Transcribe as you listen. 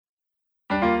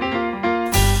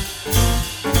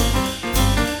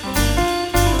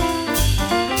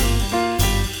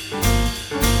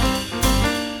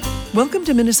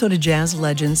Welcome to Minnesota Jazz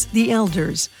Legends, The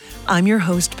Elders. I'm your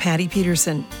host, Patty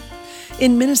Peterson.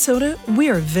 In Minnesota, we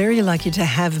are very lucky to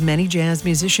have many jazz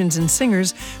musicians and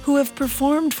singers who have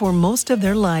performed for most of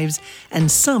their lives and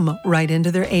some right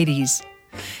into their 80s.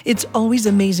 It's always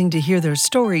amazing to hear their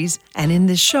stories, and in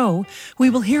this show, we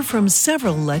will hear from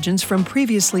several legends from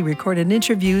previously recorded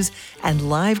interviews and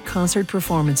live concert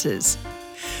performances.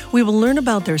 We will learn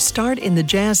about their start in the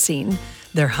jazz scene,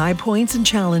 their high points and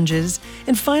challenges,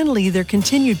 and finally, their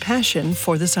continued passion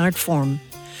for this art form.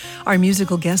 Our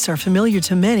musical guests are familiar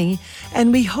to many,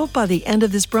 and we hope by the end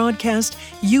of this broadcast,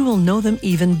 you will know them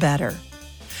even better.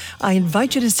 I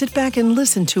invite you to sit back and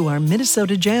listen to our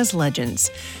Minnesota jazz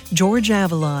legends, George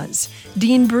Avila's,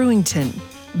 Dean Brewington,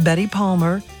 Betty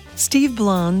Palmer, Steve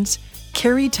Blondes,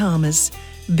 Carrie Thomas,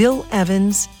 Bill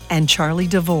Evans, and Charlie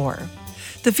DeVore.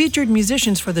 The featured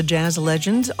musicians for the Jazz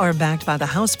Legends are backed by the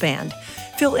house band,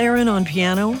 Phil Aaron on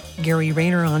piano, Gary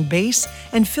Rayner on bass,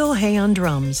 and Phil Hay on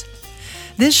drums.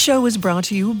 This show is brought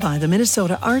to you by the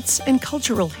Minnesota Arts and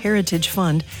Cultural Heritage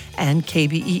Fund and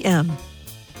KBEM.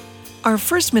 Our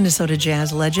first Minnesota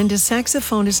jazz legend is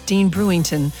saxophonist Dean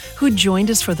Brewington, who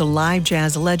joined us for the live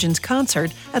Jazz Legends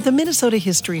concert at the Minnesota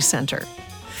History Center.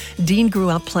 Dean grew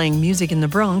up playing music in the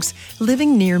Bronx,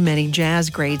 living near many jazz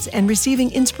greats and receiving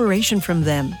inspiration from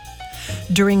them.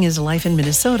 During his life in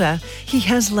Minnesota, he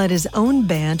has led his own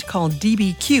band called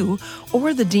DBQ,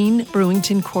 or the Dean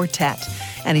Brewington Quartet,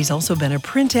 and he's also been a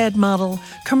print ad model,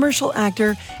 commercial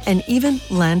actor, and even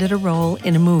landed a role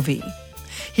in a movie.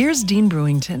 Here's Dean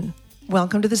Brewington.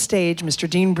 Welcome to the stage, Mr.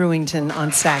 Dean Brewington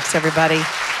on sax, everybody.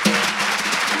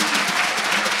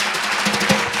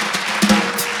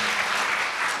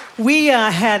 We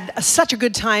had such a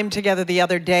good time together the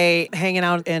other day, hanging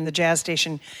out in the jazz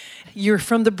station. You're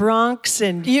from the Bronx,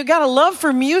 and you got a love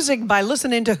for music by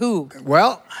listening to who?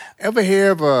 Well, ever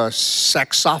hear of a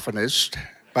saxophonist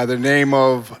by the name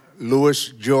of Louis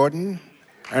Jordan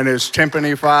and his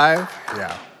Timpani 5?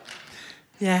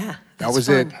 Yeah. That was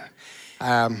fun. it.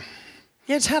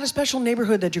 Yeah, it's had a special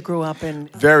neighborhood that you grew up in.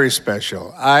 Very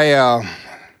special. I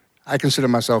consider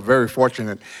myself very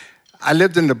fortunate. I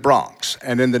lived in the Bronx,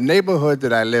 and in the neighborhood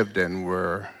that I lived in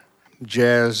were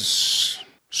jazz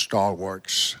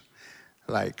stalwarts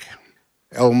like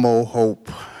Elmo Hope,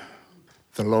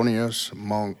 Thelonious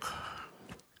Monk,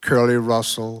 Curly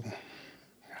Russell.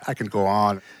 I can go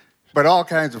on. But all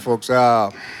kinds of folks.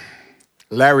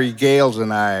 Larry Gales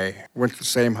and I went to the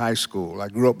same high school. I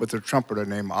grew up with a trumpeter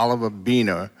named Oliver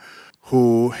Biener,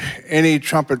 who any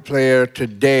trumpet player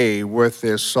today worth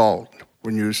their salt,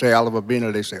 when you say Oliver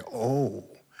Biener, they say, "Oh,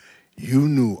 you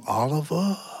knew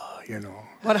Oliver?" You know.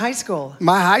 What high school?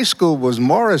 My high school was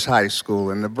Morris High School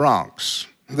in the Bronx.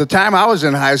 The time I was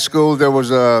in high school, there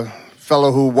was a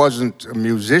fellow who wasn't a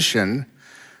musician,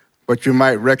 but you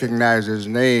might recognize his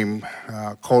name,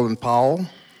 Colin Powell.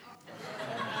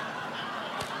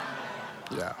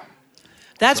 Yeah.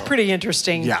 That's pretty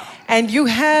interesting. Yeah. And you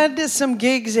had some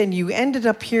gigs, and you ended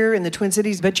up here in the Twin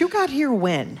Cities, but you got here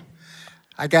when?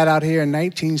 I got out here in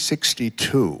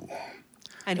 1962.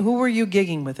 And who were you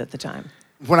gigging with at the time?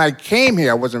 When I came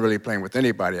here, I wasn't really playing with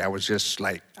anybody. I was just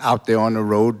like out there on the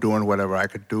road doing whatever I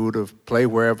could do to play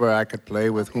wherever I could play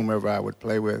with whomever I would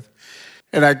play with.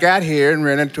 And I got here and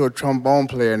ran into a trombone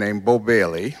player named Bo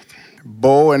Bailey.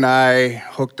 Bo and I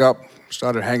hooked up,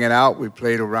 started hanging out. We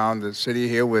played around the city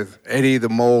here with Eddie the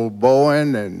Mole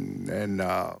Bowen and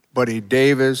Buddy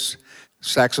Davis,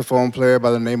 saxophone player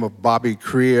by the name of Bobby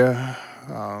Creer.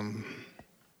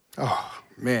 Oh,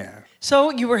 man.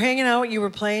 So you were hanging out, you were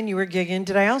playing, you were gigging.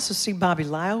 Did I also see Bobby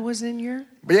Lyle was in your?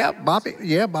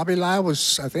 Bobby Lyle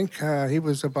was, I think he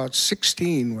was about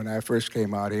 16 when I first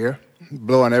came out here,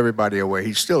 blowing everybody away.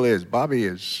 He still is. Bobby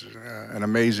is an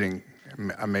amazing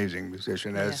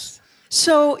musician. Yes.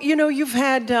 So, you know, you've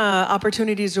had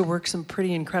opportunities to work some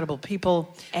pretty incredible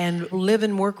people and live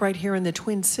and work right here in the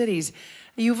Twin Cities.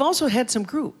 You've also had some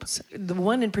groups. The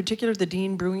one in particular, the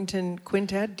Dean Brewington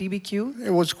Quintet, DBQ? It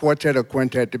was quartet or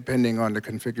quintet, depending on the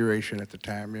configuration at the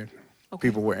time. Yeah. Okay.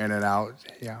 People were in and out,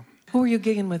 yeah. Who were you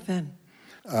gigging with then?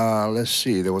 Let's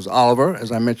see. There was Oliver,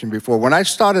 as I mentioned before. When I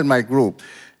started my group,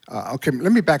 okay,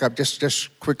 let me back up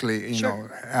just quickly. Sure.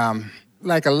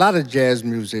 Like a lot of jazz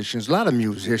musicians, a lot of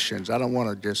musicians, I don't want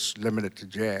to just limit it to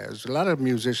jazz. A lot of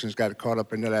musicians got caught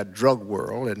up into that drug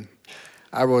world, and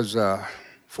I was...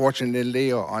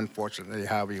 fortunately or unfortunately,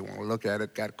 however you want to look at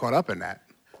it, got caught up in that.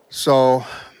 So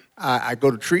I go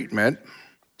to treatment.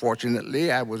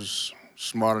 Fortunately, I was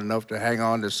smart enough to hang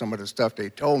on to some of the stuff they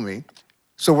told me.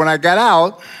 So when I got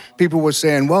out, people were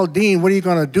saying, "Well, Dean, what are you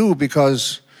going to do?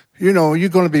 Because, you're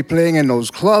going to be playing in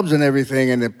those clubs and everything,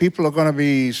 and the people are going to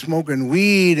be smoking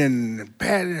weed and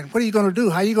bad. What are you going to do?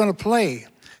 How are you going to play?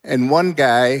 And one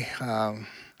guy,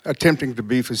 attempting to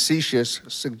be facetious,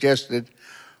 suggested,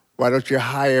 why don't you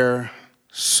hire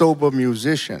sober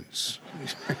musicians?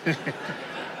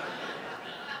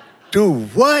 Do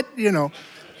what?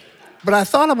 But I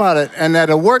thought about it, and at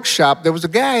a workshop, there was a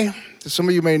guy that some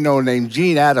of you may know named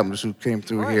Gene Adams who came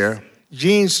through here.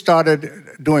 Gene started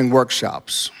doing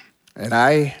workshops, and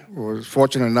I was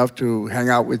fortunate enough to hang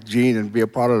out with Gene and be a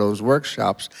part of those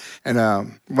workshops. And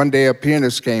one day a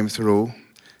pianist came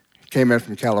in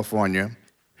from California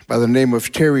by the name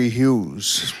of Terry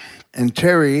Hughes. And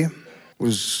Terry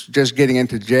was just getting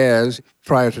into jazz.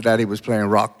 Prior to that, he was playing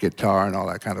rock guitar and all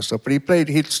that kind of stuff. But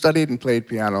he studied and played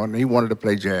piano, and he wanted to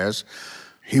play jazz.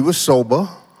 He was sober.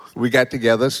 We got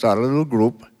together, started a little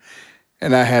group,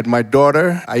 and I had my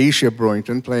daughter, Aisha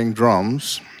Brewington, playing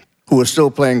drums, who is still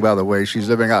playing, by the way. She's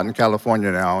living out in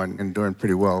California now and doing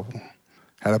pretty well.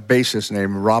 Had a bassist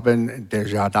named Robin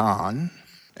Desjardins,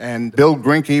 and Bill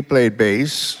Grinke played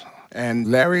bass, and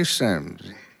Larry Sims.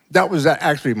 That was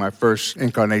actually my first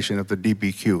incarnation of the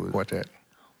DBQ quartet.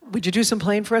 Would you do some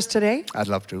playing for us today? I'd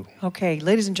love to. Okay,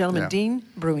 ladies and gentlemen, Yeah. Dean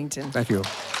Brewington. Thank you.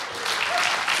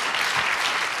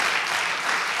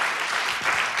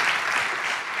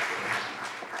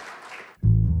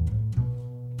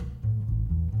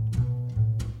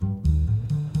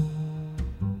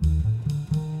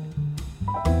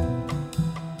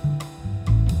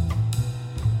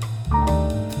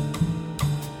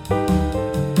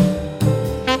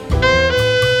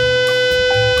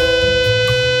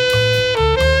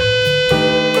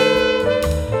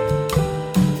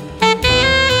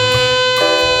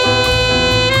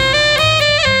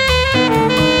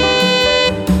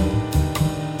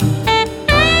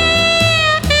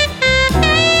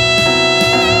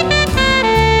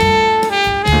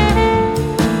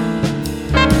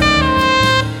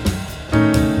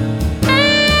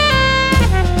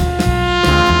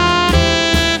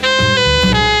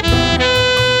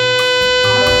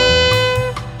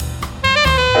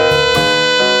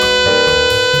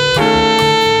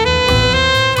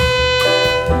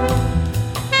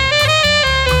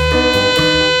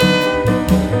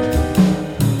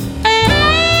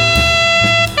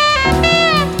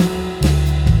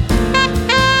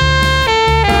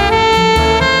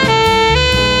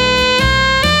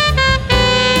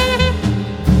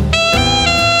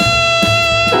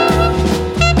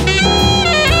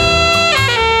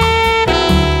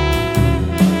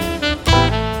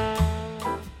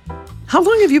 How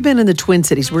long have you been in the Twin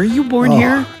Cities? Were you born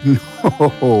here?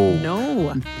 No.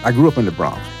 No. I grew up in the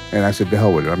Bronx, and I said, to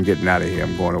hell with it, I'm getting out of here,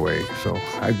 I'm going away. So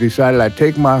I decided I'd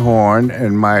take my horn,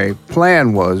 and my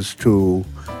plan was to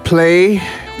play,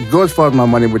 go as far as my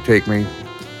money would take me,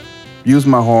 use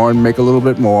my horn, make a little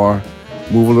bit more,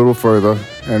 move a little further,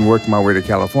 and work my way to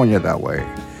California that way.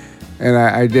 And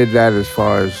I did that as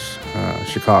far as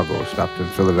Chicago, stopped in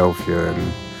Philadelphia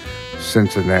and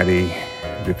Cincinnati,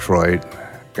 Detroit,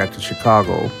 got to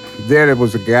Chicago. There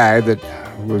was a guy that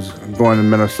was going to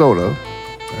Minnesota,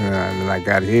 and then I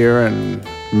got here and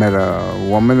met a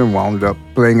woman and wound up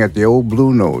playing at the old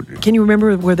Blue Note. Can you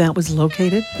remember where that was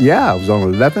located? Yeah, it was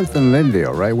on 11th and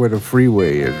Lindale, right where the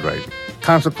freeway is, right.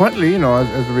 Consequently,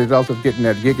 as a result of getting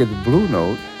that gig at the Blue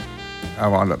Note, I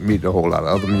wound up meeting a whole lot of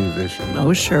other musicians.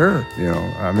 Oh, sure.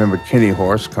 I remember Kenny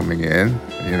Horse coming in,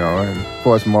 and of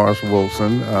course Morris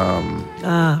Wilson.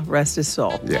 Rest his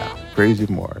soul. Yeah, Crazy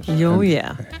Morris. Oh,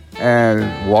 yeah.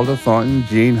 And Walter Thornton,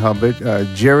 Gene Hubbard.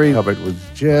 Jerry Hubbard was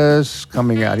just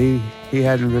coming out. He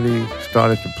hadn't really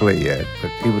started to play yet,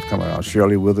 but he was coming out.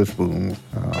 Shirley Witherspoon,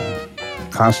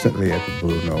 constantly at the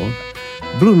Blue Note.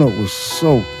 Blue Note was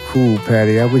so cool,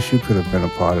 Patty. I wish you could have been a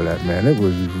part of that, man. It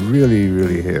was really,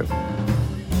 really hip.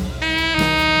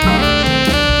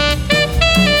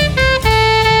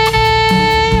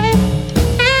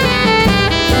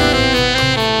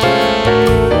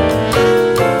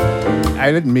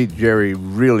 I didn't meet Jerry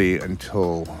really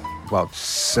until about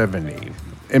 70.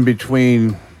 In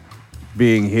between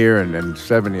being here and then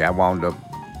 70, I wound up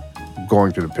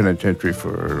going to the penitentiary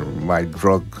for my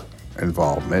drug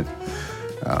involvement.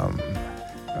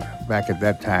 Back at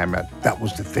that time, that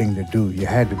was the thing to do. You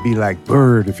had to be like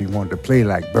Bird if you wanted to play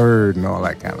like Bird and all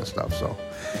that kind of stuff. So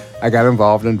I got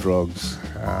involved in drugs,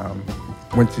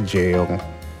 went to jail,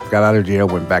 got out of jail,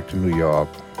 went back to New York,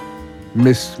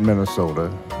 missed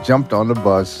Minnesota, jumped on the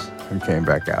bus, and came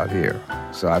back out here.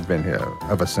 So I've been here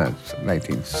ever since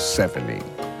 1970.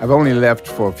 I've only left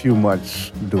for a few months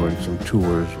doing some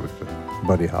tours with the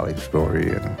Buddy Holly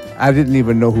story, and I didn't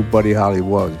even know who Buddy Holly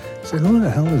was. I said, who the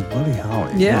hell is Buddy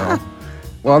Holly? Yeah.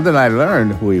 Well, then I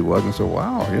learned who he was and said,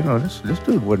 wow, this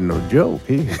dude wasn't no joke.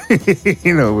 He,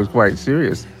 it was quite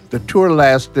serious. The tour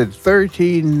lasted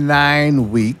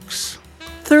 39 weeks.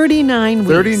 39 weeks.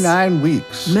 39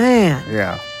 weeks. Man.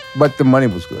 Yeah. But the money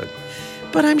was good.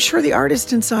 But I'm sure the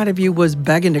artist inside of you was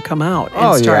begging to come out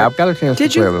and start. Yeah, I've got a chance to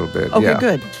play a little bit. Okay, yeah.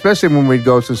 good. Especially when we'd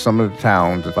go to some of the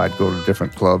towns, if I'd go to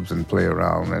different clubs and play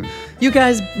around. And you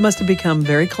guys must have become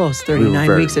very close,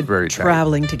 39 weeks of very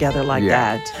traveling together like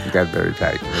that. We got very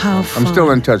tight. How fun. I'm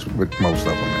still in touch with most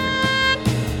of them.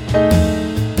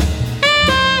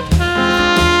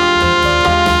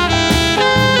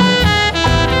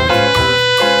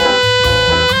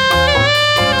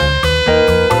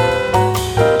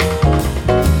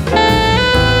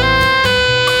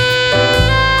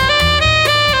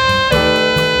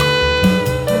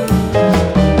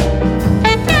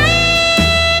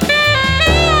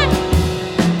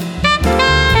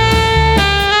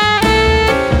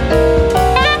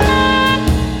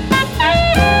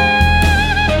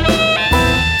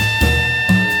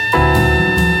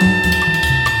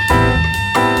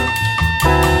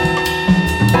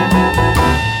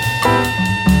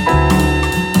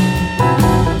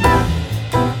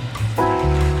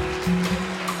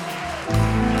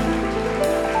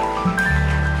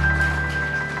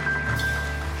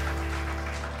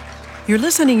 You're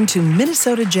listening to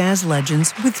Minnesota Jazz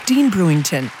Legends with Dean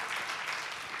Brewington.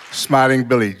 Smiling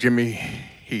Billy, Jimmy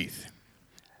Heath.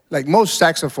 Like most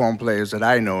saxophone players that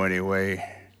I know anyway,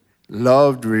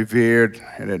 loved, revered,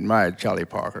 and admired Charlie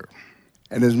Parker.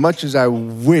 And as much as I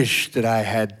wish that I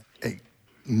had a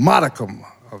modicum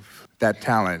of that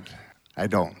talent, I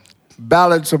don't.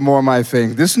 Ballads are more my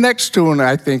thing. This next tune,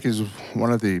 I think, is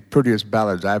one of the prettiest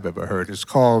ballads I've ever heard. It's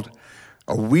called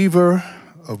A Weaver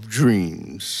of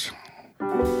Dreams.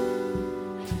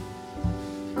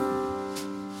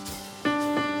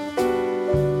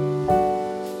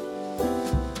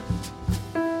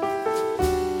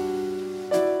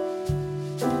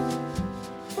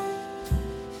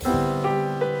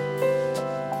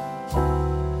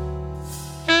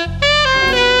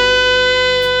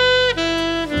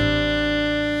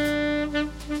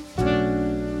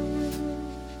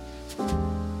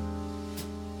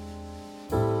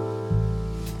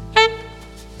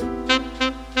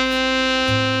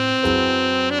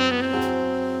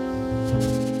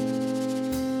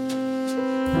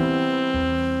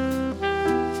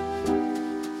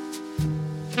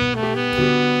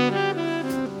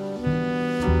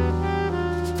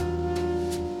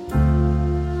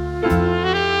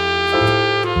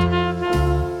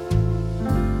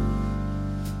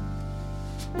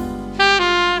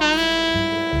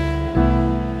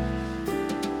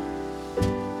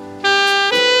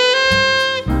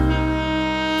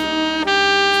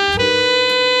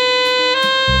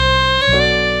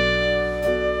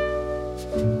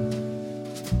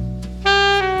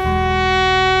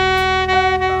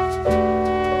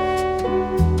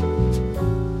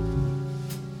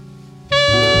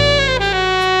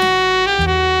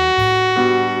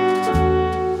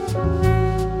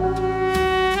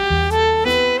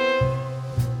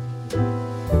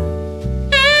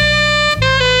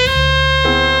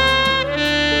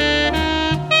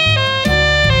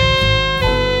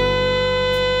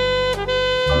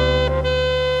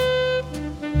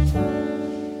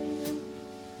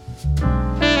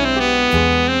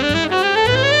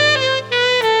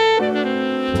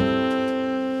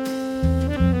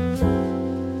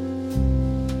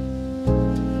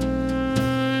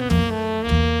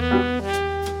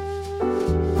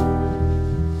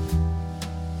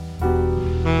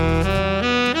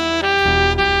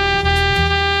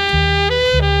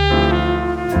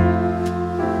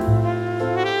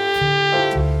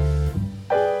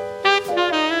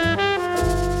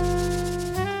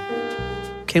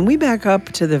 Can we back up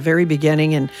to the very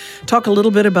beginning and talk a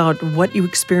little bit about what you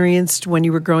experienced when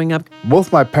you were growing up?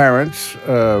 Both my parents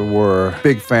were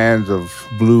big fans of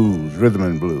blues, rhythm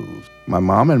and blues. My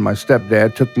mom and my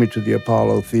stepdad took me to the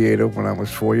Apollo Theater when I was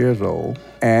 4 years old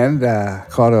and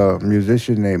caught a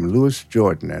musician named Louis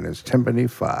Jordan and his Timpani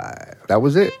 5. That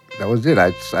was it.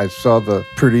 I saw the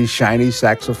pretty shiny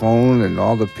saxophone and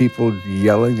all the people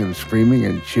yelling and screaming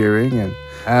and cheering. And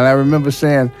I remember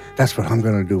saying, that's what I'm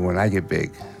going to do when I get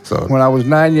big. So when I was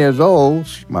 9 years old,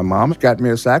 my mom got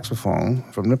me a saxophone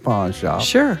from the pawn shop.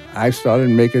 Sure. I started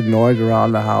making noise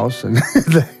around the house and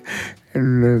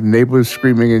and the neighbors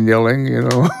screaming and yelling, you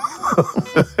know.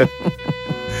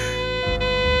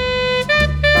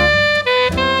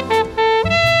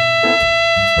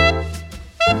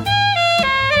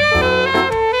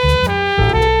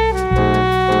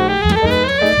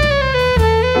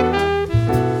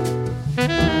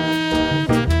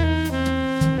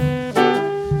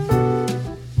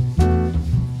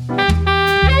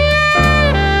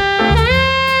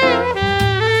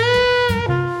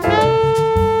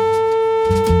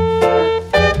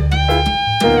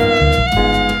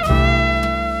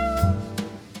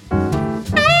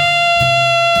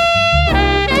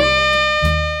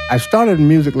 I started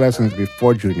music lessons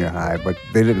before junior high, but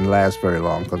they didn't last very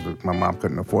long because my mom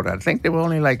couldn't afford it. I think they were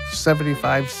only like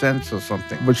 75 cents or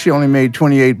something. But she only made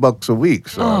 $28 a week.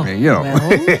 So, I mean, you know,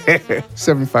 well.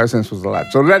 75 cents was a lot.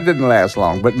 So that didn't last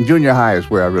long. But in junior high is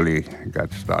where I really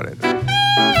got started.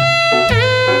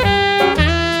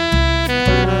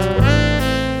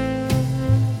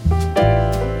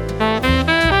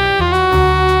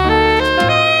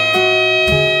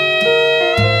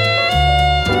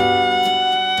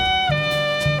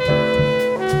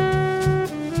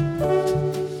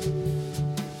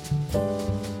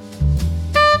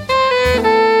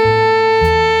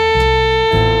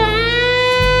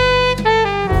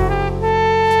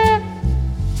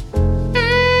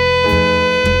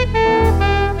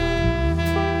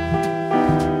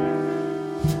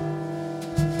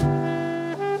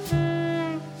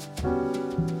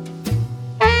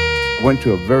 Went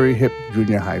to a very hip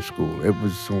junior high school. It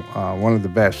was one of the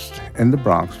best in the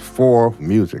Bronx for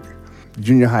music.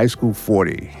 Junior high school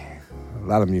 40. A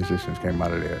lot of musicians came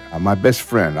out of there. My best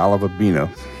friend, Oliver Bina,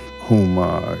 whom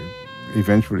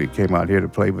eventually came out here to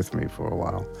play with me for a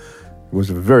while, was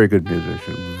a very good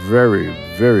musician, very,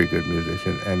 very good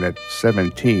musician. And at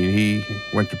 17, he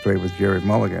went to play with Jerry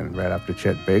Mulligan right after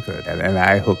Chet Baker. And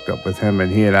I hooked up with him,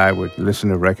 and he and I would listen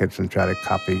to records and try to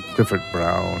copy Clifford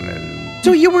Brown and...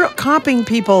 So you were copying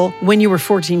people when you were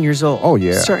 14 years old? Oh,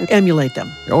 yeah. Starting to emulate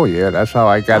them? Oh, yeah. That's how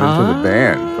I got into the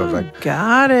band.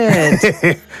 Got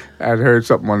it. I'd heard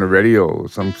something on the radio,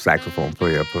 some saxophone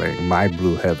player playing My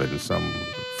Blue Heaven, some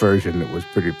version that was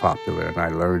pretty popular, and I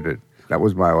learned it. That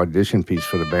was my audition piece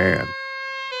for the band.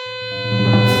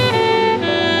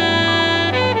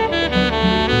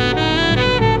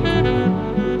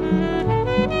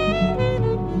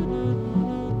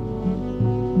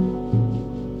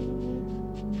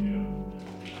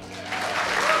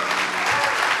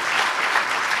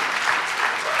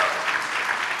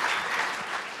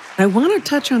 I want to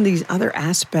touch on these other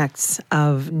aspects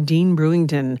of Dean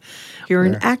Brewington. You're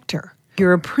an actor.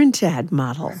 You're a print ad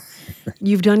model.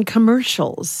 You've done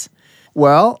commercials.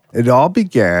 Well, it all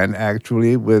began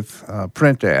actually with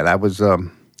print ad. I was,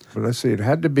 let's see, it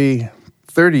had to be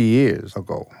 30 years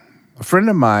ago. A friend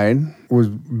of mine was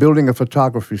building a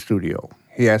photography studio.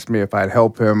 He asked me if I'd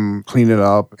help him clean it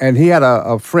up. And he had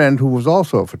a friend who was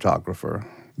also a photographer.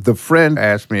 The friend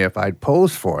asked me if I'd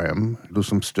pose for him, do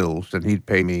some stills, and he'd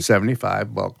pay me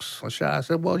 $75 a shot. I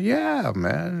said, well, yeah,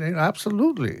 man,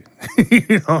 absolutely.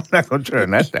 I'm not going to turn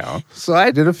that down. So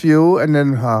I did a few, and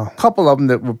then a couple of them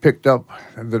that were picked up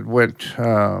that went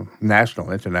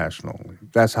national, international.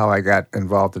 That's how I got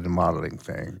involved in the modeling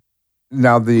thing.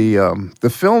 Now,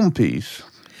 the film piece,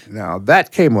 now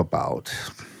that came about.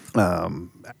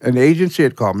 An agency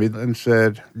had called me and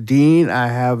said, Dean, I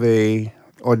have a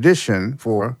audition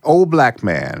for Old Black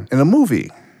Man in a movie.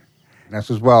 And I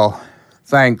says, well,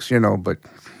 thanks, but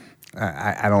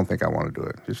I don't think I want to do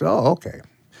it. She said, oh, okay.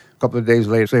 A couple of days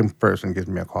later, same person gives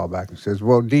me a call back and says,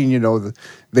 well, Dean,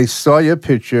 they saw your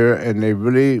picture and they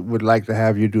really would like to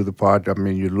have you do the part. I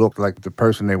mean, you look like the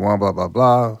person they want, blah, blah,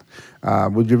 blah.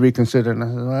 Would you reconsider? And I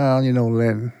said, well,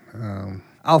 Lynn,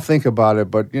 I'll think about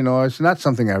it, but, it's not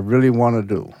something I really want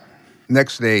to do.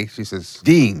 Next day, she says,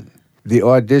 Dean, the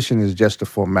audition is just a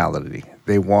formality.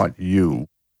 They want you.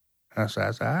 I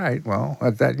said, all right, well,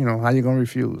 at that, how you going to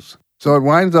refuse? So it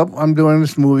winds up, I'm doing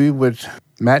this movie with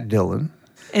Matt Dillon.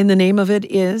 And the name of it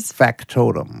is?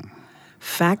 Factotum.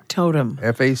 Factotum.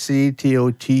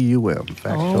 Factotum.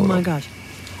 Factotum. Oh, my gosh.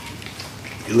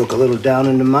 You look a little down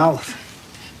in the mouth.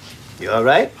 You all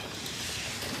right?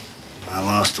 I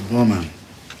lost a woman.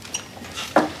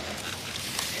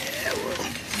 Yeah, well,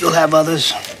 you'll have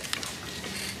others.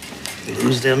 You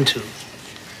lose them, too.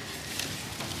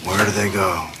 Where do they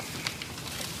go?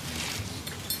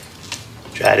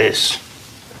 Try this.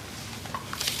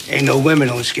 Ain't no women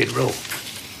on Skid Row.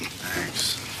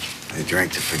 Thanks. They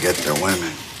drink to forget their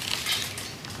women.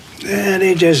 Yeah,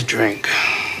 they just drink.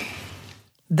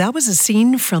 That was a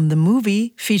scene from the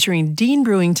movie featuring Dean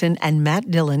Brewington and Matt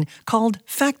Dillon called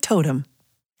Factotum.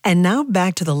 And now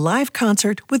back to the live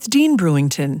concert with Dean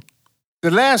Brewington. The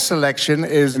last selection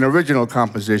is an original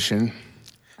composition.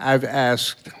 I've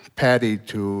asked Patty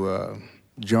to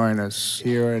join us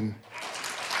here, and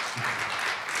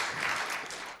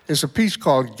it's a piece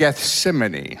called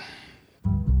Gethsemane.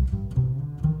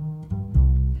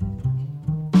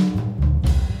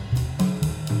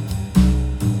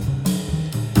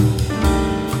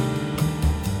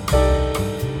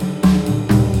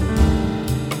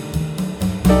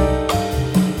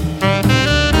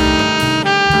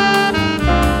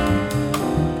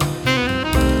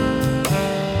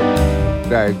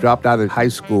 I dropped out of high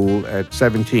school at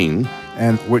 17.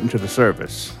 and went into the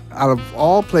service. Out of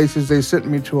all places, they sent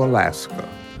me to Alaska.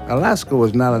 Alaska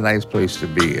was not a nice place to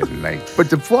be at night. But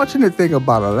the fortunate thing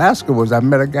about Alaska was I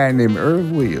met a guy named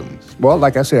Irv Williams. Well,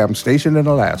 like I said, I'm stationed in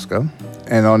Alaska,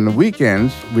 and on the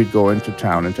weekends, we'd go into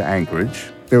town, into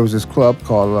Anchorage. There was this club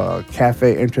called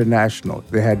Cafe International.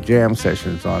 They had jam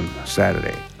sessions on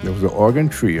Saturday. There was an organ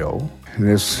trio, and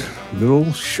this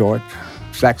little short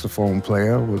saxophone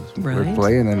player would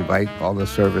play and invite all the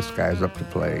service guys up to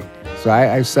play. So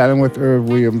I sat in with Irv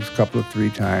Williams three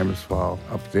times while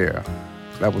up there.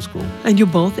 That was cool. And you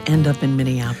both end up in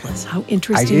Minneapolis. How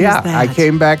interesting is that? I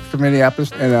came back to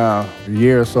Minneapolis, and a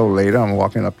year or so later, I'm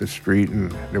walking up the street,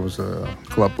 and there was a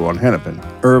club on Hennepin.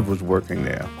 Irv was working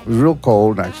there. It was real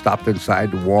cold, and I stopped inside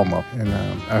to warm up, and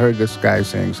I heard this guy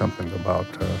saying something about,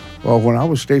 when I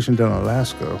was stationed in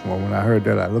Alaska, when I heard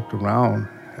that, I looked around,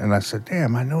 and I said,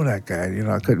 damn, I know that guy.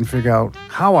 I couldn't figure out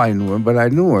how I knew him, but I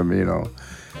knew him,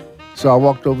 So I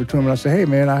walked over to him and I said, hey,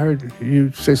 man, I heard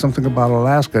you say something about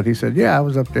Alaska. And he said, yeah, I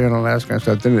was up there in Alaska. And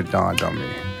so then it dawned on me.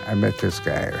 I met this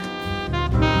guy.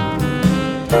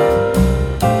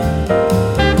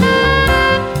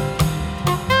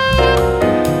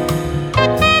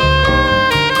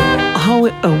 How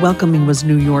welcoming was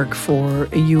New York for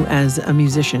you as a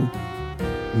musician?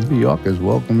 New York is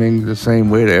welcoming the same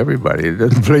way to everybody. It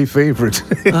doesn't play favorites.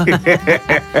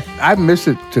 I miss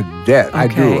it to death. Okay. I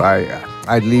do.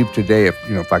 I'd leave today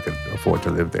if I could afford to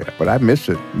live there. But I miss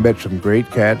it. Met some great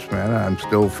cats, man. I'm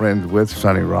still friends with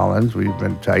Sonny Rollins. We've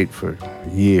been tight for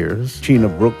years. Tina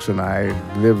Brooks and I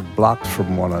lived blocks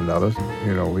from one another.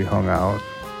 We hung out.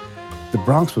 The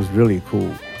Bronx was really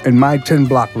cool. In my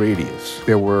 10-block radius,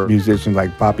 there were musicians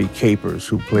like Bobby Capers,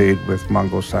 who played with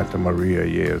Mongo Santa Maria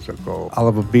years ago.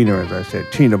 Oliver Beaner, as I said,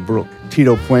 Tina Brooks,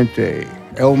 Tito Puente,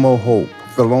 Elmo Hope,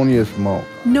 Thelonious Monk.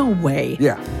 No way.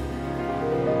 Yeah.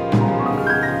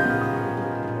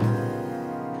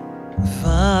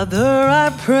 Father,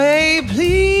 I pray,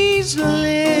 please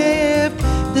lift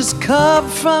this cup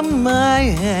from my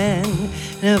hand.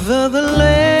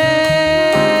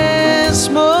 Nevertheless,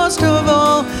 most of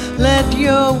all, let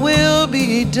your will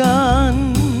be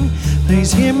done.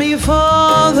 Please hear me,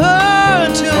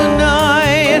 Father,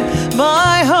 tonight.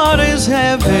 My heart is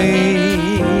heavy,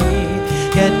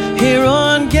 yet here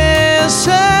on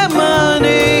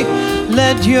Gethsemane,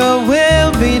 let your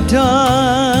will be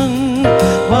done.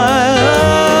 While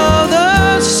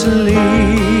others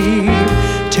sleep,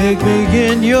 take me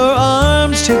in your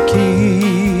arms to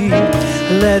keep.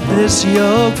 Let this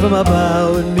yoke from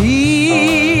about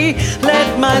me,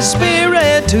 let my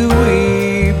spirit to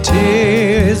weep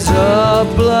tears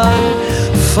of blood.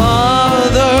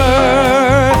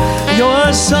 Father,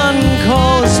 your son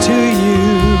calls to you.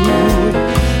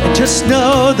 Just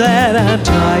know that I'm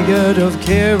tired of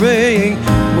carrying,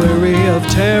 weary of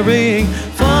tarrying.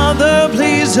 Father,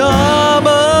 please,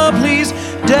 Abba, please,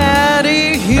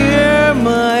 Daddy, hear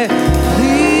my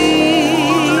plea.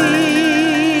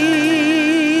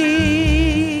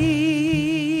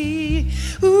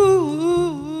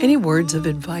 Ooh. Any words of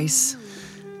advice?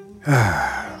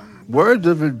 Words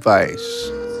of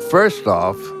advice. First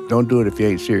off, don't do it if you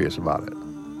ain't serious about it.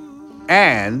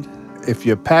 And if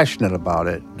you're passionate about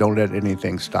it, don't let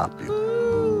anything stop you.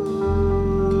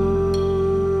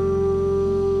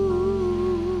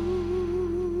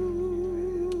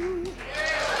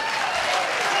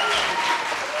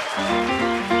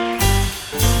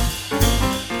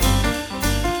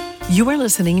 You are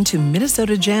listening to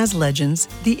Minnesota jazz legends,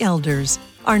 The Elders.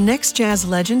 Our next jazz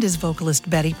legend is vocalist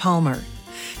Betty Palmer.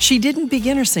 She didn't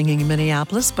begin her singing in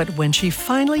Minneapolis, but when she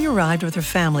finally arrived with her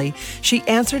family, she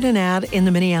answered an ad in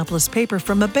the Minneapolis paper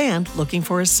from a band looking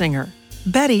for a singer.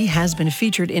 Betty has been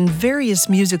featured in various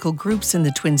musical groups in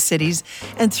the Twin Cities,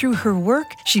 and through her work,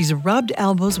 she's rubbed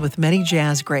elbows with many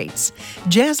jazz greats.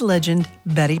 Jazz legend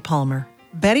Betty Palmer.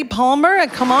 Betty Palmer,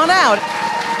 come on out.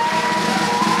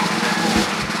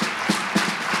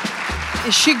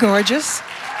 Is she gorgeous?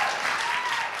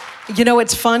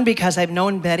 It's fun because I've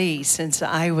known Betty since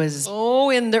I was,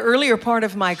 in the earlier part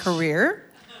of my career.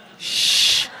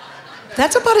 Shh.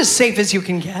 That's about as safe as you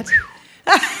can get.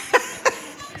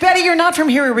 Betty, you're not from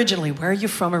here originally. Where are you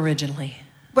from originally?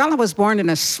 Well, I was born in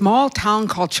a small town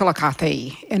called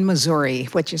Chillicothe in Missouri,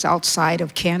 which is outside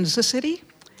of Kansas City.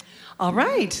 All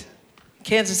right.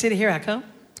 Kansas City, here I come.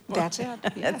 That's it.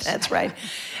 Yes. That's right.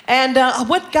 And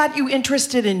what got you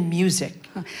interested in music?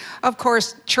 Of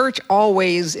course, church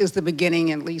always is the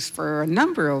beginning, at least for a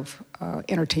number of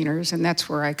entertainers, and that's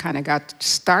where I kind of got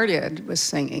started with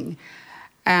singing.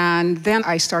 And then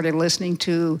I started listening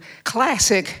to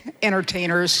classic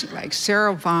entertainers like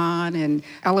Sarah Vaughan and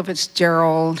Ella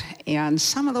Fitzgerald and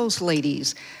some of those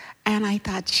ladies. And I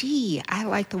thought, gee, I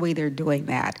like the way they're doing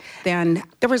that. Then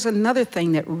there was another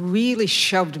thing that really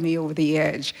shoved me over the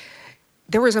edge.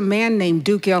 There was a man named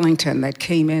Duke Ellington that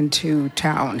came into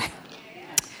town.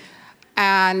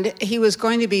 And he was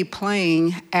going to be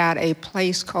playing at a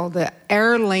place called the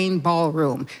Air Lane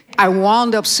Ballroom. I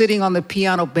wound up sitting on the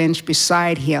piano bench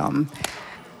beside him.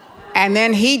 And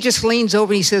then he just leans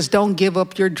over and he says, "Don't give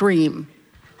up your dream."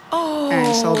 Oh,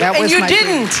 and so that was you my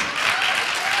didn't. dream.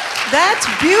 That's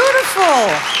beautiful.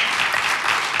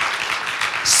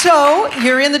 So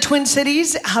you're in the Twin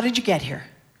Cities. How did you get here?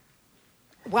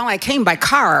 Well, I came by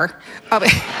car.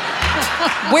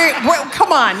 Where,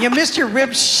 come on, you missed your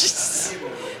ribs.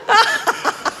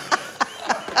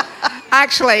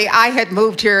 Actually, I had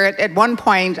moved here at one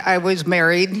point. I was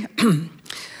married,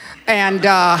 and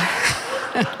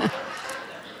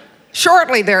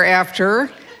shortly thereafter,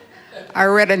 I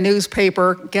read a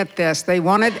newspaper. Get this, they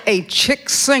wanted a chick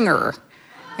singer.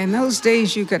 In those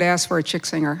days, you could ask for a chick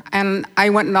singer, and I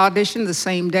went and auditioned the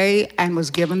same day and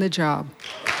was given the job.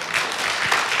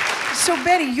 So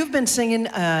Betty, you've been singing,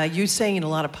 you sang in a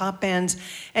lot of pop bands,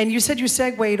 and you said you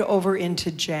segued over into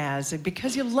jazz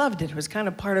because you loved it. It was kind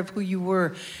of part of who you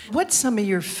were. What's some of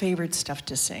your favorite stuff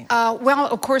to sing? Well,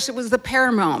 of course, it was the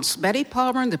Paramounts. Betty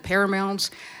Palmer and the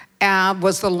Paramounts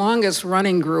was the longest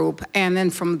running group, and then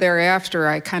from thereafter,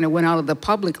 I kind of went out of the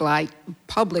public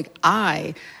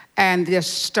eye and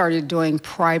just started doing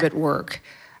private work.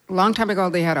 A long time ago,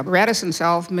 they had a Radisson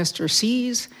South Mr.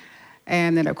 C's.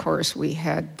 And then, of course, we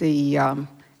had the,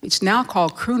 it's now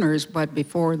called Crooners, but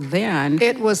before then,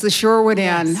 it was the Shorewood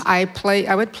Inn. Yes.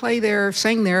 I would play there,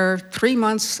 sing there 3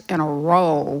 months in a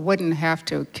row. Wouldn't have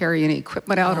to carry any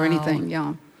equipment out or anything,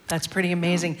 yeah. That's pretty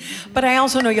amazing. But I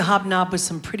also know you hobnob with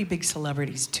some pretty big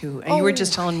celebrities, too. And you were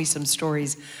just telling me some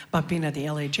stories about being at the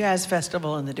LA Jazz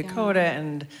Festival in the Dakota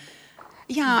and...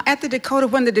 Yeah, at the Dakota,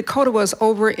 when the Dakota was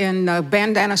over in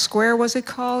Bandana Square, was it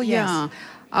called? Yes. Yeah.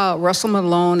 Russell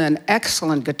Malone, an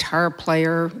excellent guitar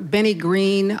player, Benny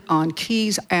Green on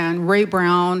keys, and Ray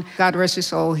Brown, God rest his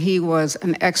soul, he was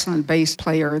an excellent bass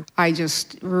player. I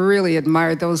just really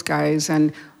admired those guys,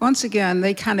 and once again,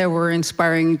 they kind of were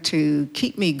inspiring to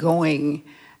keep me going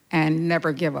and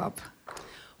never give up.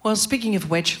 Well, speaking of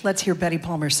which, let's hear Betty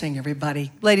Palmer sing,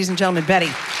 everybody. Ladies and gentlemen, Betty.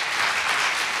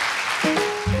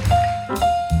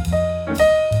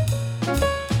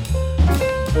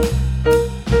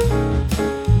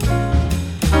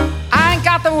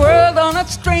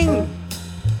 String,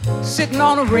 sitting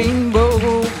on a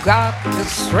rainbow, got the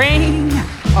string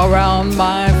around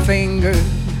my finger.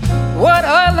 What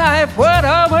a life, what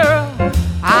a world,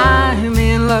 I'm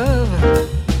in love.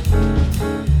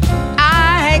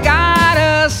 I got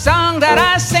a song that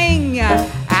I sing, and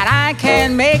I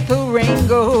can make the rain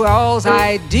go. All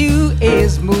I do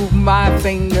is move my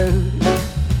finger.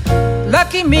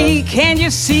 Lucky me, can you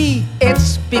see?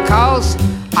 It's because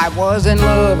I was in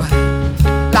love.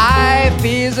 Life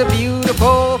is a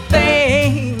beautiful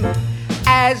thing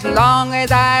as long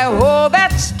as I hold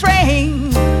that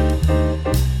string.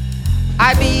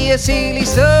 I'd be a silly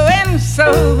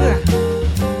so-and-so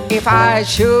if I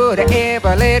should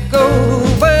ever let go,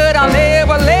 but I'll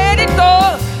never let it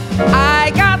go.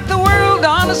 I got the world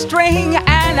on a string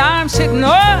and I'm sitting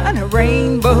on a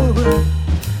rainbow.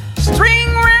 String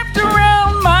wrapped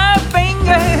around my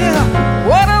finger.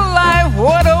 What a life,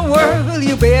 what a world,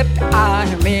 you bet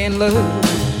I'm in love.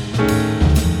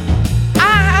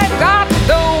 I got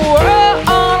the world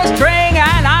on a string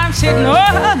and I'm sitting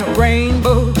on a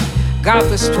rainbow. Got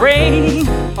the string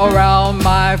around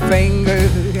my finger.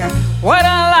 What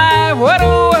a life, what a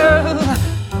world,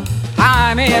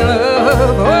 I'm in love,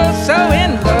 oh so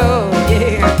in love,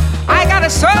 yeah. I got a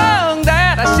song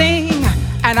that I sing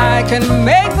and I can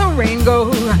make the rain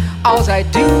go. All I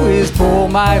do is pull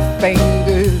my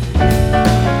finger.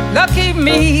 Lucky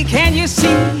me, can you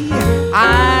see?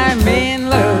 I'm in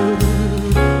love.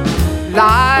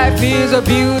 Life is a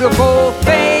beautiful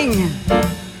thing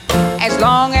as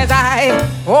long as I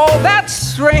hold that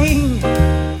string.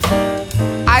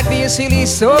 I'd be a silly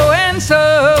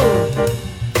so-and-so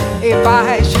if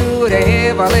I should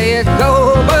ever let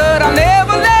go, but I'll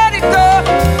never let it go.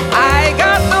 I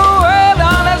got the world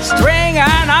on a string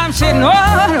and I'm sitting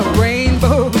on a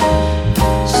rainbow.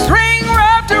 String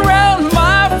wrapped around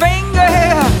my finger.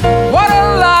 What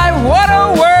a life, what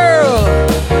a world,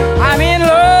 I'm in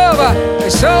love,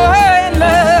 so in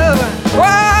love.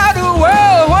 What a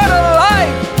world, what a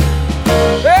life,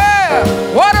 yeah.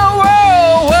 What a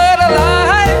world, what a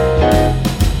life.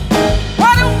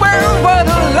 What a world, what a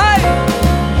life.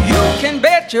 You can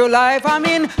bet your life I'm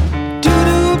in.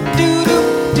 Doo-doo, doo-doo,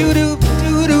 doo-doo,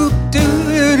 doo-doo,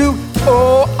 doo-doo.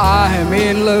 Oh, I'm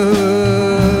in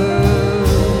love.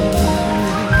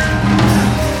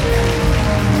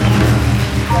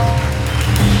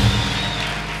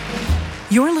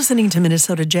 You're listening to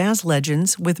Minnesota Jazz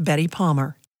Legends with Betty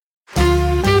Palmer.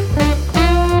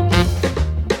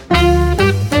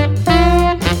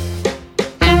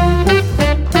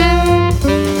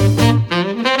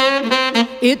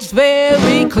 It's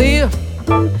very clear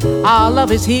our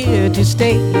love is here to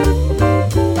stay.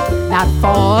 Not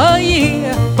for a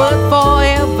year, but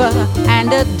forever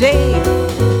and a day.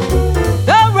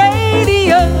 The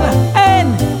radio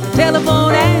and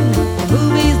telephone and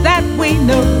movies that we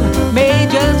know may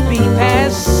just be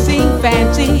passing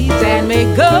fancies and may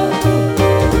go.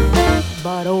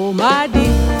 But oh my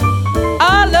dear,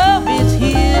 our love is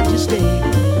here to stay.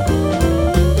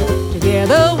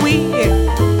 Together we're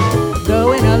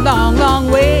going a long, long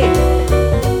way.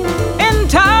 In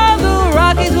time the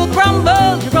Rockies will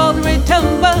crumble, Gibraltar may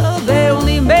tumble, they're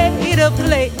only made of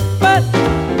clay. But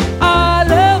our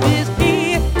love is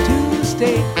here to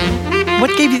stay.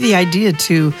 What gave you the idea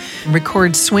to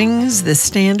record swings, the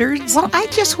standards? Well, I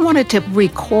just wanted to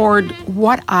record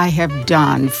what I have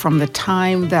done from the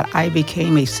time that I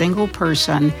became a single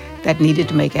person that needed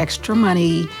to make extra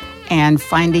money and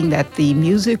finding that the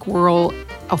music world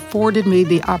afforded me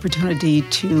the opportunity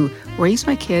to raise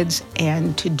my kids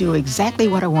and to do exactly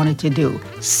what I wanted to do,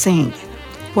 sing.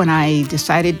 When I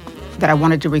decided that I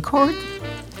wanted to record,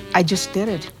 I just did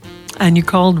it. And you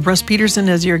called Russ Peterson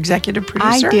as your executive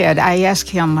producer? I did. I asked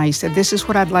him, I said, this is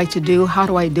what I'd like to do. How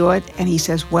do I do it? And he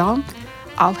says, well,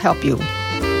 I'll help you.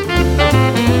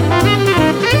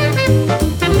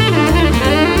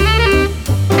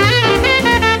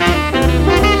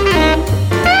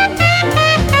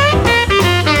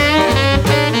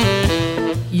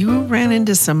 You ran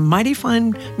into some mighty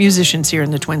fine musicians here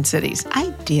in the Twin Cities. I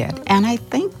did. And I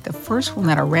think the first one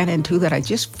that I ran into that I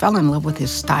just fell in love with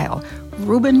his style,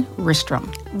 Ruben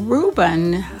Ristrom.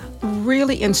 Ruben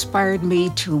really inspired me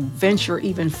to venture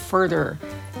even further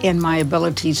in my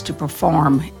abilities to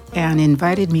perform and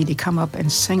invited me to come up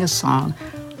and sing a song.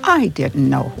 I didn't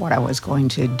know what I was going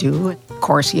to do. Of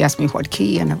course, he asked me what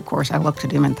key, and of course, I looked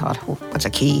at him and thought, oh, what's a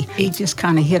key? He just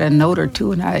kind of hit a note or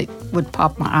two, and I would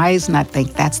pop my eyes, and I'd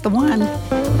think, that's the one.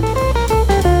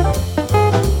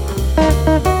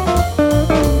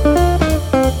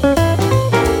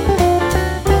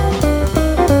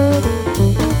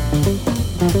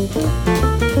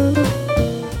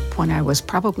 When I was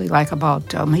probably like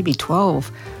about maybe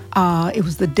 12, it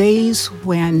was the days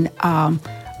when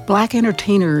Black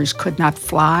entertainers could not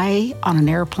fly on an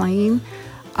airplane.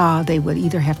 They would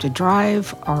either have to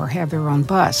drive or have their own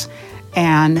bus.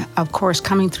 And of course,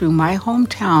 coming through my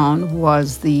hometown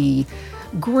was the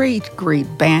great,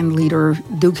 great band leader,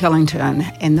 Duke Ellington.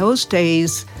 In those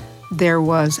days, there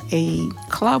was a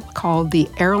club called the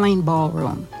Airlane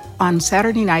Ballroom. On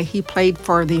Saturday night, he played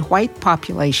for the white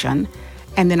population.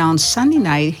 And then on Sunday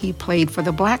night, he played for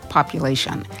the Black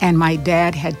population. And my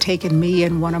dad had taken me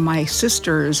and one of my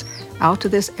sisters out to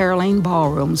this Airlane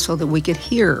Ballroom so that we could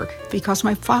hear, because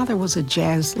my father was a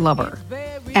jazz lover.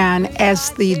 And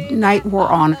as the night wore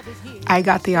on, I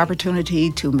got the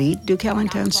opportunity to meet Duke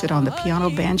Ellington, sit on the piano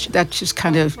bench. That just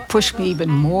kind of pushed me even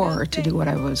more to do what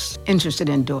I was interested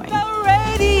in doing. The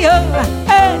radio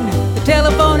and the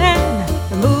telephone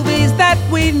and the movies that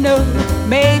we know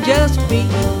may just be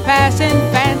passing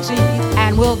fancy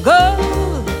and we'll go.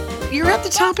 You're at the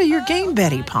top of your game,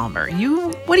 Betty Palmer.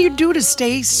 What do you do to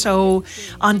stay so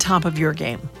on top of your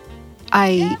game?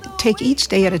 I take each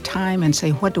day at a time and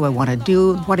say, what do I want to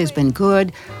do? What has been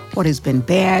good? What has been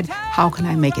bad? How can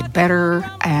I make it better?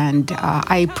 And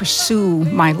I pursue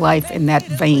my life in that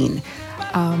vein.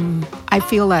 I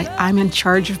feel like I'm in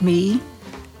charge of me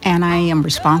and I am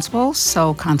responsible.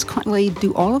 So consequently,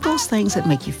 do all of those things that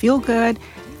make you feel good,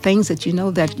 things that you know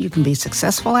that you can be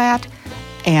successful at,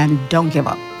 and don't give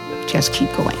up. Just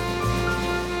keep going.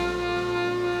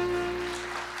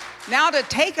 Now to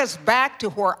take us back to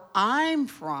where I'm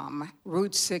from,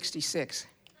 Route 66.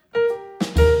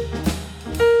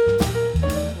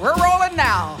 We're rolling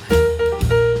now.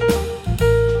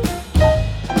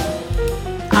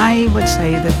 I would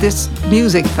say that this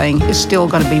music thing is still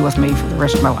going to be with me for the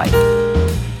rest of my life.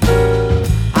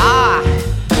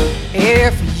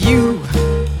 If you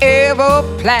ever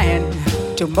plan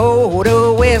to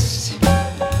motor west,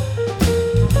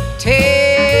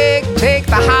 take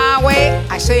the highway.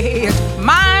 I say it's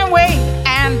my way,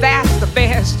 and that's the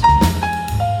best.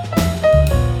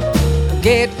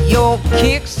 Get your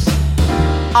kicks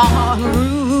on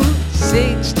Route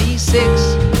 66.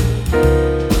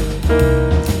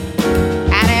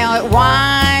 And it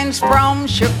winds from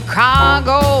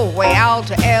Chicago way out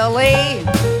to L.A.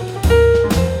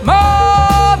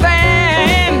 More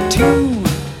than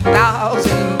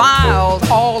 2,000 miles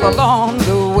all along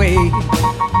the way.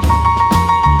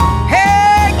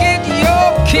 Hey, get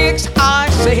your kicks, I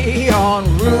say, on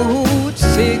Route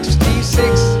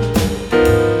 66.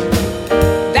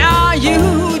 Now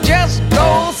you just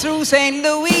go through St.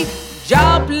 Louis,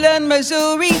 Joplin,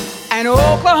 Missouri, and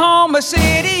Oklahoma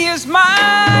City is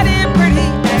mighty pretty.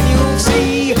 And you'll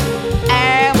see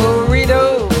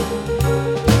Amarillo,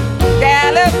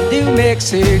 Gallup, New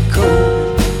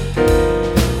Mexico,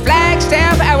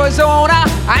 Flagstaff, Arizona,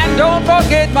 and don't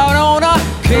forget Monona,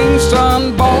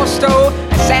 Kingston, Boston,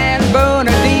 and San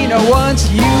Bernardino. Once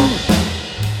you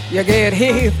get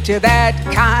hip to that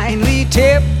kindly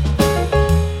tip,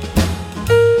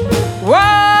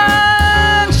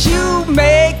 once you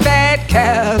make that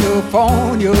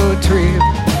California trip,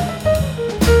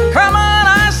 come on,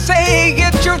 I say,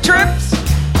 get your trips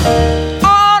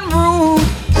on Route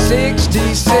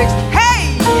 66.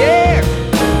 Hey, yeah!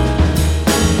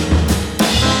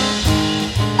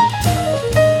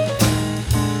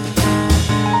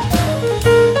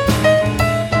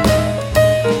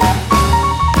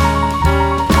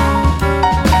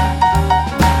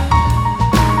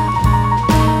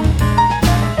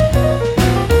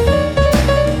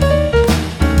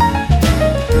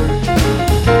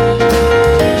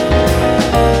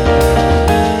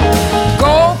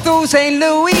 St.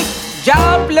 Louis,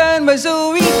 Joplin,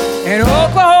 Missouri, and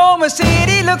Oklahoma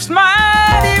City looks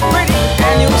mighty pretty.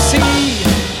 And you'll see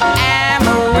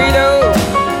Amarillo,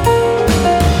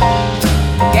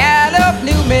 Gallup,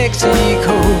 New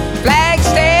Mexico,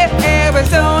 Flagstaff,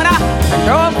 Arizona, and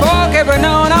don't forget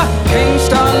Winona,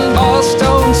 Kingston,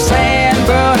 Boston, San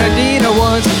Bernardino.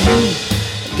 Once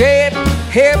you get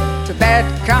hip to that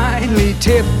kindly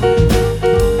tip,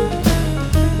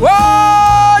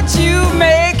 won't you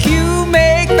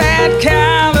make that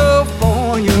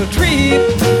California trip?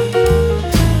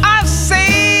 I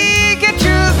say, get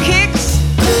your kicks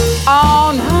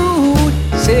on Route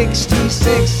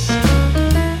 66.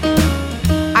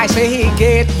 I say,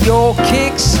 get your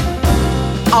kicks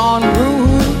on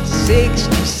Route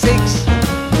 66.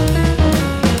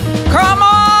 Come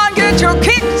on, get your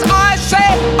kicks, I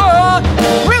say, on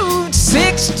Route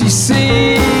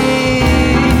 66.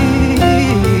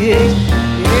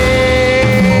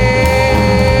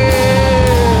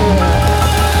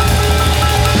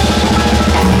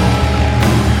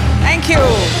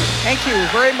 Thank you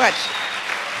very much.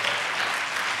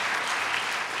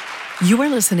 You are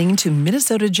listening to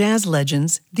Minnesota jazz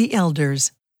legends, the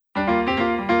Elders.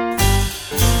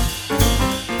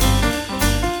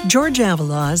 George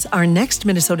Avalaz, our next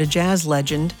Minnesota jazz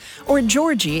legend, or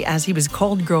Georgie as he was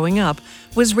called growing up,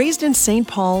 was raised in St.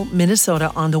 Paul,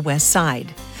 Minnesota on the west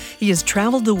side. He has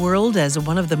traveled the world as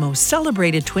one of the most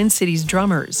celebrated Twin Cities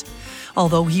drummers.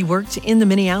 Although he worked in the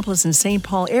Minneapolis and St.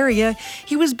 Paul area,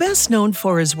 he was best known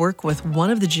for his work with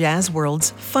one of the jazz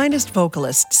world's finest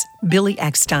vocalists, Billy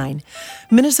Eckstine,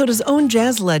 Minnesota's own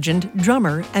jazz legend,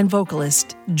 drummer, and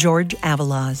vocalist, George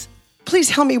Avalaz. Please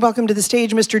help me welcome to the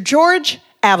stage Mr. George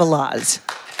Avalaz.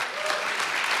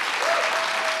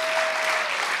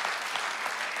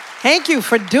 Thank you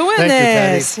for doing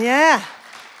this. Thank you, Patty. Yeah.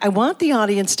 I want the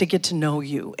audience to get to know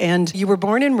you. And you were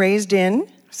born and raised in?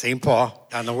 St. Paul,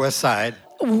 on the west side.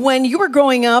 When you were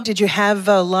growing up, did you have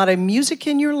a lot of music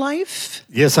in your life?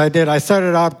 Yes, I did. I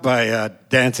started out by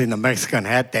dancing the Mexican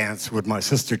hat dance with my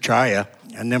sister Chaya.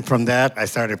 And then from that, I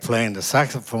started playing the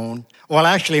saxophone. Well,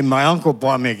 actually, my uncle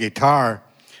bought me a guitar,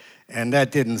 and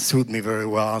that didn't suit me very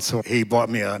well. So he bought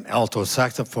me an alto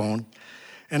saxophone.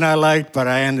 And I liked, but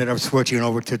I ended up switching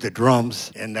over to the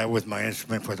drums, and that was my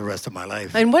instrument for the rest of my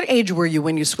life. And what age were you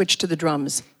when you switched to the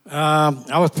drums?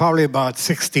 I was probably about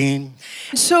 16.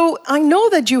 So I know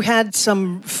that you had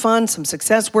some fun, some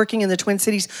success working in the Twin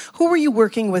Cities. Who were you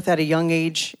working with at a young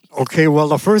age? Okay, well,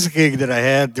 the first gig that I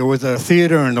had, there was a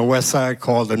theater in the west side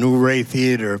called the New Ray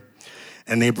Theater,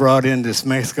 and they brought in this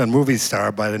Mexican movie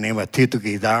star by the name of Tito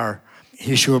Guidar.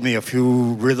 He showed me a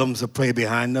few rhythms to play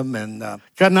behind them, and got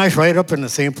a nice write-up in the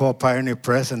St. Paul Pioneer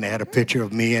Press, and they had a picture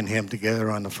of me and him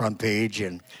together on the front page.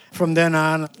 And from then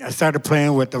on, I started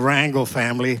playing with the Rangel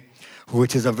family,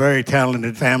 which is a very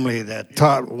talented family that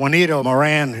taught Juanita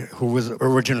Moran, who was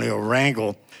originally a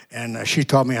Rangel, and she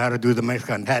taught me how to do the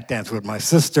Mexican hat dance with my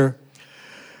sister.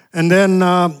 And then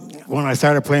when I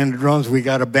started playing the drums, we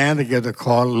got a band together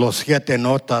called Los Siete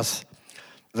Notas,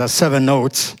 the 7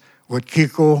 Notes, with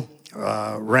Kiko,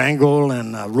 Rangel,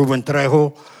 and Ruben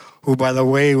Trejo, who, by the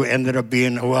way, ended up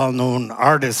being a well-known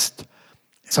artist.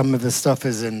 Some of his stuff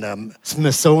is in the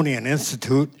Smithsonian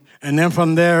Institute. And then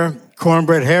from there,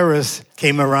 Cornbread Harris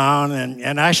came around,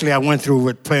 and actually I went through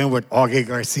with playing with Augie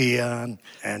Garcia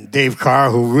and Dave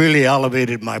Carr, who really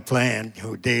elevated my playing,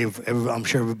 who I'm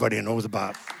sure everybody knows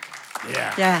about.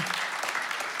 Yeah. Yeah.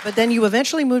 But then you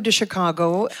eventually moved to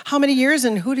Chicago. How many years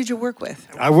and who did you work with?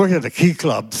 I worked at the Key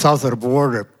Club south of the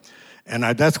border, and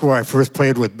that's where I first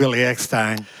played with Billy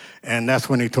Eckstein, and that's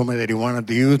when he told me that he wanted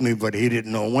to use me, but he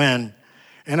didn't know when.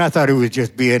 And I thought he was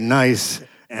just being nice.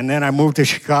 And then I moved to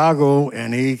Chicago,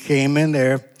 and he came in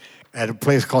there at a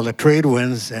place called the Trade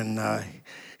Winds, and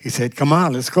he said, come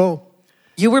on, let's go.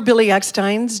 You were Billy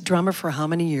Eckstein's drummer for how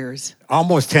many years?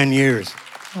 Almost 10 years.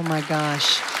 Oh, my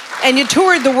gosh. And you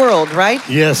toured the world, right?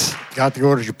 Yes. Got to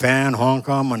go to Japan, Hong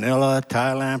Kong, Manila,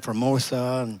 Thailand,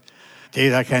 Formosa. And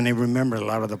geez, I can't even remember a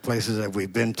lot of the places that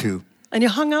we've been to. And you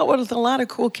hung out with a lot of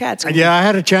cool cats. Yeah, I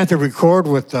had a chance to record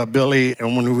with Billy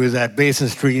and when he was at Basin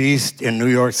Street East in New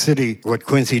York City with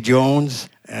Quincy Jones.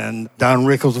 And Don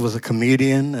Rickles was a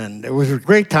comedian. And it was a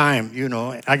great time, you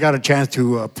know. I got a chance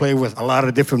to play with a lot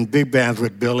of different big bands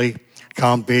with Billy.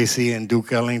 Count Basie and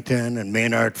Duke Ellington and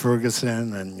Maynard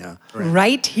Ferguson. And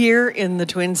right here in the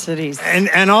Twin Cities.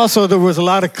 And also there was a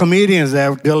lot of comedians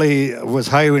that Billy was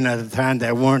hiring at the time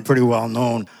that weren't pretty well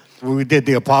known. We did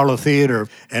the Apollo Theater,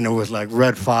 and it was like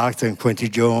Red Fox and Quincy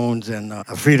Jones and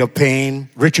Frida Payne.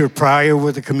 Richard Pryor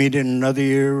was a comedian another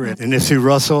year, and Nipsey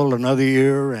Russell another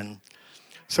year. And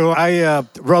so I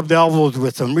rubbed elbows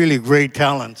with some really great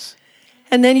talents.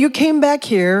 And then you came back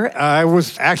here. I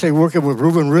was actually working with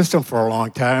Ruben Riston for a long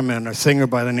time and a singer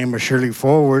by the name of Shirley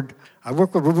Forward. I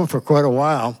worked with Ruben for quite a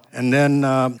while. And then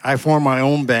I formed my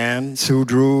own band, Sue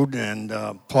Drude and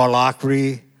Paul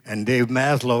Lockery and Dave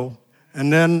Maslow.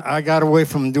 And then I got away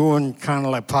from doing kind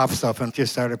of like pop stuff and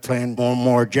just started playing more and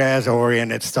more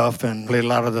jazz-oriented stuff and played a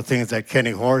lot of the things that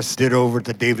Kenny Horst did over at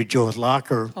the Davy Jones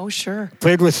Locker. Oh, sure.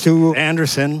 Played with Stu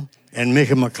Anderson and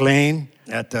Mickey McLean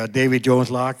at Davy Jones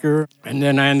Locker. And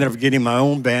then I ended up getting my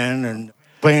own band and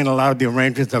playing a lot of the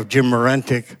arrangements of Jim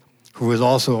Morentic, who was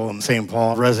also a St.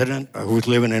 Paul resident, who's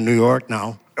living in New York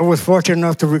now. I was fortunate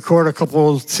enough to record a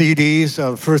couple of CDs.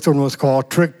 The first one was called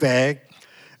Trick Bag.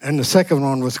 And the second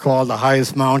one was called The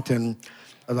Highest Mountain.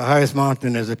 The Highest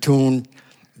Mountain is a tune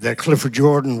that Clifford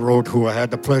Jordan wrote, who I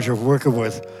had the pleasure of working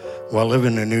with while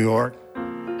living in New York.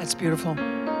 That's beautiful.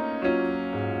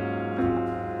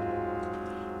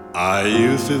 I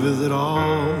used to visit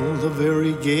all the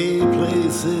very gay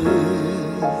places,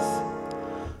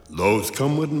 those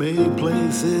come-with-me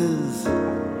places,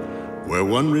 where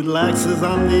one relaxes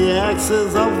on the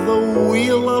axis of the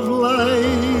wheel of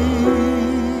life.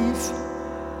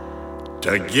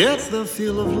 To get the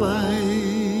feel of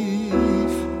life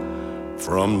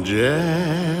from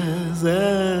jazz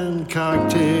and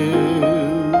cocktails.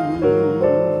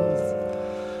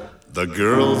 The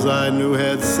girls I knew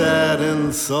had sad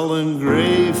and sullen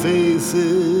gray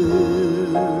faces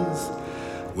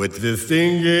with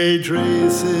distinct gay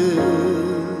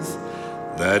traces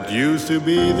that used to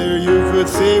be there. You could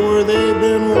say where they've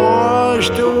been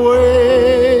washed away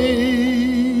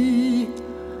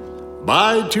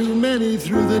by too many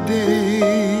through the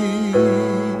days,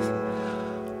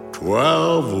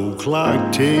 12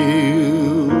 o'clock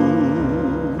tales.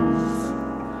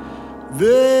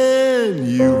 Then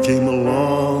you came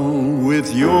along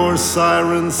with your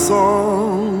siren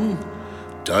song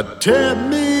to tempt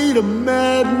me to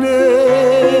madness.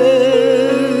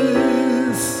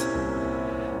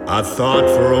 I thought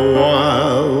for a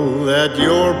while that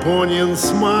your poignant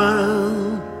smile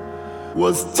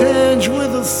was tinged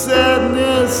with the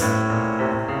sadness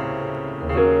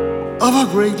of a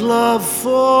great love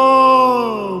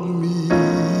for me.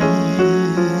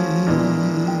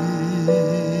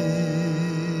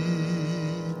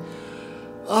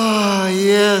 Ah,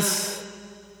 yes,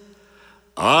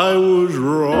 I was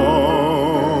wrong.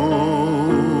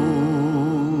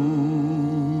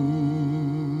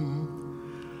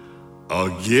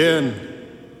 Again,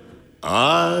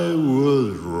 I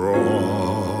was wrong.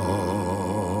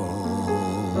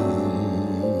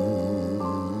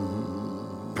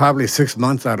 Probably 6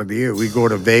 months out of the year, we go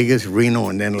to Vegas, Reno,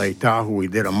 and then Lake Tahoe. We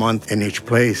did a month in each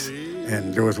place.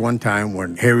 And there was one time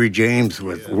when Harry James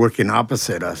was working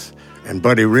opposite us, and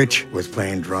Buddy Rich was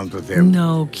playing drums with him.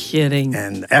 No kidding.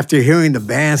 And after hearing the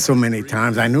band so many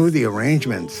times, I knew the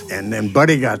arrangements. And then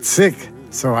Buddy got sick,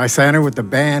 so I signed in with the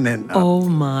band. And oh,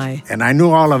 my. And I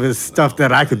knew all of his stuff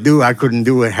that I could do. I couldn't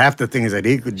do it, half the things that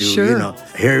he could do. Sure. You know,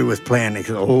 Harry was playing. He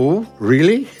said, "Oh,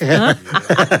 really?" Huh?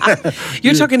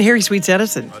 You're talking Harry Sweets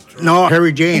Edison. No,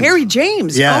 Harry James. Harry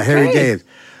James. Yeah, okay. Harry James.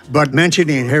 But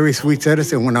mentioning Harry Sweets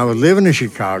Edison, when I was living in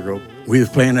Chicago, we was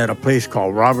playing at a place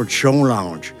called Robert's Show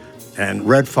Lounge. And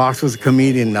Red Fox was a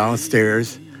comedian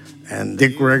downstairs. and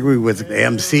Dick Gregory was the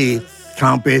MC.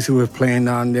 Count Basie was playing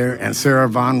down there, and Sarah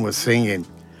Vaughan was singing.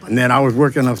 And then I was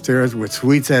working upstairs with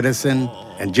Sweets Edison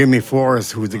and Jimmy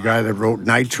Forrest, who's the guy that wrote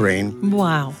Night Train.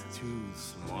 Wow.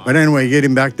 But anyway,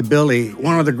 getting back to Billy,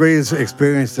 one of the greatest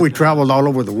experiences, we traveled all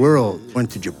over the world.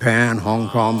 Went to Japan, Hong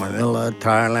Kong, Manila,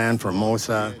 Thailand,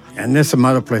 Formosa, and there's some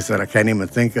other places that I can't even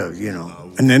think of, you know.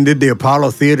 And then did the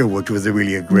Apollo Theater, which was a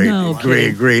really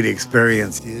great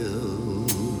experience.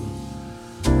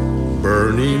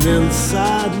 Burning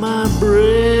inside my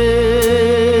brain,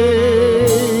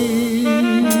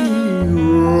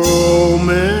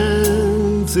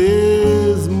 romance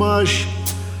is mush,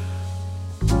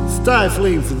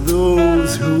 stifling for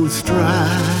those who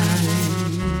strive.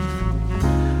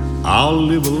 I'll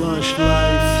live a lush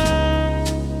life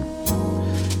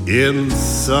in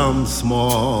some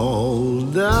small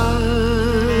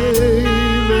dive,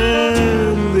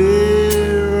 and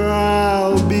there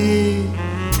I'll be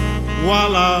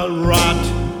while I rot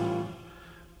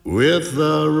with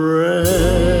the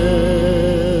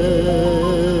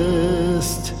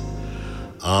rest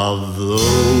of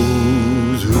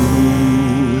those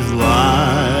whose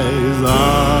lives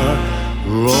are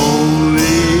lonely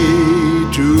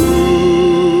too.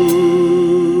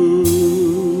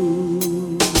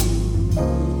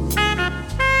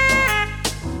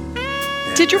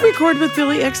 Did you record with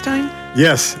Billy Eckstine?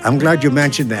 Yes, I'm glad you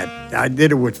mentioned that. I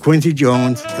did it with Quincy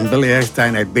Jones and Billy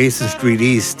Eckstine at Basin Street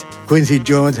East. Quincy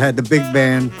Jones had the big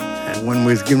band, and when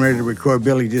we was getting ready to record,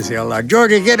 Billy just yelled out,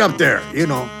 "Georgie, get up there!" You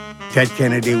know, Ted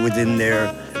Kennedy was in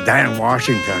there. Diane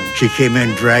Washington, she came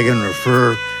in dragging her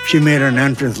fur. She made an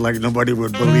entrance like nobody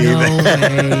would believe No it.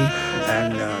 way.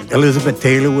 And Elizabeth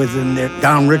Taylor was in there.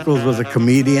 Don Rickles was a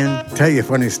comedian. Tell you a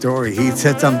funny story. He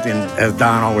said something, as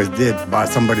Don always did, about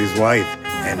somebody's wife,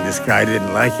 and this guy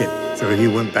didn't like it. So he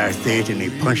went backstage and he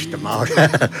punched him out.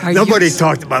 Nobody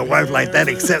talked about wife like that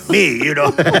except me, you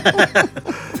know.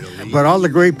 But all the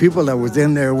great people that was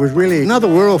in there was really another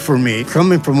world for me,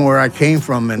 coming from where I came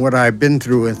from and what I've been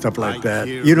through and stuff like that.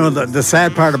 You know, the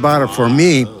sad part about it for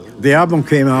me, the album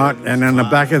came out, and on the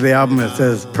back of the album it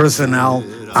says, "Personnel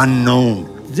Unknown."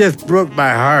 Just broke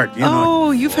my heart, you know.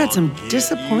 Oh, you've had some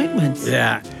disappointments.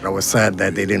 Yeah. I was sad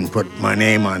that they didn't put my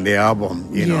name on the album,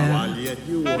 you know. While yet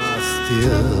you are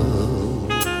still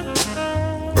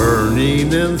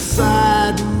burning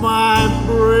inside my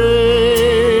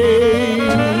brain.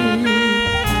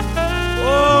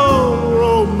 Oh,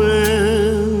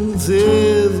 romance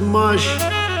is mush,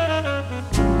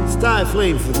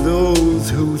 stifling for those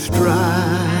who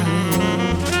strive.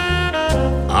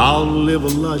 I'll live a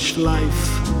lush life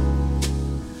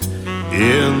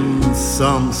in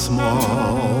some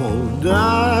small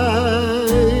dive,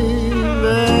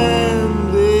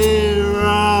 and there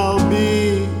I'll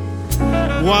be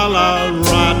while I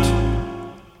rot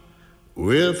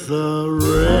with the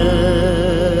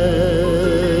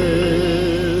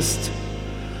rest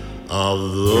of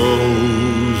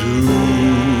those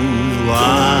whose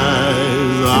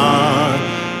lives are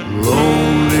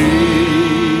lonely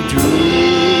too.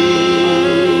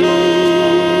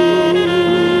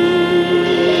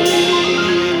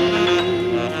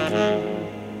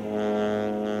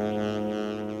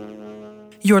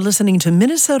 You're listening to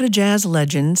Minnesota Jazz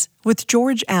Legends with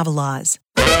George Avalaz.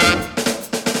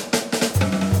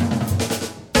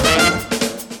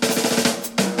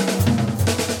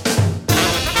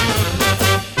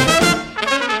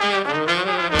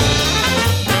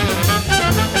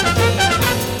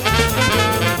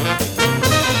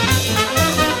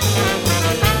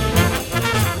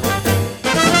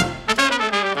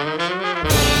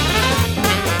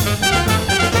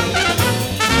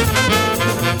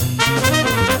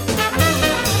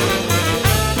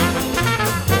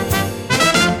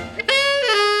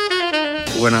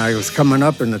 When I was coming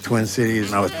up in the Twin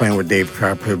Cities, I was playing with Dave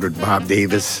Carpenter, with Bob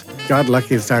Davis. Got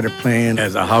lucky and started playing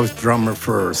as a house drummer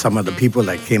for some of the people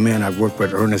that came in. I worked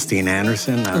with Ernestine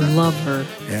Anderson. I love her.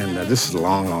 And this is a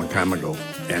long, long time ago.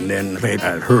 And then played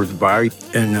at Herb's Bar.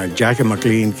 And Jackie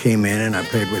McLean came in, and I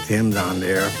played with him down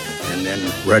there. And then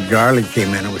Red Garland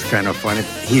came in. It was kind of funny.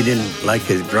 He didn't like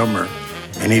his drummer,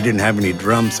 and he didn't have any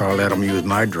drums, so I let him use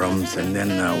my drums. And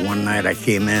then one night I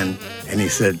came in, and he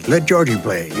said, "Let Georgie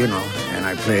play," you know. And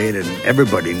I played, and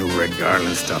everybody knew Red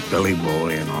Garland stuff, Billy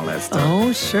Boy and all that stuff.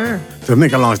 Oh, sure. To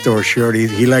make a long story short,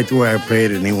 he liked the way I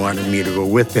played, and he wanted me to go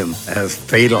with him. As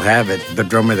fate will have it, the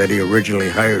drummer that he originally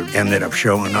hired ended up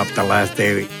showing up the last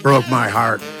day. It broke my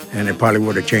heart, and it probably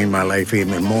would have changed my life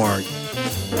even more.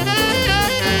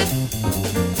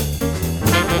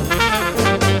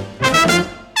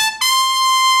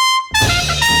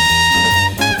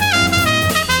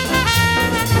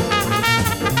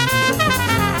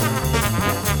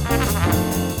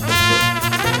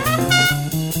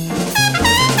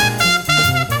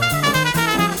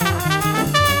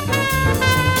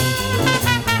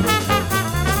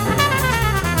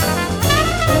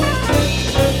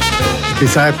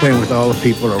 Besides playing with all the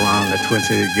people around the Twin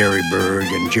Cities, Gary Berg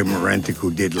and Jim Morentic,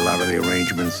 who did a lot of the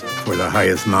arrangements for The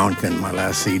Highest Mountain, my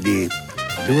last CD,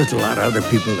 there was a lot of other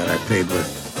people that I played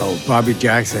with. Oh, Bobby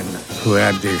Jackson, who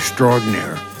had The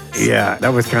Extraordinaire. Yeah, that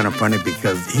was kind of funny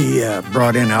because he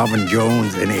brought in Alvin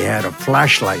Jones and he had a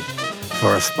flashlight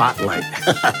for a spotlight.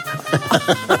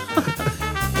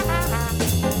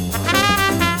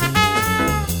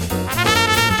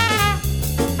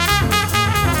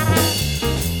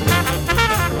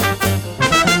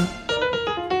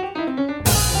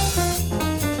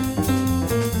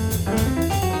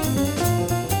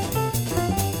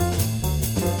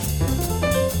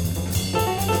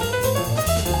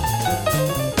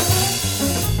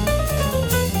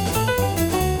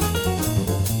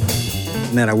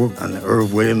 And then I worked on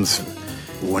Irv Williams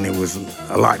when he was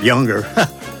a lot younger.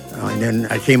 And then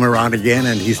I came around again,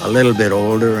 and he's a little bit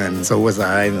older, and so was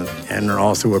I, and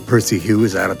also with Percy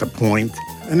Hughes out at the Point.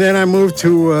 And then I moved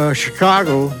to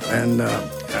Chicago, and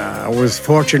I was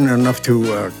fortunate enough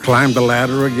to climb the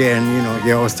ladder again. You know,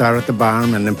 you always start at the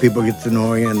bottom, and then people get to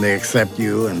know you, and they accept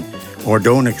you, or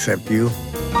don't accept you.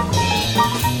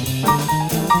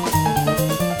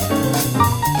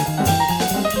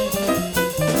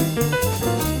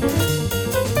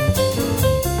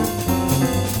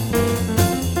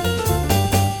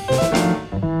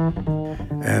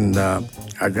 And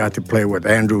I got to play with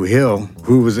Andrew Hill,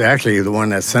 who was actually the one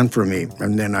that sent for me.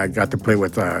 And then I got to play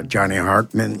with Johnny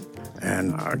Hartman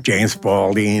and James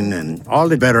Spaulding and all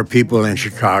the better people in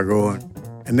Chicago.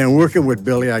 And then working with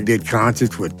Billy, I did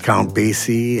concerts with Count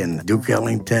Basie and Duke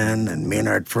Ellington and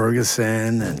Maynard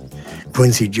Ferguson and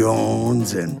Quincy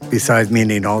Jones, and besides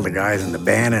meeting all the guys in the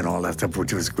band and all that stuff,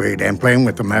 which was great, and playing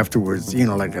with them afterwards, you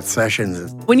know, like at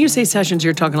sessions. When you say sessions,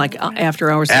 you're talking like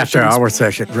after-hour sessions? After-hour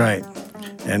session, right.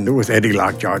 And there was Eddie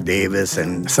Lockjaw Davis,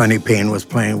 and Sonny Payne was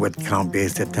playing with Count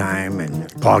Basie at the time, and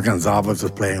Paul Gonzalez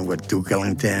was playing with Duke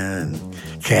Ellington, and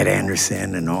Cat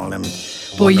Anderson, and all them.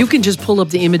 Boy, you can just pull up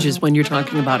the images when you're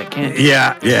talking about it, can't you?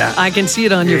 Yeah, yeah. I can see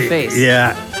it on your face.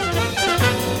 Yeah.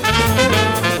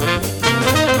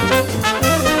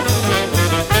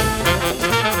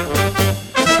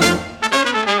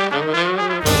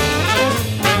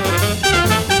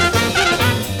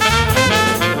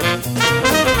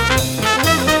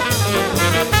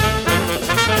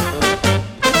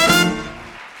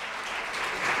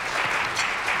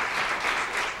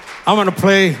 I'm going to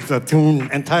play the tune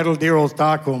entitled Dear Old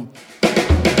Stockholm.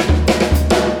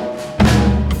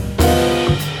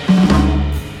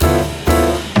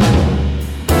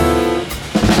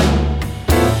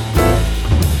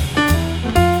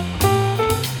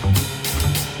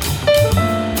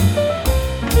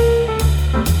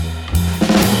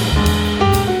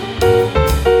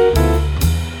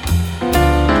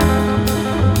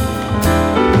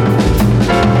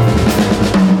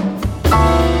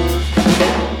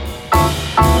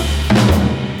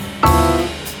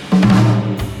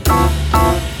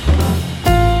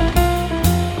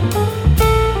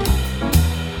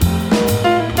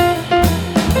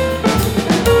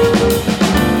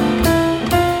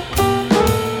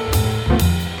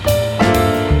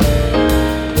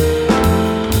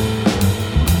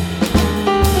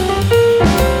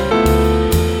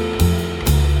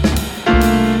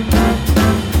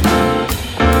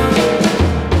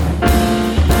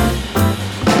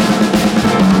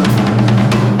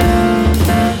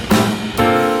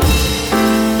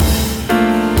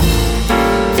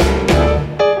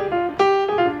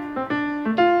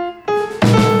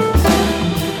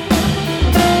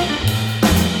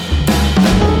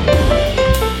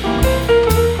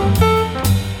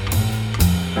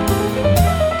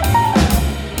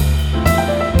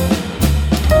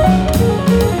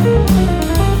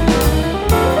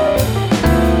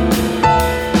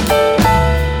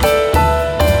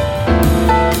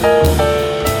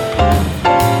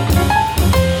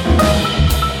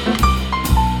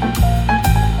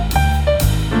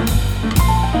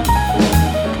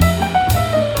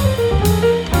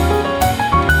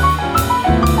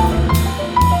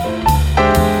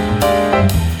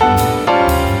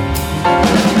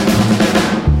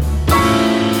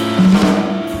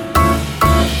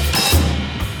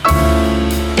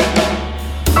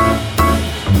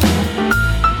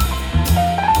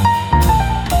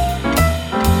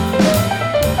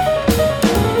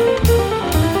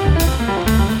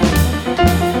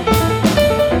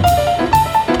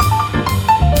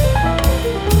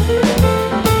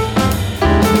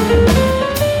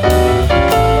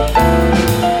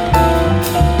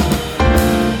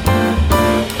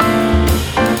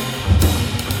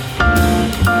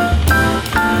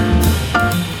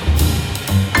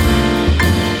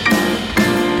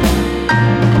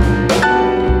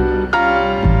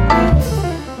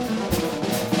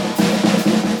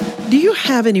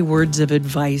 have any words of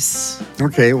advice?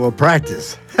 Okay, well,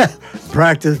 practice.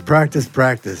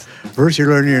 practice. First, you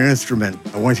learn your instrument.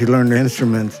 And once you learn the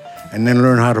instrument, and then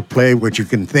learn how to play what you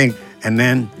can think, and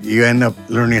then you end up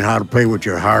learning how to play with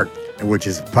your heart, which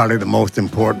is probably the most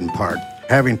important part.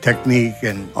 Having technique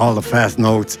and all the fast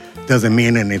notes doesn't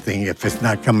mean anything if it's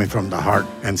not coming from the heart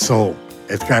and soul.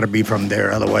 It's got to be from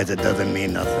there, otherwise it doesn't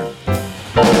mean nothing.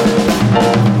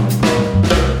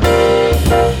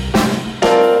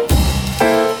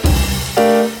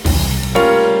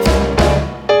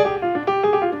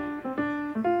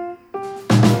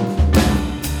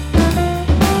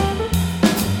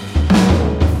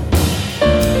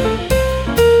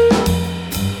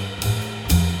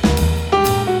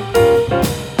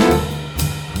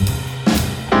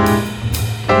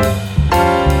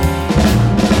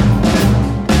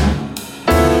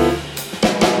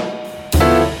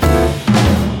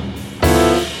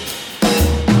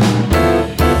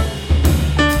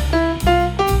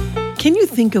 Can you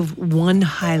think of one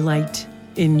highlight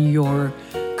in your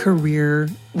career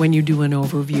when you do an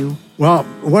overview? Well,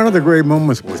 one of the great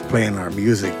moments was playing our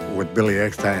music with Billy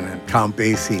Eckstine and Count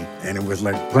Basie, and it was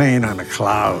like playing on a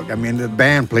cloud. I mean, the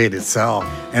band played itself,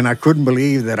 and I couldn't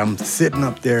believe that I'm sitting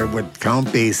up there with Count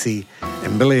Basie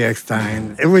and Billy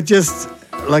Eckstine. It was just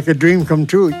like a dream come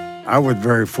true. I was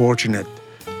very fortunate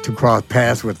to cross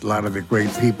paths with a lot of the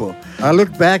great people. I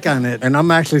look back on it, and I'm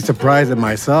actually surprised at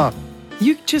myself.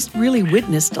 You just really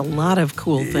witnessed a lot of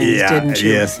cool things, didn't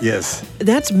you? Yes.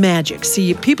 That's magic.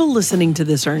 See, people listening to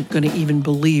this aren't going to even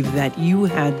believe that you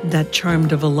had that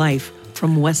charmed of a life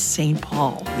from West St.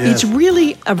 Paul. Yes. It's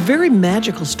really a very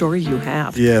magical story you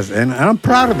have. Yes, and I'm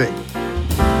proud of it.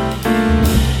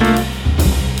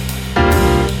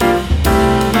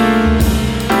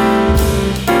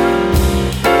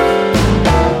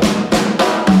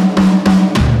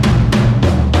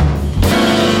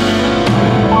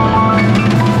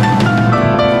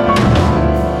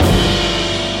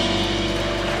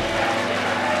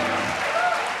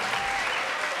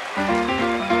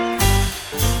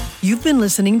 You've been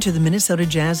listening to the Minnesota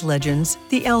Jazz Legends,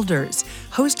 The Elders,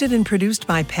 hosted and produced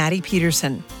by Patty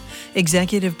Peterson.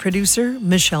 Executive producer,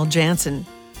 Michelle Jansen.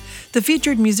 The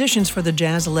featured musicians for the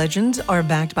Jazz Legends are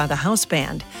backed by the house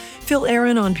band, Phil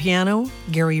Aaron on piano,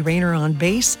 Gary Rayner on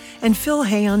bass, and Phil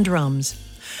Hay on drums.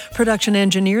 Production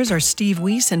engineers are Steve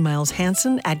Weiss and Miles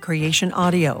Hansen at Creation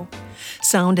Audio.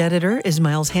 Sound editor is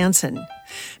Miles Hansen.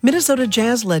 Minnesota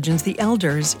Jazz Legends, The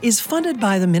Elders, is funded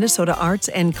by the Minnesota Arts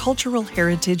and Cultural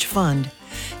Heritage Fund.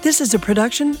 This is a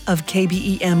production of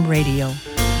KBEM Radio.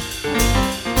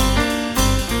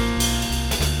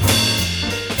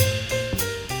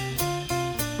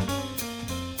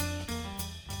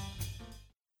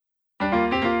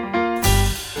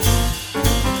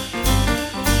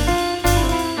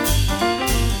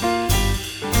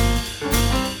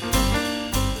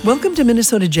 Welcome to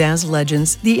Minnesota Jazz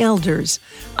Legends, The Elders.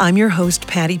 I'm your host,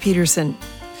 Patty Peterson.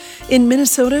 In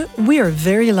Minnesota, we are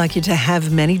very lucky to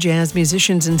have many jazz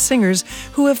musicians and singers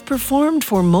who have performed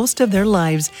for most of their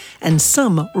lives and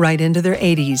some right into their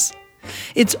 80s.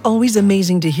 It's always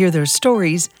amazing to hear their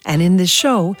stories, and in this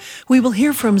show, we will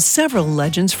hear from several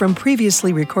legends from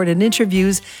previously recorded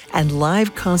interviews and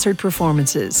live concert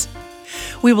performances.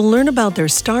 We will learn about their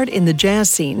start in the jazz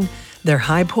scene, their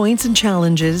high points and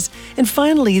challenges, and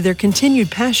finally, their continued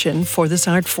passion for this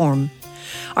art form.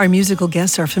 Our musical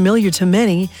guests are familiar to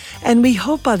many, and we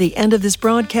hope by the end of this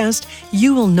broadcast,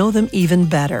 you will know them even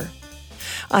better.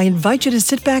 I invite you to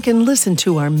sit back and listen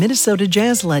to our Minnesota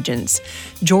Jazz Legends,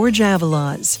 George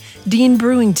Avalaz, Dean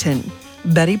Brewington,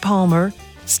 Betty Palmer,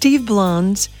 Steve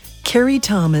Blondes, Carrie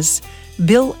Thomas,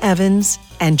 Bill Evans,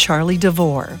 and Charlie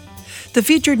DeVore. The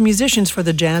featured musicians for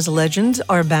the Jazz Legends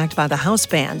are backed by the house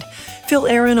band, Phil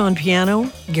Aaron on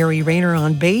piano, Gary Rayner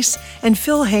on bass, and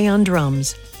Phil Hay on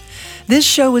drums. This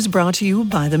show is brought to you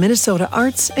by the Minnesota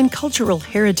Arts and Cultural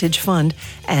Heritage Fund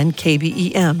and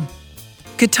KBEM.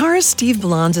 Guitarist Steve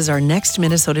Blondes is our next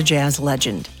Minnesota Jazz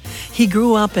legend. He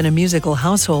grew up in a musical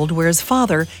household where his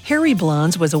father, Harry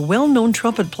Blondes, was a well-known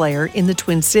trumpet player in the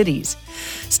Twin Cities.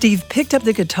 Steve picked up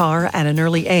the guitar at an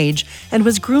early age and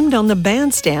was groomed on the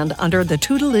bandstand under the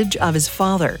tutelage of his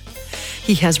father.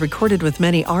 He has recorded with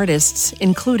many artists,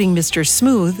 including Mr.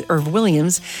 Smooth, Irv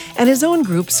Williams, and his own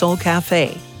group, Soul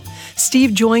Cafe.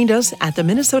 Steve joined us at the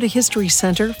Minnesota History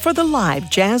Center for the live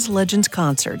Jazz Legends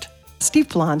concert. Steve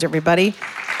Blondes, everybody.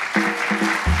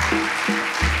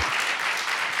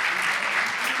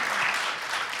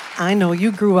 I know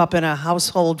you grew up in a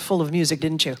household full of music,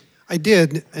 didn't you? I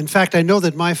did. In fact, I know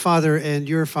that my father and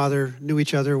your father knew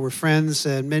each other, were friends,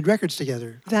 and made records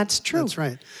together. That's true. That's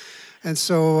right. And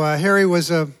so Harry was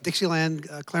a Dixieland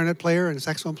clarinet player and a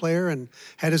saxophone player and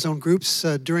had his own groups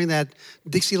during that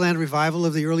Dixieland revival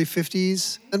of the early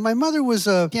 50s. And my mother was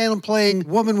a piano-playing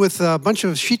woman with a bunch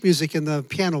of sheet music in the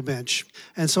piano bench.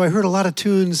 And so I heard a lot of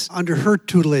tunes under her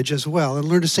tutelage as well and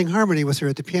learned to sing harmony with her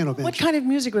at the piano bench. What kind of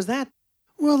music was that?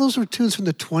 Well, those were tunes from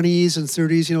the 20s and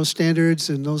 30s, you know, standards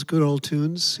and those good old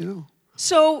tunes, you know.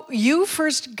 So you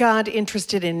first got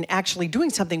interested in actually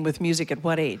doing something with music at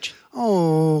what age?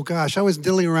 Oh, gosh, I was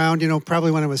diddling around, you know,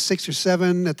 probably when I was 6 or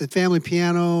 7 at the family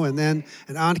piano, and then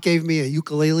an aunt gave me a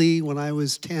ukulele when I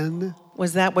was 10.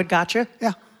 Was that what got you?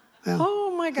 Yeah.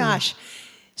 Oh, my gosh.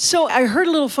 So I heard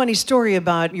a little funny story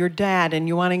about your dad and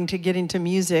you wanting to get into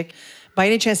music. By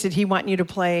any chance, did he want you to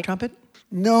play trumpet?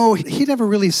 No, he never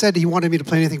really said he wanted me to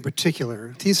play anything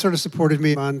particular. He sort of supported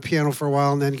me on piano for a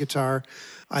while and then guitar.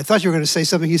 I thought you were going to say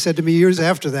something he said to me years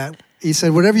after that. He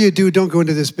said, whatever you do, don't go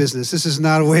into this business. This is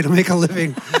not a way to make a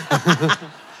living.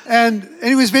 and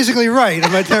he was basically right.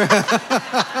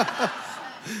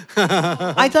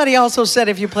 I thought he also said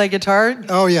if you play guitar.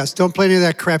 Oh, yes. Don't play any of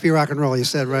that crappy rock and roll, he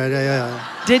said, right? Yeah.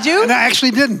 Did you? And I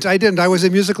actually didn't. I was a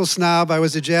musical snob. I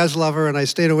was a jazz lover, and I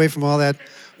stayed away from all that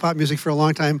pop music for a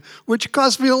long time, which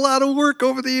cost me a lot of work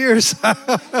over the years.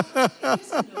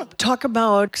 Talk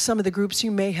about some of the groups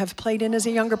you may have played in as a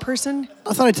younger person.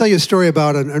 I thought I'd tell you a story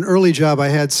about an early job I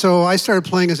had. So I started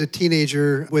playing as a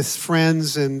teenager with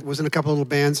friends and was in a couple of little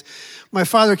bands. My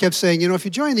father kept saying, you know, if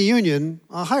you join the union,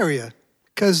 I'll hire you.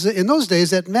 Because in those days,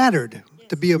 that mattered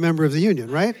to be a member of the union,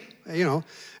 right? You know.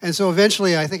 And so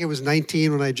eventually, I think it was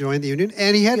 19 when I joined the union,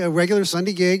 and he had a regular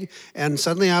Sunday gig, and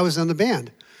suddenly I was in the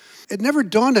band. It never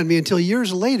dawned on me until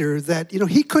years later that, you know,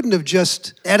 he couldn't have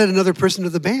just added another person to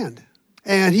the band.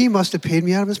 And he must have paid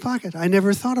me out of his pocket. I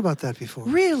never thought about that before.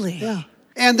 Really? Yeah.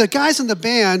 And the guys in the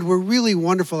band were really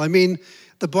wonderful. I mean,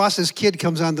 the boss's kid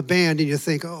comes on the band and you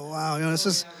think, oh, wow, you know,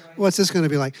 what's this going to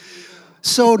be like?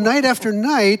 So night after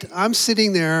night, I'm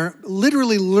sitting there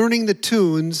literally learning the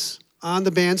tunes on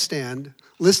the bandstand,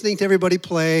 listening to everybody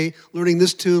play, learning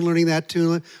this tune, learning that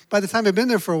tune. By the time I've been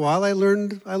there for a while, I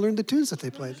learned the tunes that they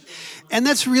played. And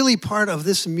that's really part of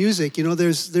this music. You know,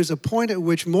 there's a point at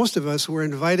which most of us were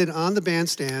invited on the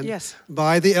bandstand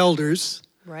by the elders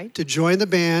to join the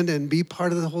band and be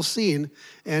part of the whole scene.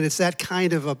 And it's that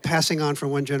kind of a passing on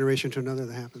from one generation to another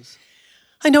that happens.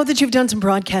 I know that you've done some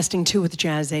broadcasting too with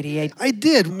Jazz 88. I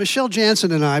did. Michelle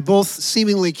Jansen and I both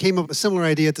seemingly came up with a similar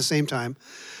idea at the same time.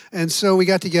 And so we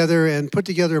got together and put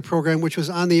together a program which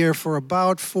was on the air for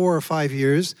about 4 or 5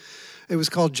 years. It was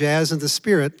called Jazz and the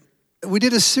Spirit. We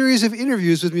did a series of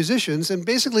interviews with musicians, and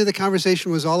basically the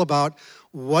conversation was all about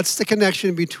what's the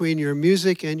connection between your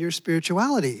music and your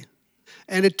spirituality.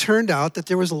 And it turned out that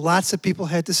there was lots of people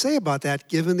had to say about that,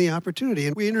 given the opportunity.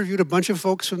 And we interviewed a bunch of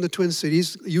folks from the Twin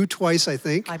Cities, you twice, I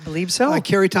think. I believe so.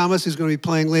 Carrie Thomas, who's going to be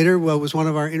playing later, was one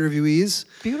of our interviewees.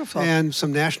 Beautiful. And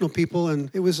some national people, and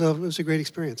it was a great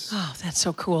experience. Oh, that's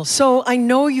so cool. So I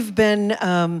know you've been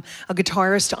a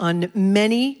guitarist on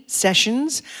many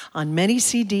sessions, on many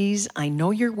CDs. I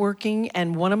know you're working,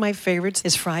 and one of my favorites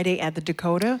is Friday at the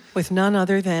Dakota with none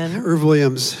other than Irv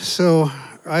Williams. So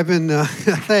I've been,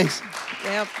 thanks.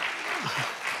 Yep.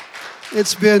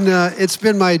 It's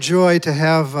been my joy to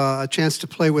have a chance to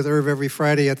play with Irv every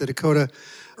Friday at the Dakota.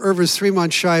 Irv is 3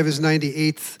 months shy of his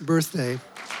 98th birthday.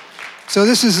 So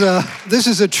this is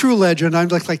a true legend. I'm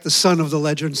like the son of the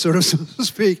legend, sort of, so to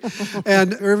speak.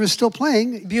 And Irv is still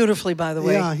playing. Beautifully, by the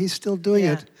way. Yeah, he's still doing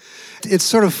it. It's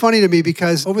sort of funny to me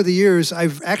because over the years,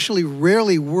 I've actually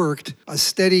rarely worked a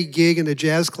steady gig in a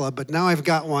jazz club, but now I've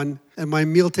got one, and my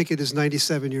meal ticket is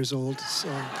 97 years old. So.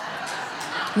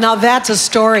 Now that's a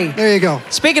story. There you go.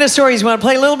 Speaking of stories, you want to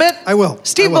play a little bit? I will.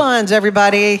 Steve Bonds,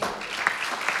 everybody.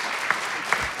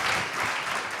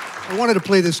 I wanted to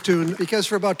play this tune because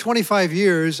for about 25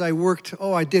 years I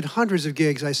did hundreds of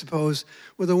gigs, I suppose,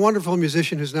 with a wonderful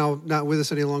musician who's now not with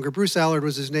us any longer. Bruce Allard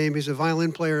was his name. He's a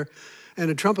violin player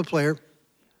and a trumpet player.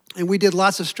 And we did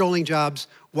lots of strolling jobs,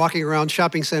 walking around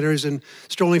shopping centers and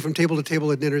strolling from table to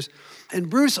table at dinners. And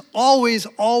Bruce always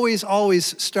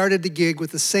started the gig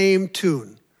with the same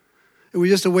tune. It was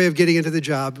just a way of getting into the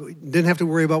job. We didn't have to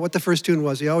worry about what the first tune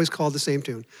was. He always called the same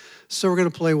tune. So we're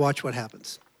going to play Watch What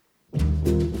Happens.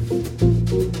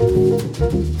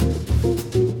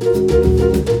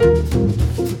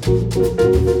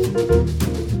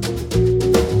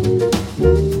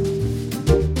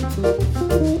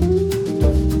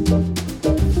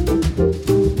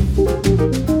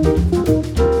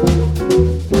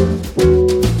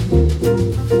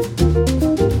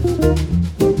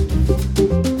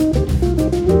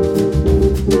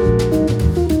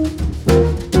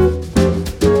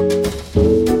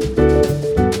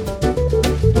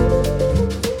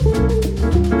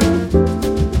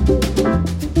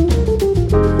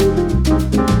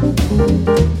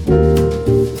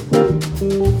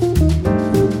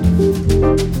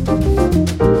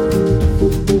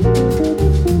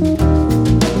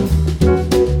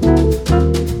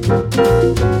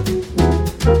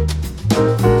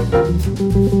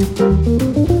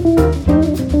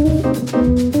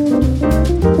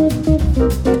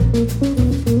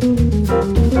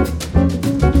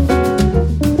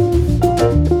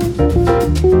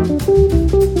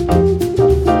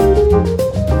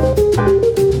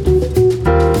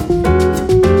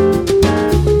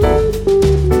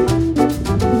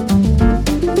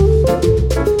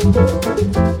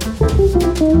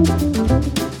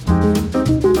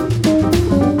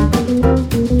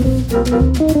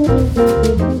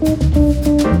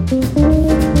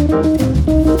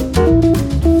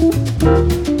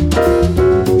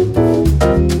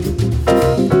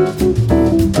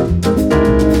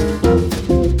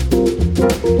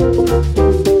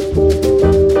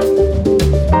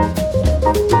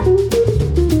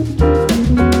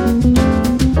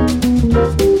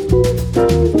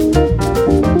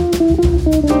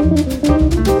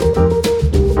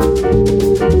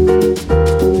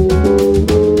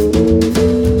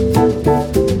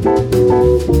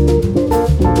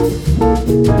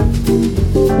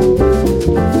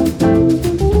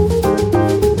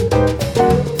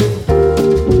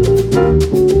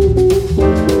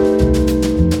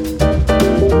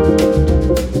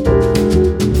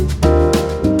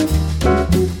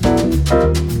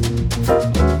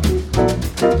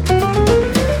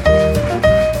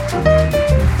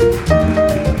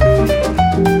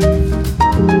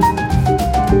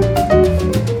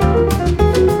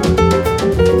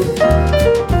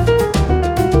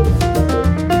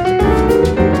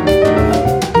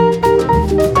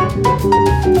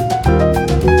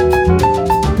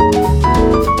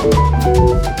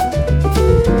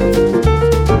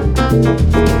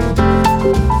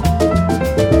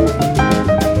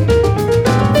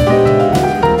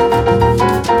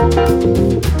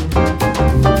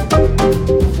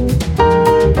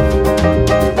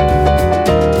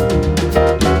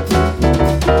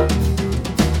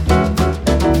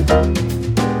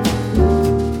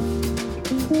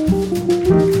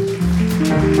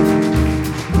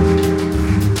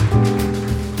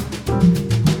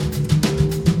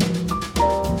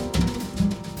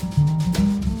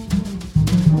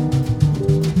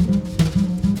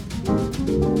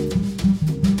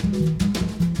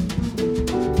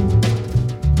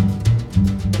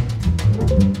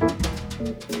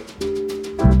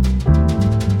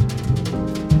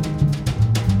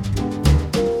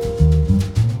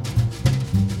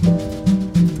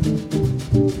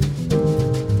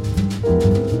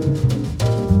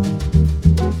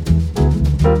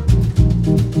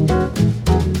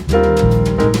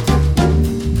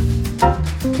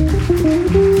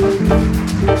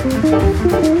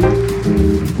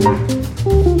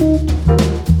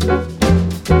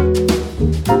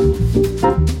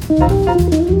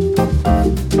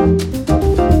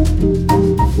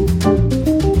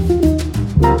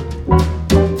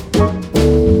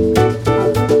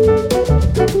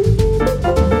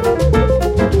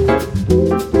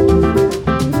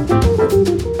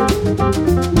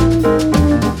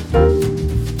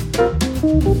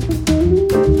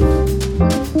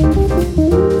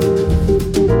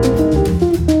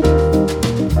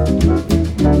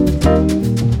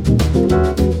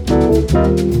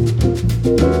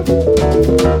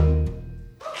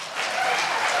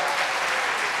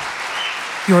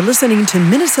 You're listening to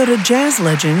Minnesota Jazz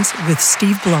Legends with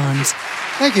Steve Blondes.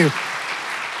 Thank you.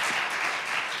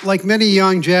 Like many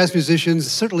young jazz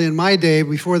musicians, certainly in my day,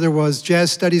 before there was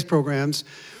jazz studies programs,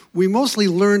 we mostly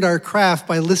learned our craft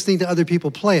by listening to other people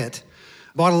play it.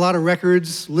 Bought a lot of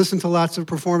records, listened to lots of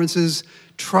performances,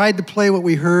 tried to play what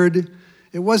we heard.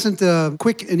 It wasn't a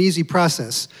quick and easy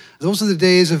process. Those are the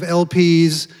days of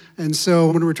LPs, and so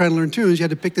when we were trying to learn tunes, you had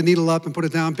to pick the needle up and put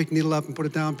it down, pick the needle up and put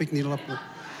it down, pick the needle up.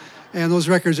 And those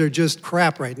records are just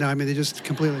crap right now. I mean, they just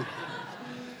completely...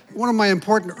 One of my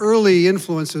important early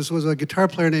influences was a guitar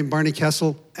player named Barney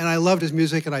Kessel, and I loved his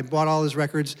music, and I bought all his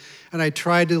records, and I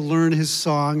tried to learn his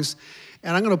songs.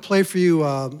 And I'm going to play for you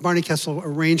a Barney Kessel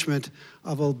arrangement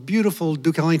of a beautiful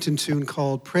Duke Ellington tune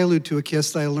called Prelude to a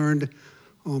Kiss that I learned,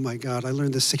 oh my God, I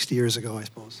learned this 60 years ago, I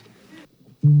suppose.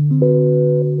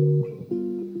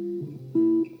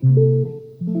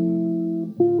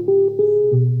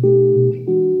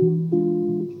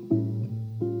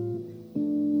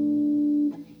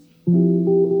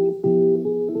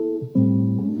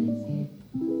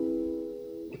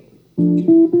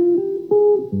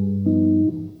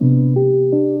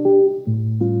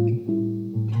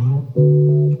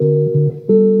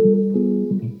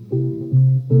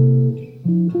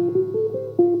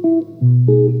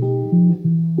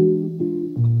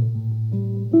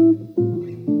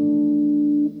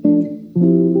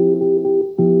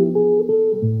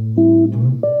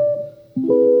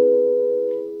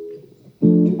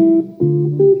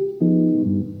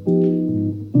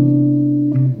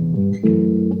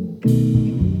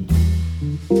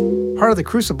 Part of the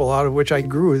crucible out of which I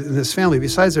grew in this family,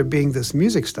 besides there being this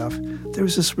music stuff, there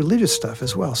was this religious stuff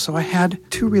as well. So I had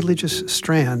two religious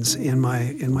strands in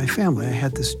my family. I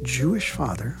had this Jewish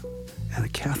father and a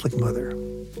Catholic mother.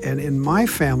 And in my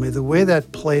family, the way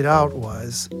that played out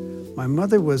was my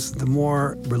mother was the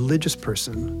more religious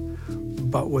person,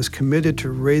 but was committed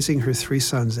to raising her three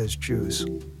sons as Jews.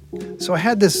 So I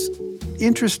had this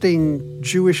interesting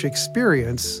Jewish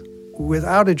experience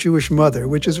without a Jewish mother,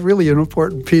 which is really an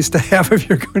important piece to have if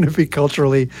you're going to be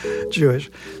culturally Jewish.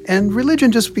 And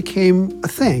religion just became a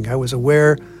thing. I was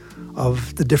aware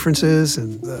of the differences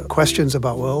and the questions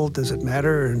about, well, does it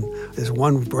matter? And is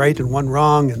one right and one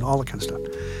wrong and all that kind of stuff.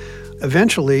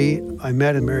 Eventually, I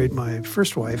met and married my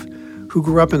first wife, who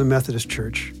grew up in the Methodist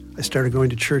church. I started going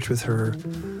to church with her.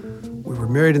 We were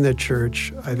married in that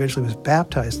church. I eventually was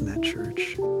baptized in that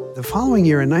church. The following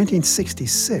year, in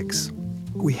 1966,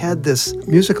 we had this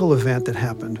musical event that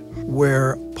happened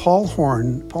where Paul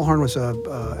Horn was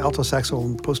a alto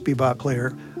saxophone post-bebop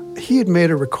player. He had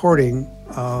made a recording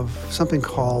of something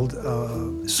called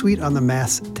Suite on the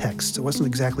Mass Text. It wasn't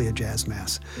exactly a jazz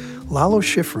mass. Lalo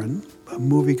Schifrin, a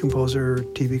movie composer,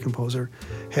 TV composer,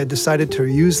 had decided to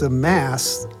use the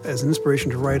mass as an inspiration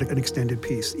to write an extended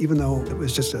piece, even though it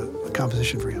was just a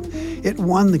composition for him. It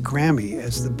won the Grammy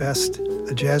as the best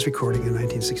jazz recording in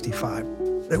 1965.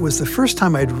 It was the first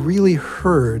time I'd really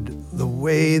heard the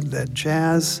way that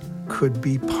jazz could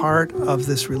be part of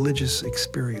this religious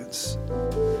experience.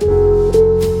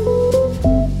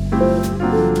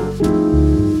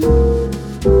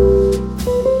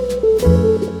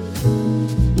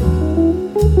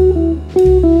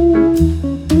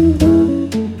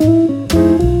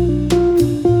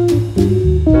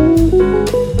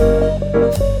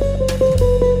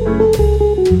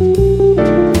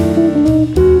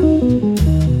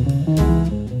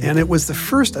 It was the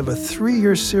first of a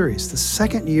 3-year series. The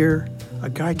second year, a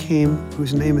guy came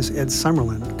whose name is Ed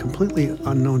Summerlin, completely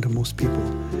unknown to most people.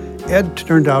 Ed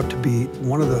turned out to be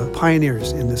one of the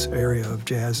pioneers in this area of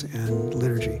jazz and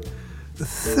liturgy. The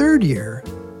third year,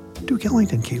 Duke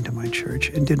Ellington came to my church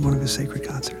and did one of his sacred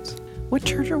concerts. What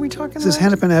church are we talking about? This is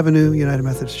Hennepin Avenue United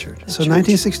Methodist Church. So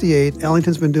 1968,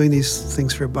 Ellington's been doing these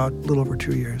things for about a little over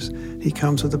 2 years. He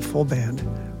comes with a full band,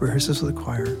 rehearses with the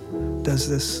choir, does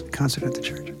this concert at the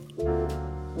church.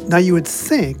 Now, you would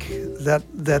think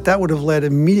that would have led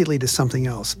immediately to something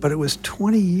else, but it was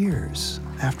 20 years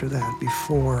after that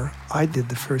before I did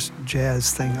the first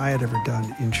jazz thing I had ever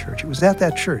done in church. It was at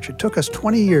that church. It took us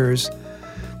 20 years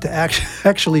to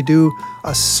actually do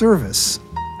a service,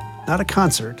 not a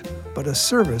concert, but a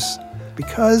service,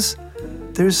 because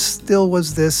there still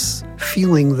was this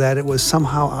feeling that it was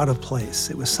somehow out of place.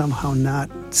 It was somehow not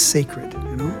sacred,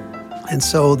 you know? And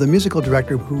so the musical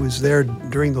director who was there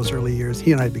during those early years,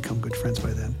 he and I had become good friends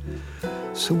by then.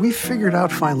 So we figured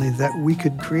out finally that we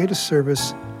could create a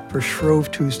service for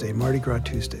Shrove Tuesday, Mardi Gras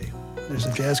Tuesday. There's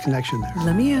a jazz connection there.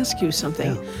 Let me ask you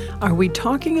something. Are we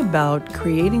talking about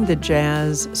creating the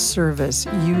jazz service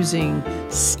using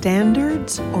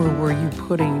standards, or were you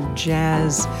putting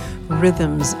jazz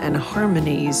rhythms and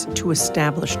harmonies to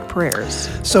established prayers?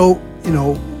 So,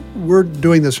 we're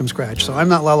doing this from scratch. So I'm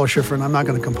not Lalo Schifrin, and I'm not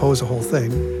going to compose a whole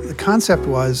thing. The concept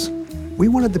was we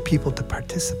wanted the people to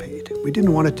participate. We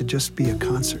didn't want it to just be a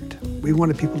concert. We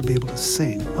wanted people to be able to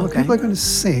sing. Well, if people are going to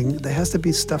sing, there has to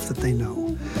be stuff that they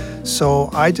know. So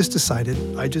I just started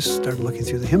looking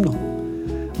through the hymnal,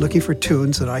 looking for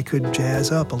tunes that I could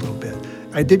jazz up a little bit.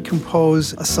 I did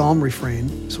compose a psalm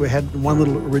refrain, so we had one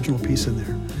little original piece in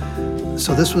there.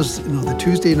 So this was, the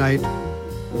Tuesday night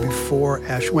before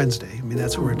Ash Wednesday. I mean,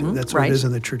 that's where it is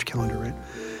in the church calendar, right?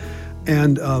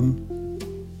 And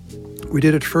we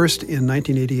did it first in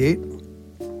 1988.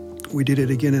 We did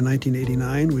it again in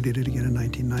 1989. We did it again in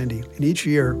 1990. And each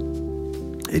year,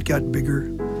 it got bigger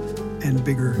and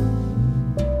bigger.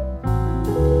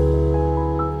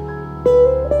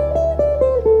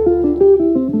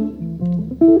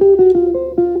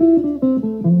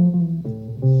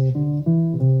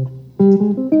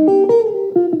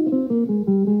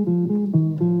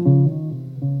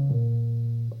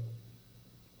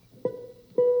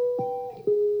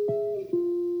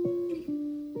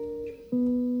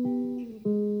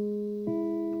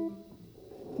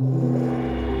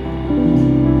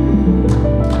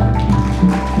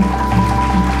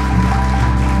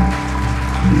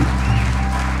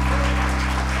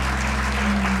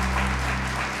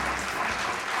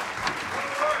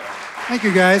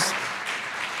 Thank you, guys.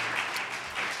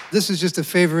 This is just a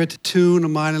favorite tune of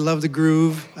mine. I love the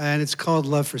groove, and it's called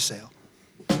Love for Sale.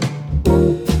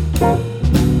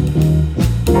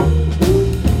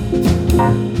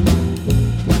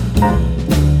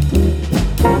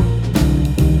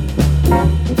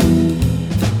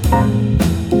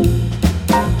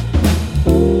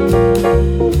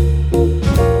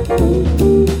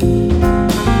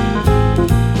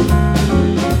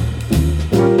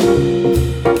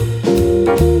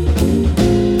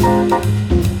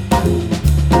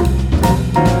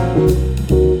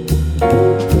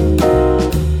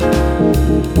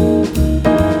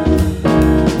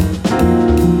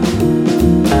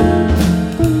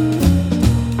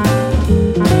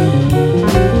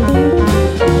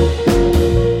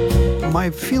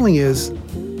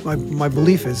 My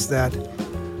belief is that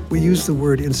we use the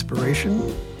word inspiration,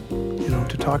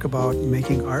 to talk about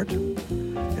making art.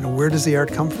 Where does the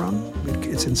art come from?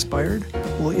 It's inspired.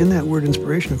 Well, in that word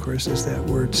inspiration, of course, is that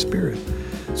word spirit.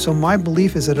 So my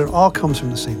belief is that it all comes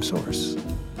from the same source.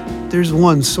 There's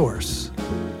one source,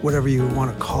 whatever you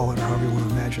want to call it or however you want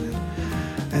to imagine it.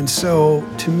 And so,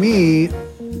 to me,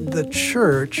 the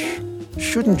church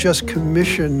shouldn't just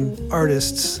commission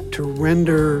artists to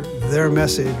render their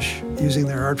message using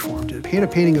their art form, to paint a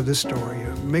painting of this story,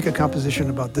 or make a composition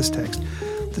about this text.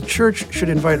 The church should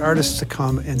invite artists to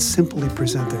come and simply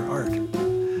present their art,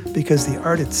 because the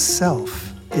art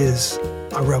itself is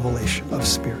a revelation of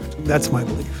spirit. That's my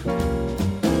belief.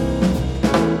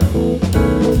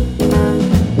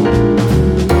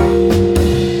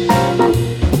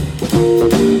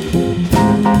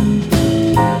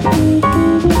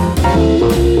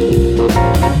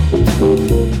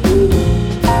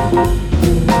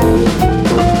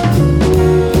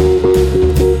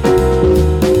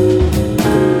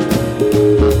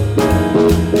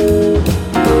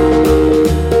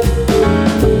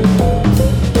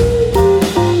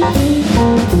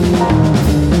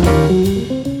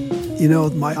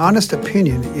 My honest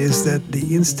opinion is that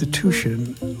the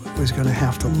institution was going to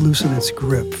have to loosen its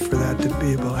grip for that to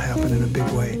be able to happen in a big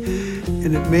way.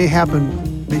 And it may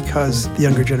happen because the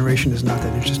younger generation is not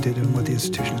that interested in what the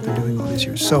institution has been doing all these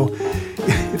years. So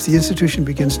if the institution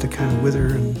begins to kind of wither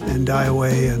and die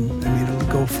away, and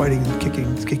it'll go fighting and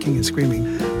kicking and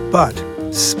screaming. But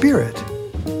spirit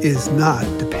is not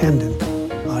dependent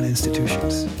on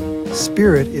institutions.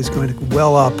 Spirit is going to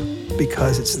well up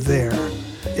because it's there.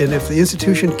 And if the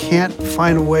institution can't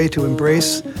find a way to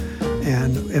embrace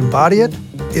and embody it,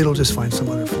 it'll just find some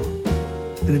other form.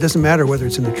 And it doesn't matter whether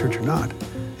it's in the church or not.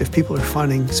 If people are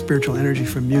finding spiritual energy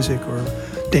from music or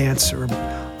dance or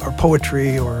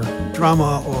poetry or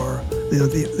drama, or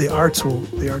the arts will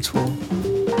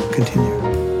continue.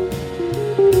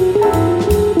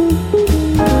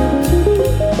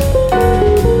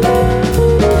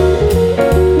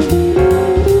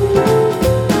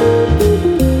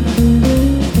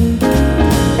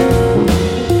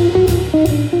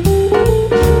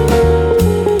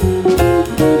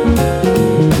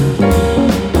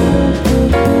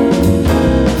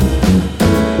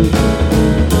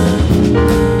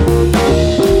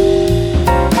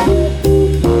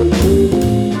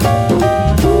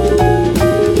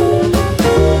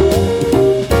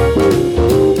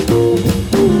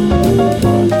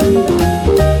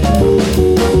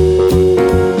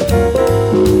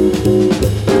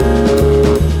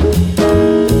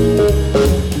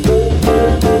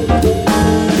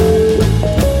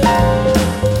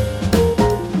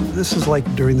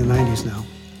 like during the 90s now.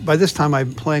 By this time,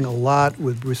 I'm playing a lot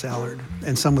with Bruce Allard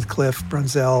and some with Cliff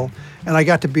Brunzell. And I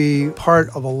got to be part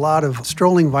of a lot of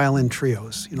strolling violin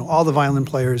trios. You know, all the violin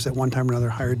players at one time or another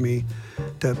hired me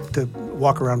to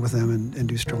walk around with them and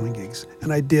do strolling gigs.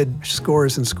 And I did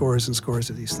scores and scores and scores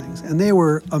of these things. And they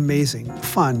were amazing,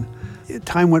 fun.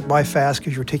 Time went by fast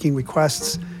because you were taking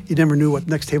requests. You never knew what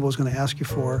the next table was going to ask you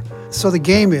for. So the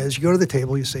game is, you go to the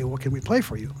table, you say, what can we play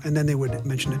for you? And then they would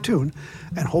mention a tune,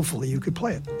 and hopefully you could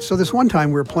play it. So this one time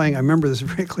we were playing, I remember this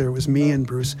very clear, it was me and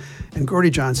Bruce and Gordie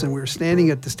Johnson. We were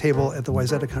standing at this table at the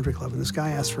Wayzata Country Club, and this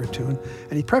guy asked for a tune,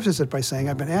 and he prefaces it by saying,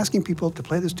 I've been asking people to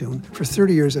play this tune for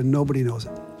 30 years and nobody knows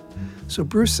it. So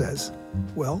Bruce says,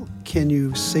 well, can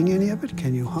you sing any of it?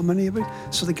 Can you hum any of it?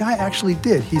 So the guy actually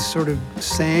did. He sort of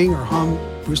sang or hummed.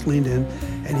 Bruce leaned in,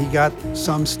 and he got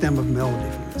some stem of melody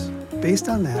from this. Based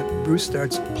on that, Bruce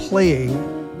starts playing,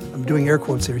 I'm doing air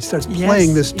quotes here, he starts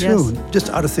playing this tune just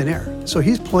out of thin air. So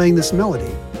he's playing this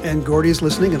melody, and Gordie's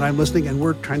listening, and I'm listening, and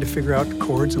we're trying to figure out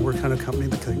chords, and we're kind of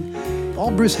accompanying the thing.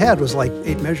 All Bruce had was like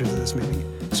 8 measures of this, maybe.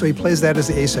 So he plays that as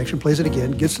the A section, plays it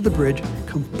again, gets to the bridge,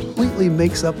 completely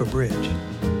makes up a bridge,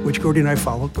 which Gordie and I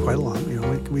followed quite along. You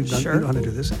know, we know how to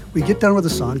do this. We get done with the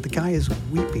song. The guy is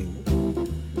weeping.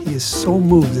 He is so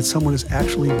moved that someone has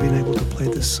actually been able to play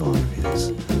this song of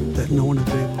his that no one had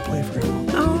been able to play for him.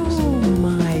 Oh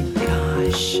my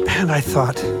gosh. And I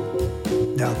thought,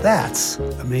 now that's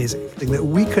amazing. That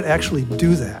we could actually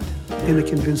do that in a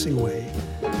convincing way.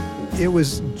 It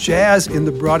was jazz in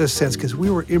the broadest sense because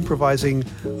we were improvising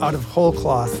out of whole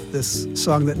cloth this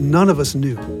song that none of us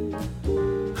knew.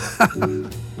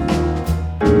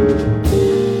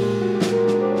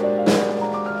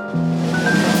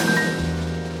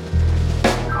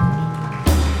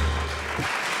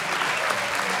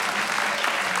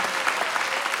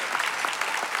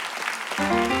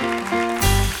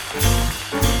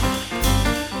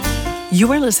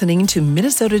 You are listening to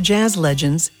Minnesota jazz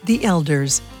legends, The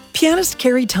Elders. Pianist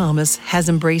Carey Thomas has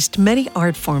embraced many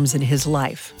art forms in his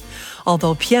life.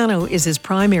 Although piano is his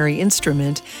primary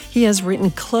instrument, he has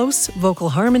written close vocal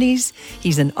harmonies,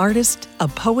 he's an artist, a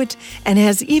poet, and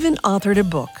has even authored a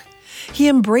book. He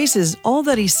embraces all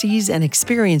that he sees and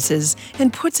experiences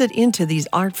and puts it into these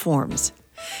art forms.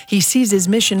 He sees his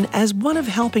mission as one of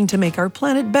helping to make our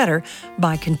planet better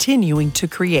by continuing to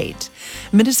create.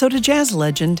 Minnesota jazz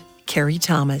legend, Carey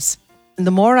Thomas. And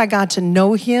the more I got to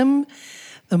know him,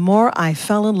 the more I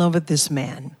fell in love with this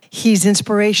man. He's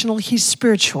inspirational, he's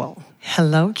spiritual.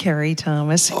 Hello, Carey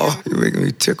Thomas. Oh, you're making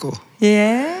me tickle.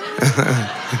 Yeah?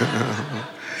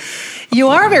 You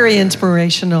are very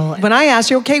inspirational. When I asked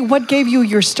you, okay, what gave you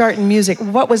your start in music?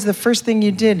 What was the first thing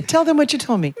you did? Tell them what you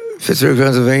told me. Pittsburgh,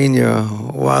 Pennsylvania,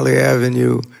 Wiley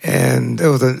Avenue, and it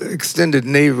was an extended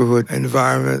neighborhood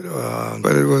environment,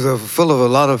 but it was full of a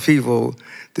lot of people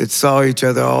that saw each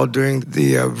other all during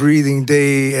the breathing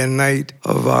day and night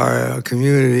of our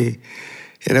community.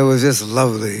 And it was just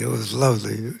lovely. It was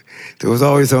lovely. There was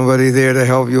always somebody there to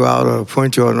help you out or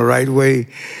point you on the right way.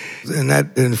 And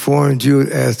that informed you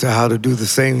as to how to do the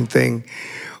same thing,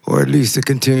 or at least to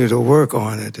continue to work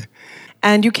on it.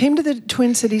 And you came to the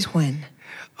Twin Cities when?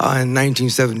 In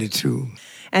 1972.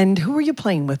 And who were you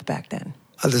playing with back then?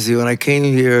 Let's see, when I came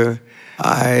here,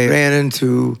 I ran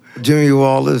into Jimmy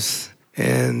Wallace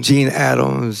and Gene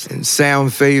Adams and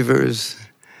Sam Favors.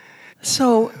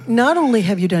 So not only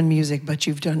have you done music, but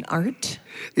you've done art?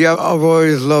 Yeah, I've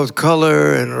always loved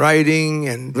color and writing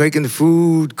and making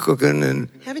food, cooking. And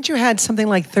haven't you had something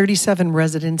like 37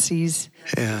 residencies?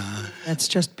 Yeah. That's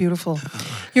just beautiful.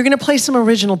 You're going to play some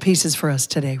original pieces for us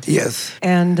today. Yes.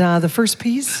 And the first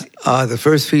piece? The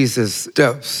first piece is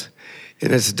Steps.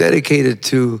 And it's dedicated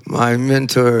to my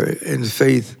mentor in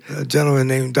faith, a gentleman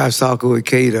named Daisaku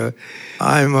Ikeda.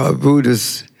 I'm a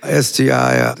Buddhist,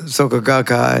 STI, Soka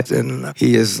Gakkai, and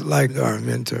he is like our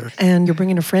mentor. And you're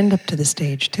bringing a friend up to the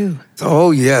stage, too. Oh,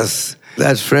 yes.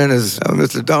 That friend is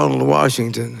Mr. Donald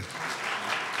Washington.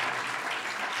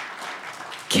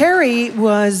 Carey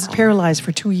was paralyzed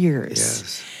for 2 years.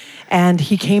 Yes. And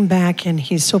he came back, and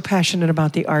he's so passionate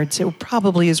about the arts. It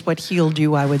probably is what healed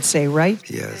you, I would say, right?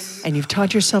 Yes. And you've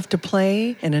taught yourself to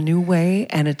play in a new way,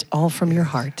 and it's all from your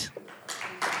heart.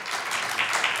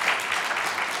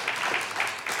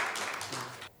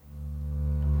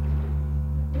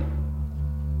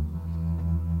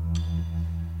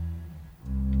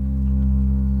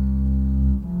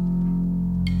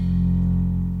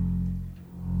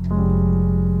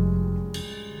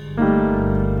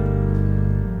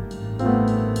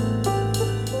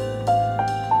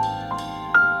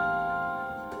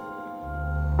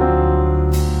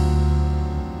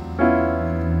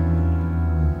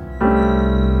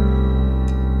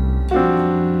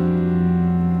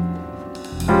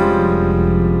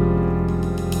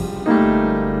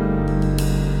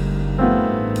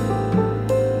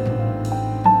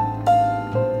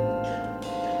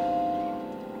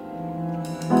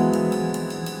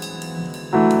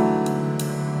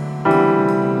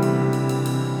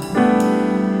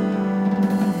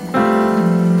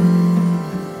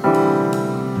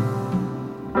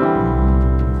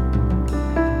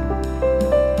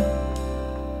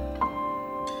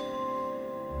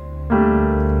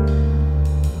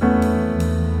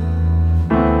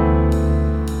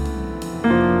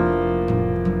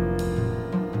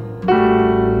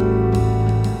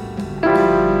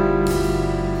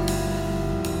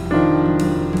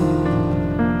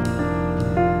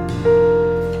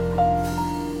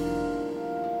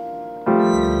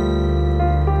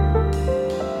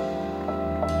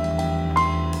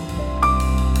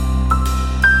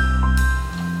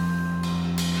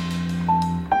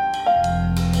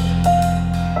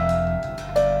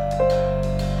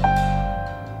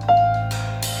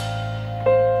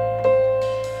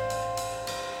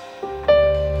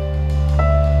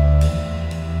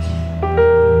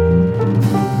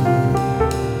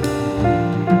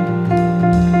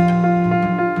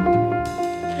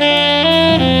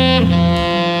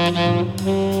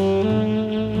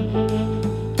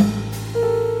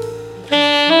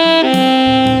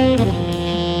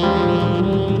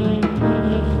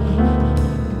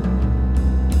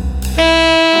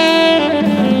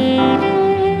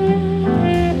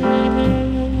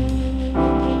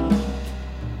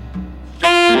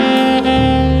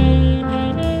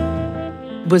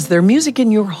 Was there music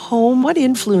in your home? What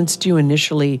influenced you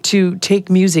initially to take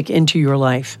music into your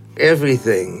life?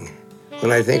 Everything,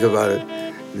 when I think about it.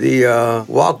 The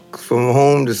walk from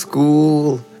home to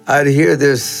school, I'd hear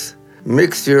this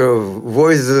mixture of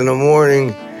voices in the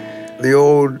morning, the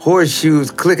old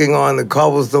horseshoes clicking on the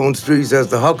cobblestone streets as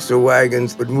the huckster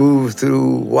wagons would move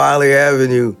through Wiley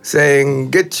Avenue, saying,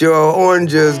 "Get your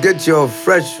oranges, get your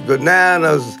fresh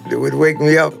bananas." It would wake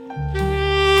me up.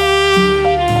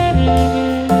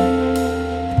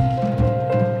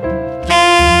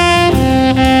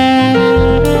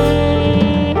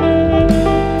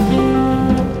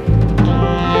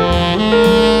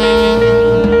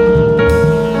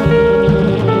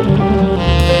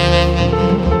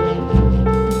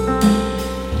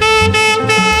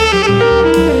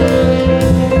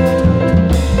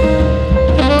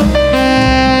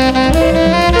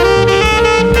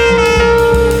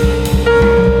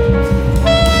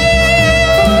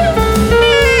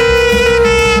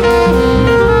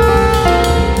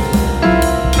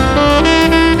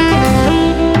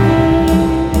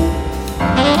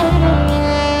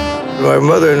 My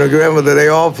mother and her grandmother, they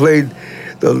all played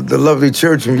the lovely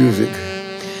church music.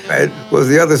 It was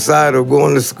the other side of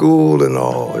going to school and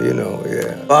all,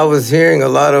 yeah. I was hearing a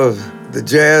lot of the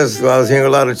jazz. I was hearing a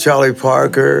lot of Charlie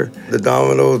Parker, the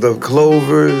Dominoes, the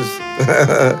Clovers.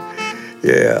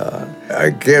 Yeah. I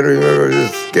can't remember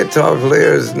this guitar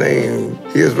player's name.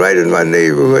 He was right in my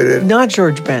neighborhood. Not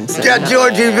George Benson. Yeah,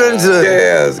 Georgie Benson.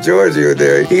 Yes, Georgie was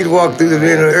there. He'd walk through in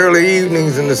the early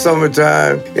evenings in the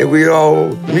summertime, and we'd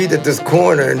all meet at this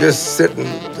corner and just sit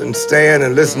and stand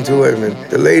and listen to him. And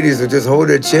the ladies would just hold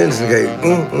their chins and say,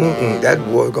 that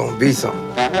boy gonna be something.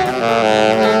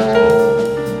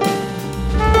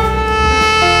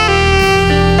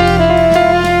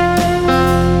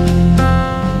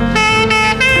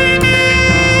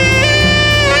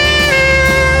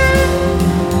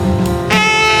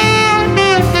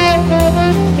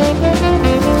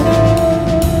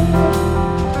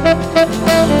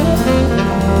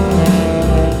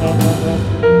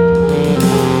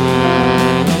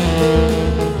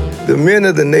 The men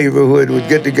of the neighborhood would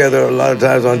get together a lot of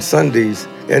times on Sundays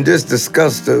and just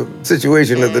discuss the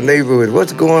situation of the neighborhood.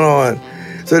 What's going on?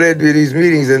 So there'd be these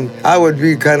meetings, and I would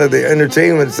be kind of the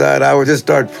entertainment side. I would just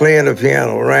start playing the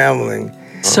piano, rambling.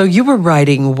 So you were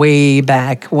writing way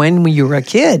back when you were a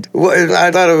kid. Well, I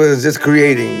thought it was just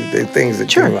creating the things that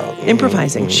came out.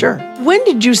 Improvising, sure. When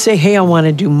did you say, hey, I want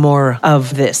to do more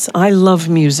of this? I love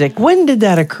music. When did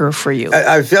that occur for you?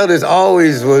 I felt it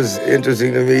always was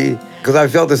interesting to me because I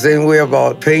felt the same way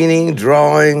about painting,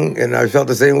 drawing, and I felt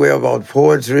the same way about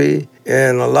poetry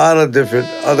and a lot of different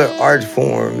other art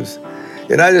forms.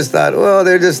 And I just thought, well,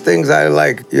 they're just things I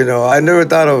like. I never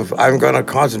thought of, I'm going to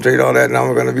concentrate on that and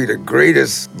I'm going to be the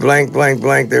greatest blank, blank,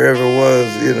 blank there ever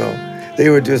was, They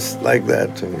were just like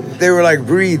that to me. They were like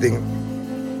breathing.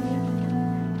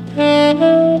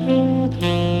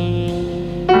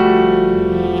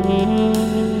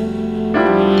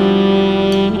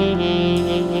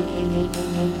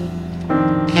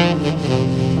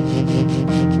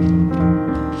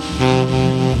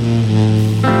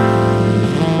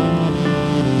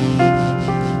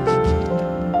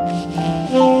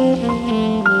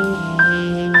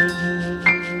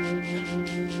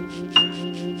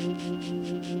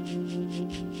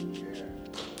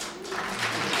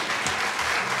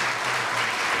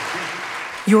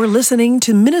 You're listening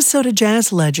to Minnesota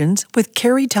Jazz Legends with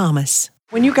Carrie Thomas.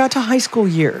 When you got to high school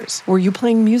years, were you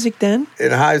playing music then?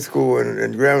 In high school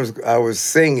and grammar school, I was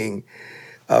singing.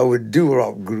 I would do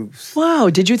rock groups. Wow.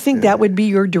 Did you think that would be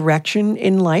your direction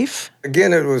in life?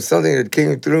 Again, it was something that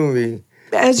came through me.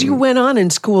 As you went on in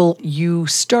school, you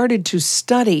started to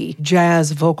study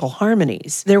jazz vocal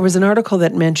harmonies. There was an article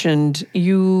that mentioned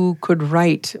you could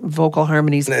write vocal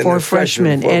harmonies for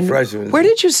freshmen. Freshmen. Where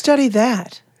did you study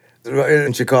that?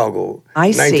 In Chicago.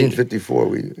 I see.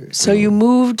 1954. So you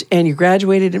moved and you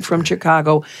graduated from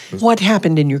Chicago. What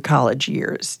happened in your college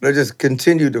years? I just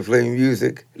continued to play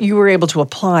music. You were able to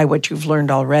apply what you've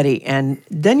learned already, and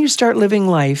then you start living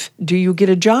life. Do you get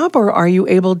a job, or are you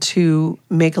able to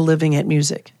make a living at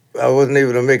music? I wasn't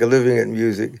able to make a living at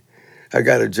music. I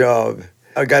got a job.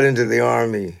 I got into the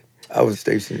Army. I was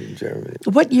stationed in Germany.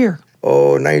 What year?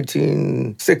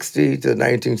 1960 to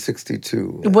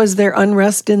 1962. Was there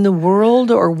unrest in the world,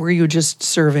 or were you just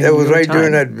serving? It was right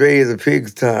during that Bay of the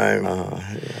Pigs time.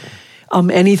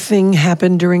 Anything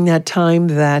happened during that time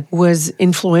that was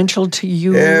influential to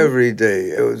you? Every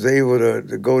day. I was able to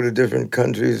go to different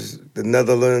countries, the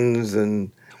Netherlands, and...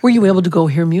 Were you able to go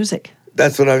hear music?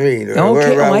 That's what I mean. Okay,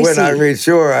 Wherever I went, see. I made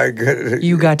sure I got...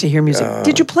 You got to hear music.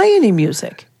 Did you play any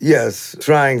music? Yes,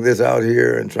 trying this out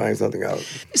here and trying something out.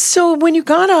 So when you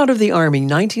got out of the Army,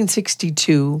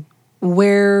 1962,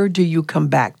 where do you come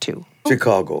back to?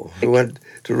 Chicago. I went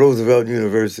to Roosevelt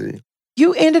University.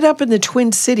 You ended up in the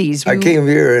Twin Cities. I came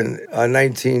here in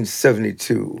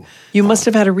 1972. You must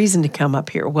have had a reason to come up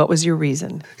here. What was your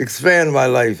reason? Expand my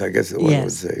life, I guess one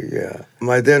would say, yeah.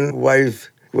 My then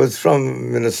wife was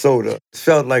from Minnesota. It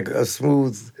felt like a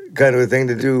smooth kind of a thing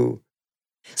to do.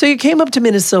 So you came up to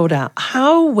Minnesota.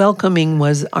 How welcoming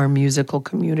was our musical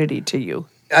community to you?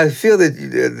 I feel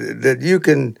that you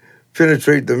can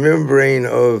penetrate the membrane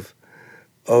of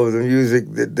the music,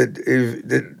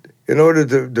 that in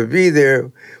order to be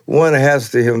there, one has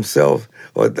to himself,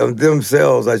 or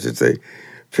themselves, I should say,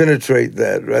 penetrate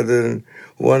that rather than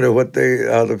wonder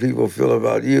how the people feel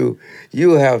about you.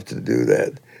 You have to do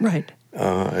that. Right.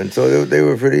 And so they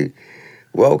were pretty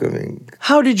welcoming.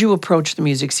 How did you approach the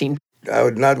music scene? I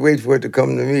would not wait for it to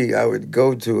come to me. I would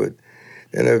go to it.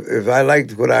 And if I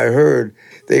liked what I heard,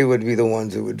 they would be the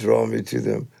ones who would draw me to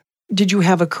them. Did you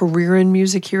have a career in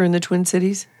music here in the Twin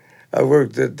Cities? I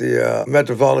worked at the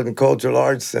Metropolitan Cultural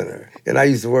Arts Center, and I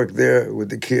used to work there with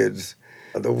the kids,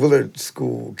 the Willard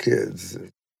School kids.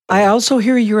 I also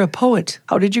hear you're a poet.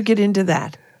 How did you get into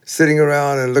that? Sitting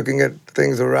around and looking at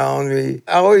things around me.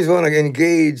 I always want to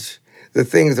engage the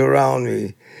things around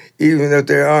me, even if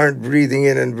they aren't breathing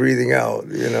in and breathing out,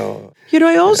 you know. You know,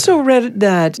 I also read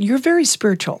that you're very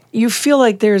spiritual. You feel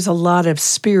like there's a lot of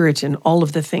spirit in all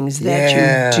of the things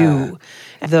that you do.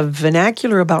 The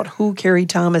vernacular about who Carrie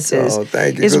Thomas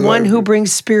is one who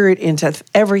brings spirit into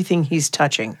everything he's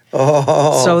touching.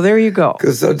 Oh, so there you go.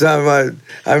 Because sometimes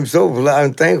I'm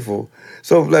thankful,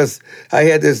 so blessed. I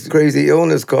had this crazy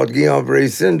illness called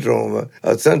Guillain-Barré syndrome,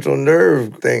 a central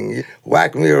nerve thing. It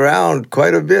whacked me around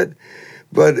quite a bit.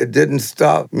 But it didn't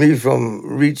stop me from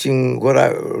reaching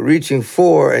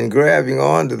for and grabbing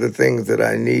onto the things that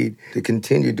I need to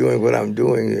continue doing what I'm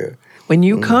doing here. When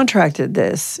you contracted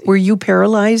this, were you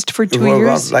paralyzed for 2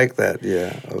 years? About like that,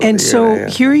 yeah. And so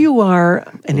here you are,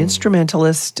 an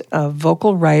instrumentalist, a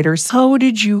vocal writer. How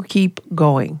did you keep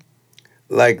going?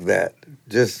 Like that.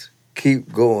 Just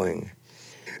keep going.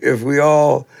 If we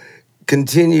all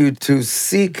continue to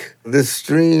seek this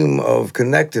stream of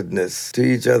connectedness to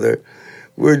each other,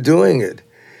 we're doing it.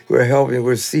 We're helping,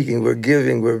 we're seeking, we're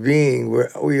giving, we're being,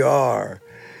 we are.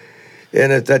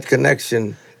 And it's that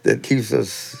connection that keeps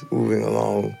us moving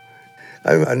along.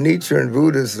 I'm a Nichiren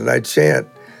Buddhist, and I chant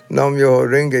Nam-myoho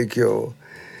Renge Kyo.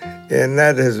 And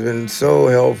that has been so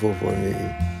helpful for me.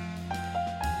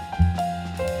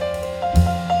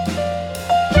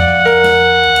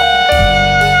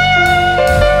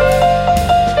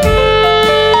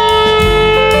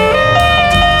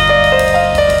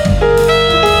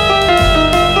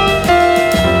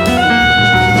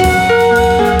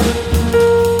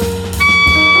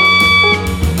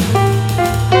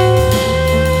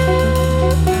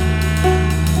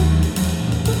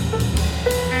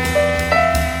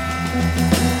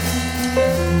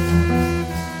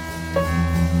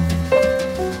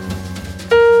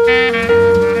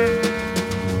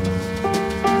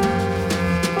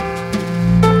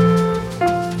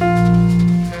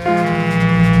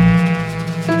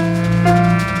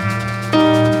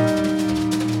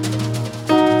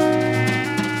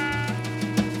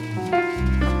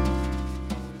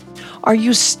 Are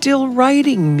you still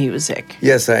writing music?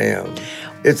 Yes, I am.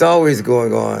 It's always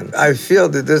going on. I feel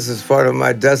that this is part of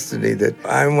my destiny, that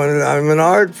I'm an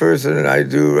art person, and I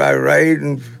write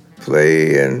and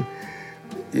play and,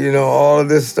 all of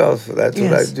this stuff. That's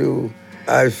what I do.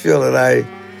 I feel that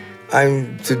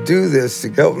I'm to do this,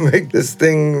 to help make this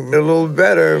thing a little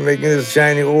better, making this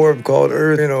shiny orb called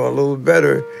Earth, a little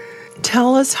better.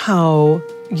 Tell us how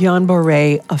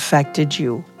Guillain-Barré affected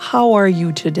you. How are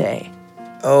you today?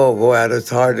 Oh, boy, that's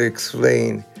hard to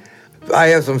explain. I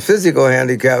have some physical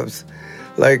handicaps,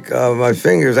 like my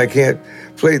fingers. I can't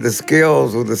play the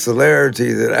scales with the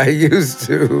celerity that I used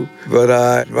to.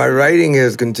 But my writing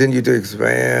has continued to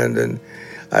expand, and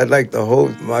I'd like to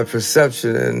hope my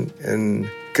perception and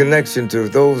connection to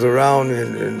those around me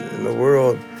in the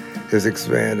world has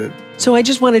expanded. So I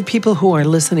just wanted people who are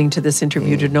listening to this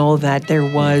interview to know that there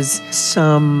was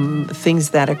some things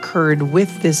that occurred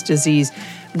with this disease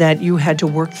that you had to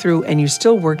work through, and you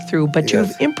still work through, but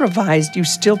you've improvised, you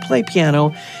still play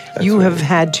piano. You have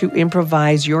had to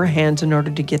improvise your hands in order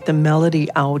to get the melody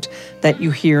out that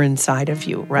you hear inside of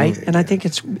you, right? And I think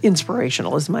it's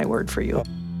inspirational is my word for you.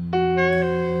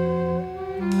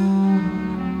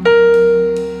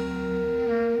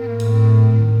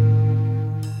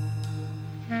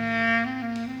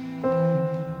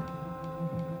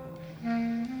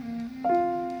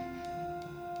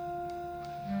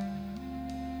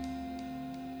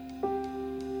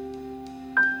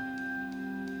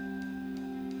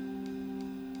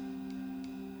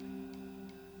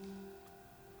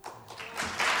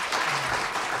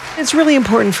 It's really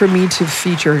important for me to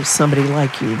feature somebody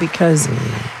like you because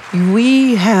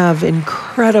we have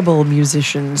incredible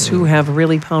musicians who have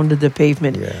really pounded the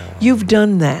pavement. You've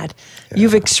done that.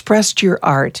 You've expressed your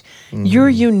art. You're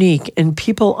unique, and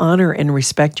people honor and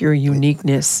respect your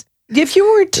uniqueness. If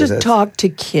you were to talk to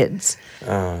kids,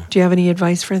 do you have any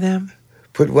advice for them?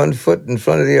 Put one foot in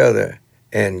front of the other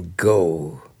and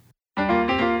go.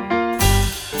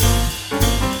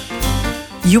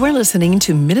 You are listening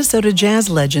to Minnesota jazz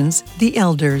legends, The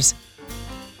Elders.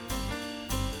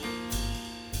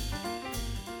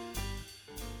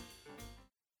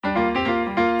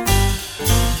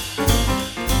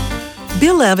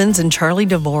 Bill Evans and Charlie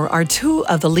DeVore are two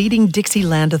of the leading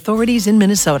Dixieland authorities in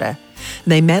Minnesota.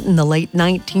 They met in the late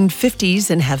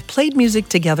 1950s and have played music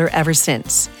together ever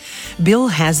since. Bill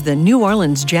has the New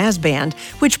Orleans Jazz Band,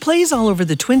 which plays all over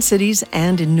the Twin Cities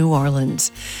and in New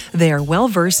Orleans. They are well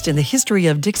versed in the history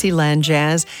of Dixieland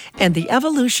jazz and the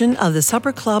evolution of the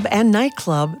supper club and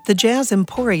nightclub, the Jazz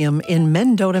Emporium in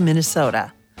Mendota,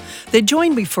 Minnesota. They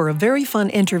joined me for a very fun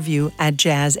interview at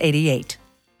Jazz 88.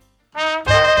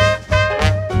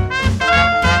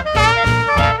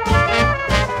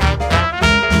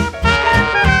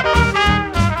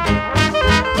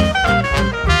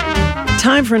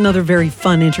 Time for another very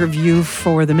fun interview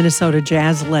for the Minnesota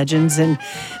Jazz Legends. And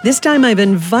this time I've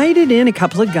invited in a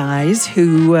couple of guys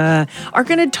who are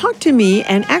going to talk to me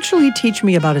and actually teach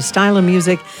me about a style of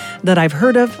music that I've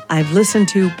heard of, I've listened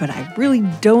to, but I really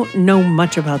don't know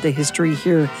much about the history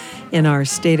here in our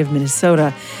state of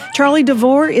Minnesota. Charlie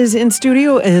DeVore is in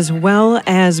studio as well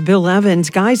as Bill Evans.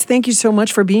 Guys, thank you so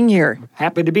much for being here.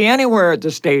 Happy to be anywhere at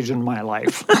this stage in my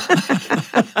life.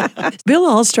 Bill,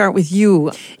 I'll start with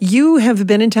you. You have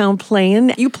been in town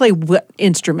playing. You play what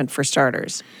instrument for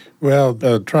starters? Well,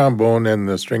 the trombone and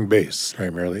the string bass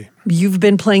primarily. You've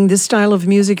been playing this style of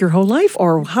music your whole life,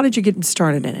 or how did you get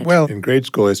started in it? Well, in grade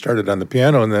school, I started on the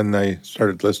piano, and then I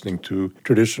started listening to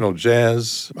traditional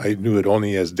jazz. I knew it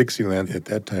only as Dixieland at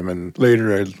that time, and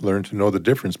later I learned to know the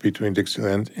difference between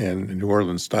Dixieland and New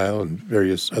Orleans style and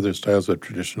various other styles of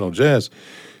traditional jazz.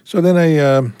 So then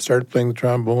I started playing the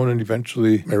trombone, and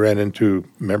eventually I ran into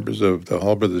members of the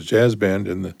Hall Brothers Jazz Band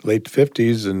in the late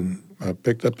 50s and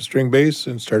picked up a string bass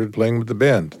and started playing with the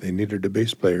band. They needed a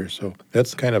bass player, so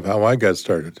that's kind of how I got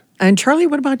started. And Charlie,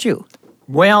 what about you?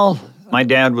 Well, my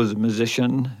dad was a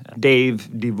musician, Dave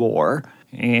DeVore,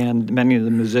 and many of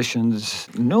the musicians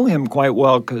knew him quite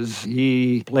well because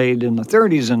he played in the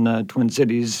 30s in the Twin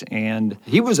Cities, and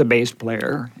he was a bass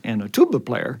player and a tuba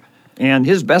player. And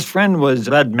his best friend was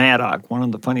Ed Maddock, one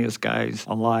of the funniest guys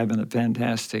alive and a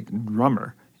fantastic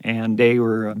drummer. And they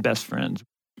were best friends.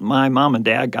 My mom and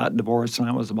dad got divorced when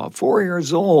I was about 4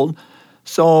 years old.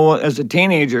 So as a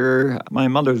teenager, my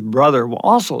mother's brother was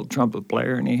also a trumpet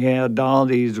player, and he had all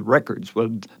these records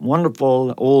with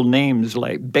wonderful old names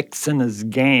like Bix and his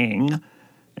Gang.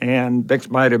 And Bix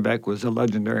Beiderbecke was a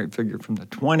legendary figure from the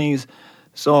 20s.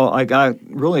 So I got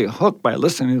really hooked by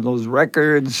listening to those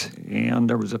records, and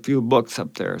there was a few books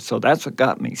up there. So that's what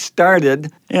got me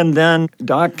started. And then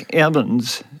Doc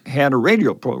Evans had a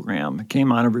radio program. It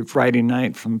came on every Friday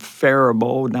night from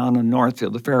Faribault down in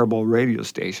Northfield, the Faribault radio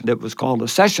station. It was called A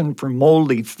Session for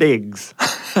Moldy Figs.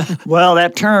 Well,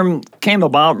 that term came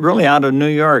about really out of New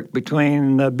York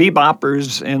between the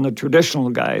beboppers and the traditional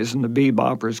guys, and the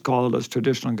beboppers called us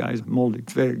traditional guys moldy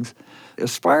figs.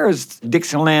 As far as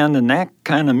Dixieland and that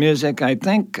kind of music, I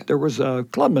think there was a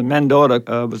club in Mendota,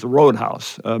 it was a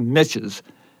Roadhouse, Mitch's.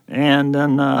 And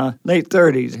in the late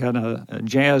 30s, had a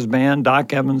jazz band.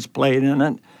 Doc Evans played in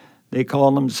it. They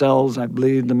called themselves, I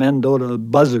believe, the Mendota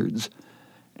Buzzards.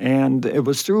 And it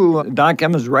was through Doc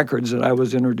Evans records that I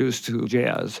was introduced to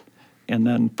jazz. And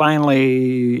then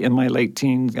finally, in my late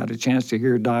teens, got a chance to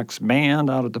hear Doc's band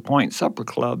out at the Point Supper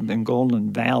Club in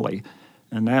Golden Valley.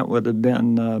 And that would have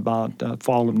been about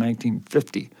fall of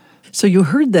 1950. So you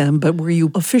heard them, but were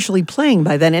you officially playing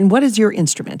by then? And what is your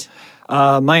instrument?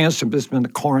 My instrument has been the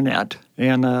cornet.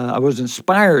 And I was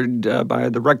inspired by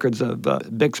the records of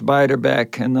Bix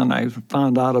Beiderbecke, and then I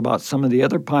found out about some of the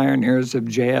other pioneers of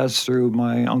jazz through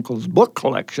my uncle's book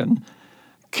collection.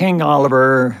 King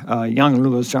Oliver, young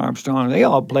Louis Armstrong, they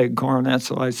all played cornet,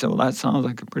 so I said, well, that sounds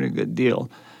like a pretty good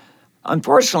deal.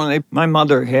 Unfortunately, my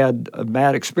mother had a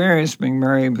bad experience being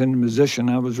married and being a musician.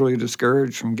 I was really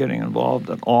discouraged from getting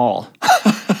involved at all.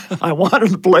 I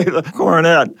wanted to play the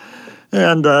cornet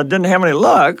and didn't have any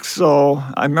luck. So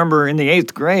I remember in the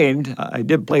 8th grade, I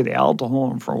did play the alto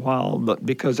horn for a while, but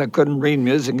because I couldn't read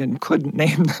music and couldn't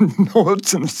name the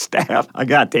notes and the staff, I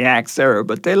got the axe there.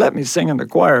 But they let me sing in the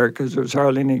choir because there was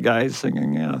hardly any guys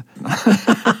singing.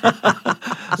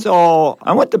 So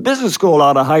I went to business school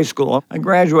out of high school. I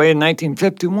graduated in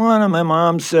 1951, and my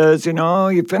mom says,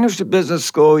 you finished the business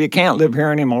school, you can't live here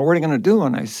anymore. What are you going to do?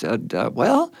 And I said,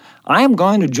 well, I am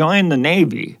going to join the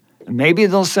Navy. Maybe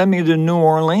they'll send me to New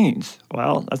Orleans.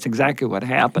 Well, that's exactly what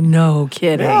happened. No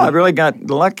kidding. Yeah, I really got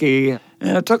lucky.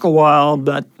 And it took a while,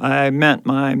 but I met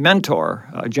my mentor,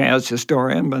 a jazz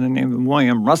historian by the name of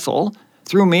William Russell.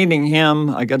 Through meeting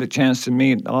him, I got a chance to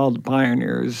meet all the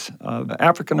pioneers of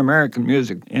African-American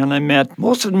music. And I met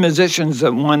most of the musicians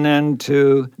that went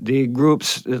into the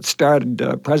groups that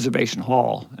started Preservation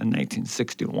Hall in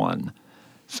 1961.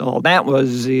 So that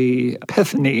was the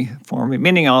epiphany for me,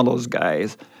 meeting all those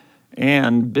guys.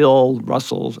 And Bill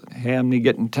Russell had me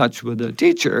get in touch with a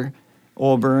teacher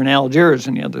over in Algiers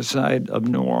on the other side of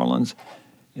New Orleans.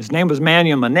 His name was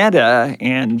Manuel Manetta,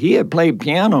 and he had played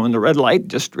piano in the Red Light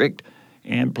District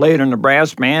and played in the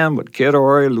brass band with Kid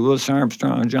Ory, Louis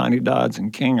Armstrong, Johnny Dodds,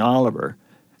 and King Oliver.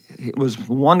 It was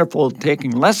wonderful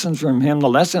taking lessons from him. The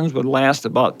lessons would last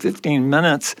about 15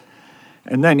 minutes,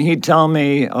 and then he'd tell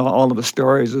me all of the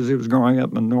stories as he was growing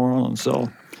up in New Orleans.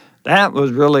 So that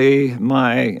was really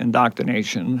my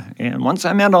indoctrination. And once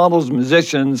I met all those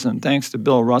musicians, and thanks to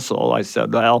Bill Russell, I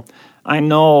said, well, I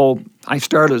know I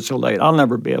started so late. I'll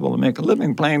never be able to make a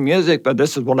living playing music, but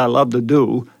this is what I love to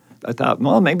do. I thought,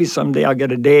 well, maybe someday I'll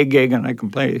get a day gig and I can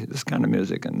play this kind of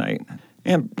music at night.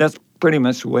 And that's pretty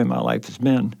much the way my life has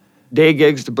been. Day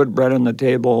gigs to put bread on the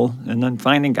table, and then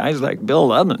finding guys like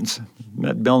Bill Evans.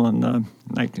 Met Bill in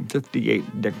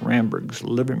 1958, Dick Ramberg's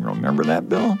living room. Remember that,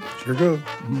 Bill? Sure do.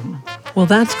 Mm-hmm. Well,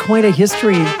 that's quite a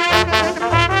history.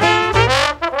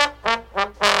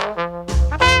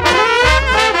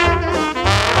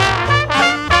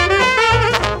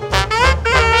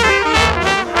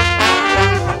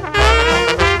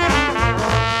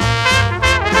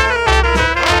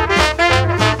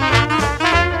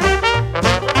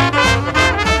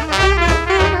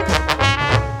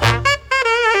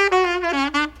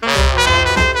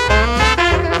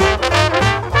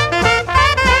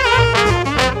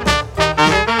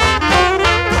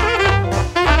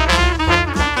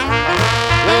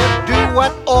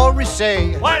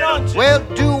 Say. Why don't you? Well,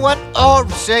 do what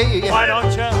Ori say. Why don't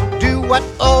you? Do what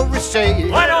Ori say.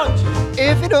 Why don't you?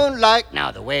 If you don't like now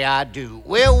the way I do,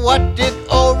 well, what did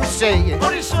Ori say? What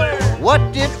did he say?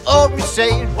 What did Ori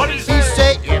say? What did he say? He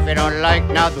say, if you don't like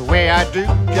now the way I do,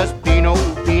 just be no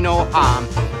harm.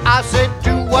 I said,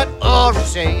 do what Ori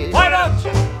say. Why don't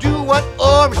you? Do what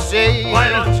Ori say. Why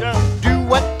don't you? Do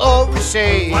what Ori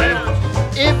say. Why don't you?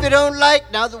 If you don't like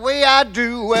now the way I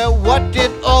do, well, what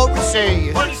did Ori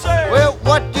say? What did he say? Well,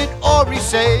 what did Ori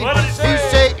say? What did he say? He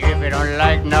say, if you don't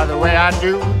like now the way I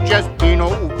do, just be no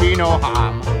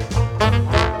harm.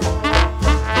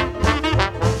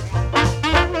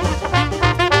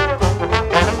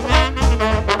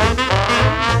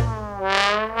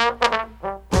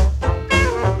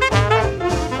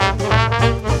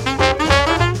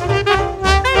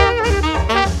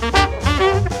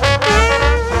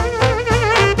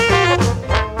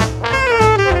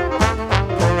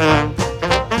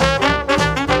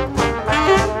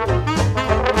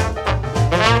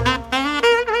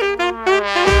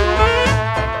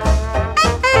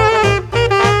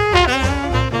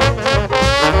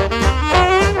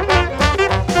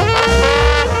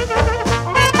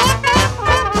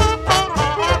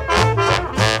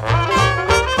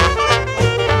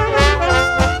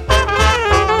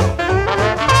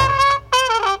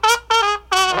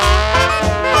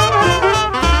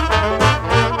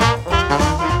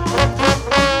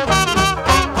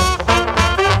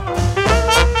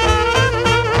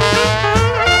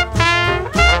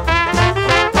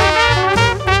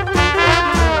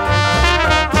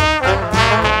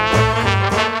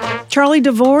 Charlie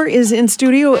DeVore is in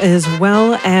studio as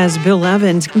well as Bill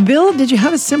Evans. Bill, did you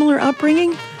have a similar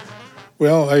upbringing?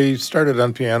 Well, I started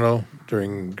on piano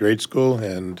during grade school,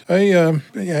 and I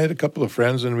had a couple of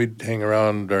friends, and we'd hang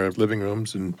around our living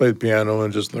rooms and play the piano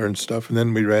and just learn stuff. And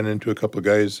then we ran into a couple of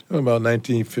guys about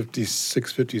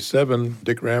 1956, 57,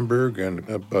 Dick Ramberg, and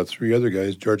about three other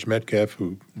guys, George Metcalf,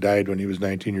 who died when he was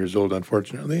 19 years old,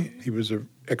 unfortunately. He was an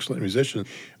excellent musician.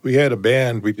 We had a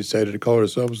band. We decided to call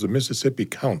ourselves the Mississippi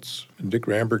Counts. And Dick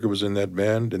Ramberg was in that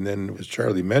band. And then, as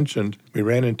Charlie mentioned, we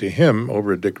ran into him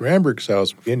over at Dick Ramberg's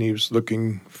house. And he was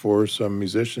looking for some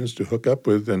musicians to hook up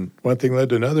with. And one thing led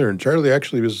to another. And Charlie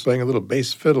actually was playing a little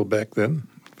bass fiddle back then,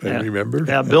 if I remember.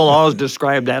 Yeah, Bill always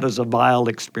described that as a vile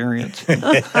experience.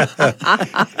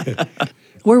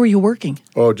 Where were you working?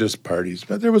 Oh, just parties.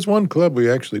 But there was one club we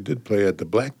actually did play at, the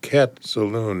Black Cat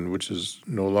Saloon, which is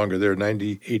no longer there,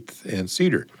 98th and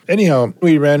Cedar. Anyhow,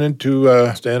 we ran into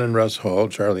Stan and Russ Hall.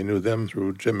 Charlie knew them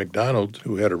through Jim McDonald,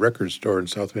 who had a record store in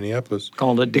South Minneapolis.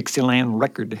 Called it Dixieland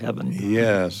Record Heaven.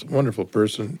 Yes, wonderful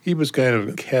person. He was kind of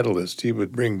a catalyst. He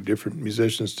would bring different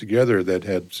musicians together that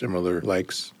had similar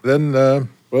likes. Then, the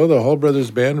Hall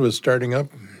Brothers Band was starting up,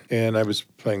 and I was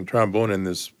playing trombone in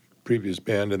this previous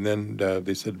band, and then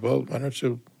they said, well, why don't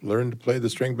you learn to play the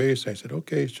string bass? I said,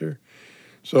 okay, sure.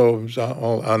 So it was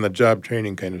all on-the-job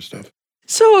training kind of stuff.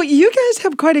 So you guys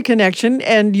have quite a connection,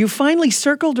 and you finally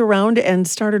circled around and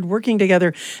started working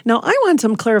together. Now, I want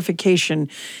some clarification.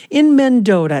 In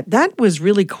Mendota, that was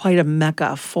really quite a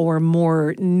mecca for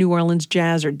more New Orleans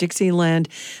jazz or Dixieland.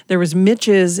 There was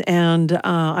Mitch's, and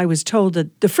I was told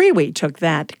that the Freeway took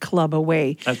that club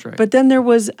away. That's right. But then there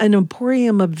was an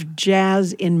Emporium of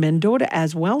Jazz in Mendota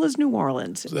as well as New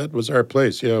Orleans. That was our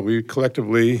place, yeah. We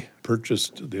collectively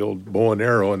purchased the old Bow and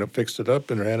Arrow and fixed it up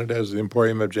and ran it as the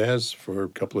Emporium of Jazz for a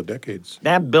couple of decades.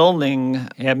 That building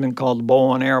had been called the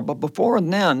Bow and Arrow, but before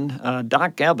then,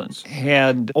 Doc Evans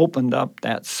had opened up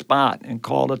that spot and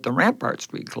called it the Rampart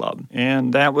Street Club.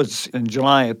 And that was in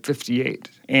July of 58.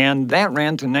 And that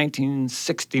ran to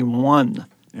 1961.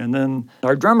 And then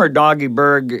our drummer, Doggy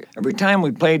Berg, every time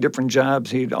we played different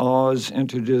jobs, he'd always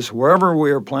introduce wherever we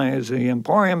were playing as the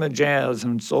Emporium of Jazz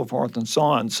and so forth and so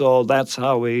on. So that's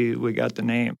how we got the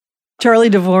name. Charlie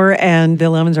DeVore and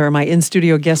Bill Emmons are my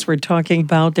in-studio guests. We're talking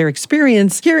about their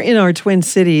experience here in our Twin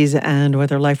Cities and what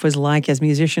their life was like as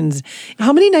musicians.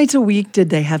 How many nights a week did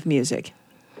they have music?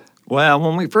 Well,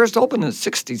 when we first opened in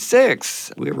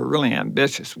 66, we were really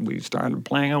ambitious. We started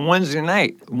playing on Wednesday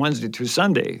night, Wednesday through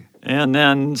Sunday. And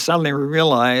then suddenly we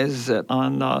realized that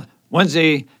on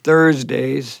Wednesday,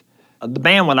 Thursdays, the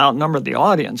band would outnumber the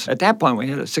audience. At that point, we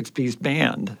had a 6-piece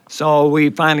band. So we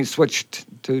finally switched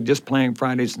to just playing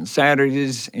Fridays and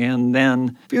Saturdays. And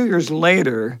then a few years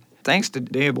later, thanks to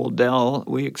Dave Odell,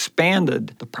 we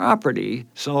expanded the property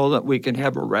so that we could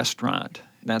have a restaurant.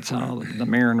 That's how the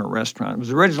Mariner Restaurant. It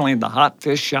was originally the Hot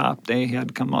Fish Shop. They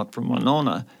had come up from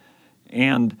Winona.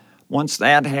 And once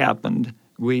that happened,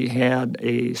 we had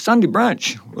a Sunday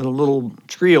brunch with a little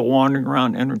trio wandering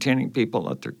around entertaining people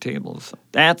at their tables.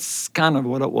 That's kind of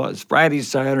what it was, Fridays,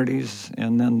 Saturdays,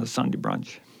 and then the Sunday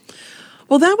brunch.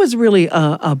 Well, that was really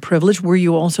a privilege. Were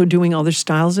you also doing other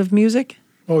styles of music?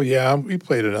 Oh, yeah, we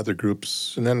played in other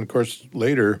groups. And then, of course,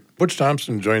 later, Butch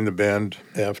Thompson joined the band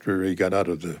after he got out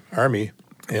of the Army.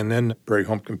 And then Prairie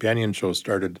Home Companion Show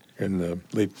started in the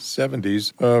late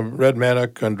 70s. Red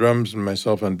Maddock on drums and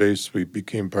myself on bass, we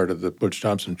became part of the Butch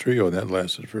Thompson Trio, and that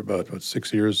lasted for about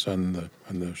 6 years on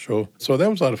the show. So that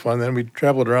was a lot of fun. Then we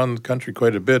traveled around the country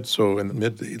quite a bit. So in the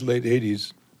late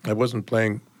 80s, I wasn't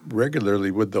playing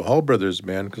regularly with the Hall Brothers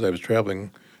Band because I was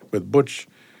traveling with Butch.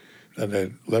 And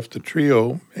I left the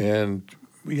trio, and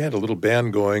we had a little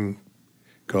band going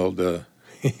called the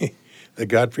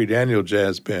Godfrey Daniel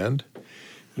Jazz Band,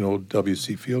 an old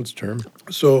W.C. Fields term.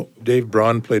 So Dave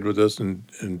Braun played with us, and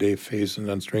Dave Faison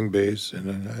on string bass,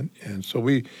 and so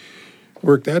we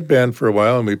worked that band for a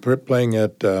while, and we put playing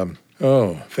at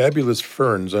Fabulous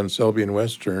Ferns on Selby and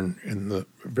Western in the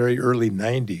very early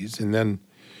 90s, and then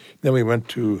we went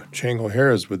to Chang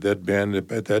O'Hara's with that band.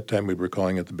 At that time, we were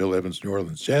calling it the Bill Evans New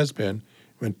Orleans Jazz Band.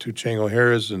 Went to Chang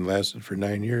O'Hara's and lasted for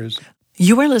 9 years.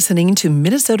 You are listening to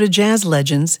Minnesota jazz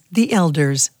legends, the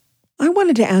Elders. I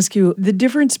wanted to ask you the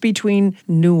difference between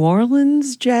New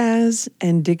Orleans jazz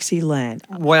and Dixieland.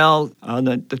 Well,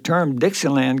 the term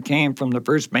Dixieland came from the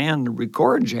first band to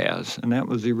record jazz, and that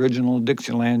was the original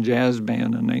Dixieland Jazz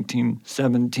Band in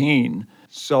 1917.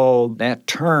 So that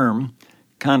term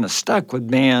kind of stuck with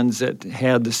bands that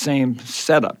had the same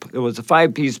setup. It was a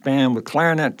 5-piece band with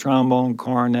clarinet, trombone,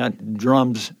 cornet,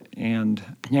 drums, and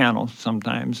piano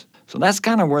sometimes. So that's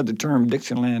kind of where the term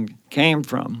Dixieland came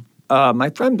from. My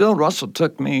friend Bill Russell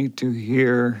took me to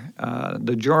hear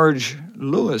the George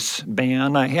Lewis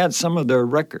Band. I had some of their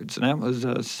records, and that was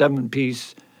a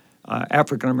 7-piece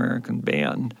African-American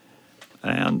band.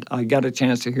 And I got a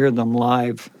chance to hear them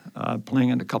live playing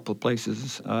in a couple of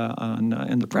places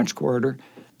in the French Quarter.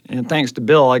 And thanks to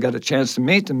Bill, I got a chance to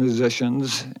meet the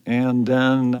musicians. And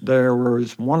then there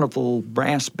was wonderful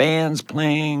brass bands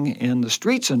playing in the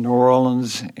streets of New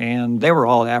Orleans, and they were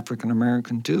all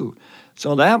African-American too.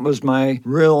 So that was my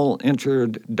real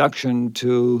introduction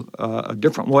to a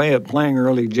different way of playing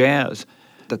early jazz.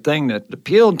 The thing that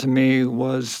appealed to me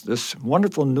was this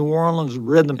wonderful New Orleans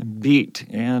rhythm and beat,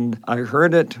 and I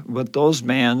heard it with those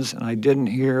bands, and I didn't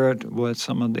hear it with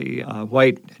some of the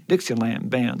white Dixieland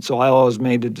bands. So I always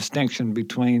made a distinction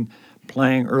between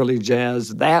playing early jazz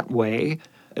that way,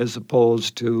 as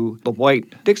opposed to the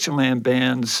white Dixieland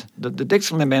bands. The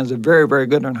Dixieland bands are very, very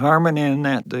good in harmony, in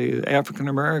that the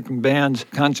African-American bands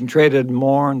concentrated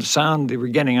more on the sound they were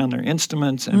getting on their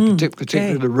instruments, and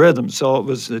particularly the rhythm. So it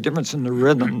was the difference in the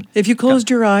rhythm. If you closed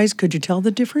your eyes, could you tell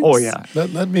the difference? Oh, yeah.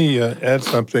 Let me add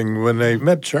something. When I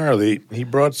met Charlie, he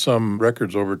brought some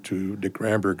records over to Dick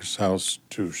Ramberg's house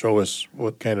to show us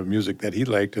what kind of music that he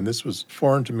liked, and this was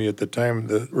foreign to me at the time,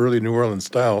 the early New Orleans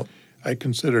style. I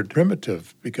considered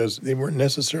primitive because they weren't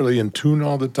necessarily in tune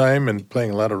all the time and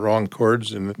playing a lot of wrong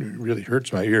chords, and it really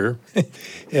hurts my ear.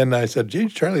 And I said, "Gee,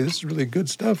 Charlie, this is really good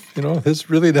stuff. This is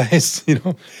really nice."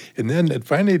 And then it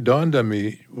finally dawned on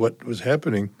me what was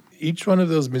happening. Each one of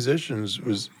those musicians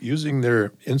was using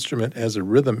their instrument as a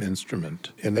rhythm instrument,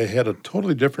 and they had a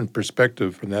totally different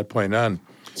perspective from that point on.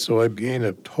 So I gained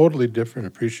a totally different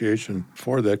appreciation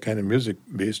for that kind of music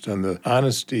based on the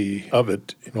honesty of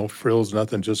it. Frills,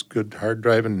 nothing, just good,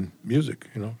 hard-driving music,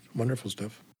 wonderful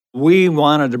stuff. We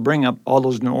wanted to bring up all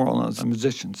those New Orleans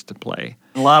musicians to play.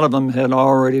 A lot of them had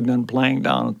already been playing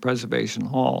down at Preservation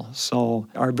Hall. So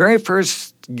our very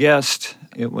first guest,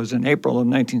 it was in April of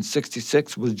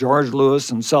 1966, was George Lewis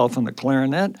himself on the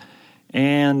clarinet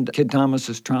and Kid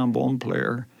Thomas's trombone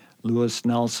player, Lewis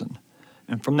Nelson.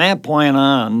 And from that point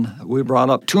on, we brought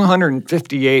up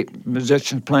 258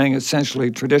 musicians playing essentially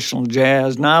traditional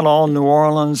jazz, not all New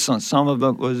Orleans. Some of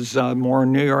it was more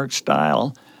New York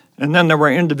style. And then there were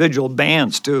individual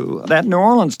bands, too. That New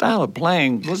Orleans style of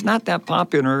playing was not that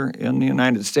popular in the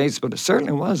United States, but it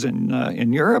certainly was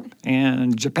in Europe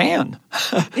and Japan.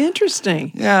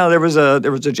 Interesting. Yeah, there was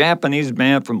a Japanese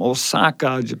band from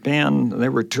Osaka, Japan. They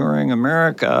were touring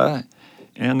America,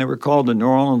 and they were called the New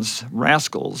Orleans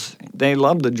Rascals. They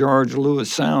loved the George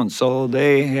Lewis sound, so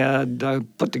they had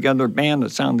put together a band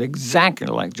that sounded exactly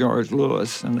like George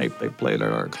Lewis, and they played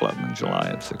at our club in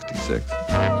July of '66.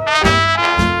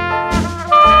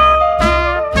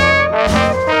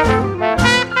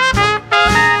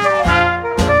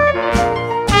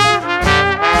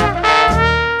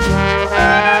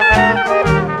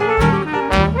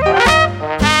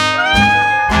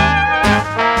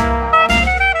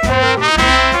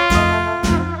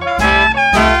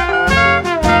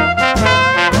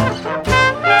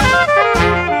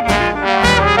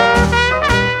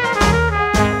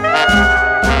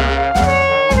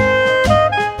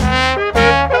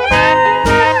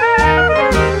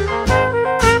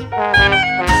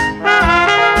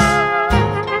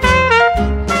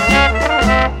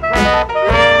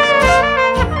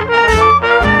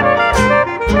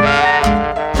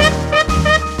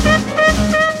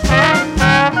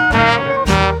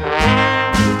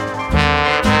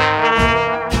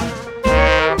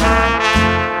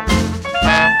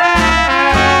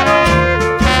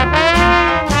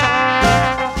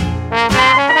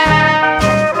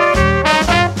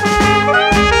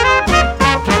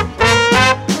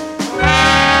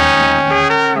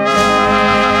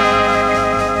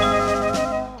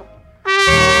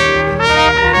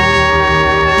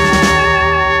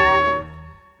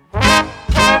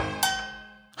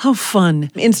 How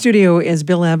fun. In studio is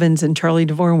Bill Evans and Charlie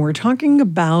DeVore, and we're talking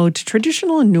about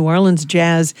traditional New Orleans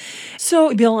jazz.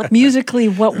 So, Bill, musically,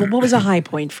 what was a high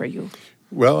point for you?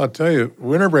 Well, I'll tell you,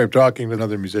 whenever I'm talking to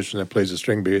another musician that plays a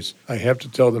string bass, I have to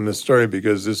tell them this story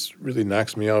because this really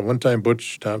knocks me out. One time,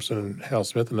 Butch Thompson and Hal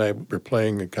Smith and I were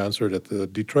playing a concert at the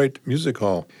Detroit Music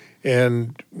Hall,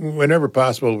 and whenever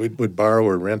possible, we would borrow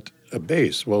or rent a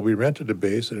bass. Well, we rented a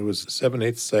bass, and it was a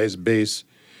 7/8 size bass.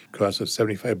 Cost us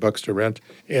 $75 to rent.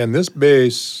 And this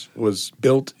bass was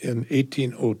built in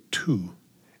 1802.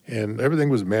 And everything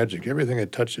was magic. Everything I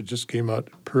touched, it just came out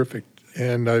perfect.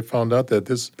 And I found out that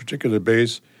this particular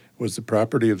bass was the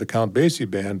property of the Count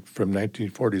Basie Band from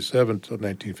 1947 till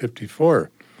 1954.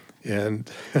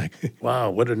 And wow,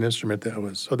 what an instrument that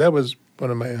was. So that was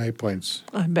one of my high points.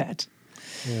 I bet.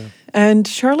 Yeah. And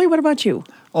Charlie, what about you?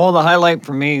 Oh, the highlight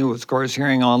for me was, of course,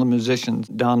 hearing all the musicians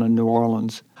down in New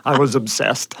Orleans. I was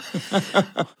obsessed.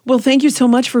 Well, thank you so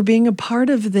much for being a part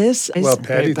of this. Well,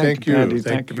 Patty, thank you. Patty,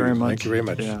 thank you very much. Thank you very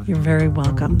much. Yeah. You're very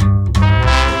welcome.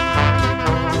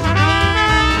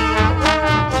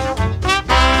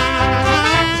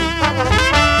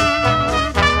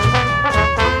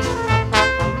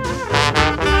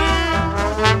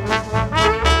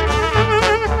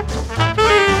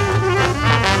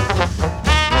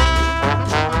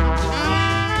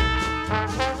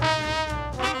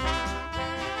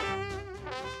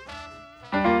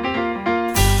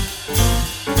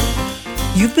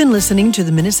 You've been listening to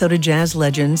the Minnesota Jazz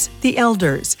Legends, The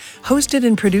Elders, hosted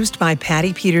and produced by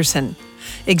Patty Peterson.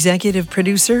 Executive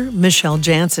producer, Michelle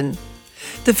Jansen.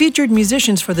 The featured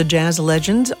musicians for the Jazz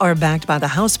Legends are backed by the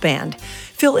house band: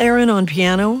 Phil Aaron on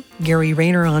piano, Gary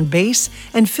Rayner on bass,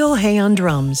 and Phil Hay on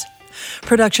drums.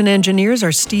 Production engineers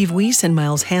are Steve Weiss and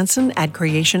Miles Hansen at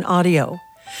Creation Audio.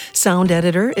 Sound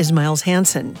editor is Miles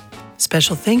Hansen.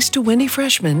 Special thanks to Wendy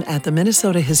Freshman at the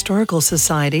Minnesota Historical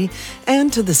Society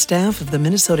and to the staff of the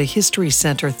Minnesota History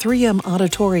Center 3M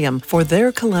Auditorium for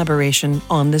their collaboration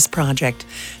on this project.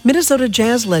 Minnesota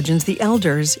Jazz Legends, The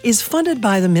Elders, is funded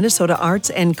by the Minnesota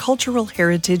Arts and Cultural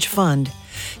Heritage Fund.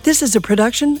 This is a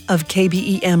production of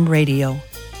KBEM Radio.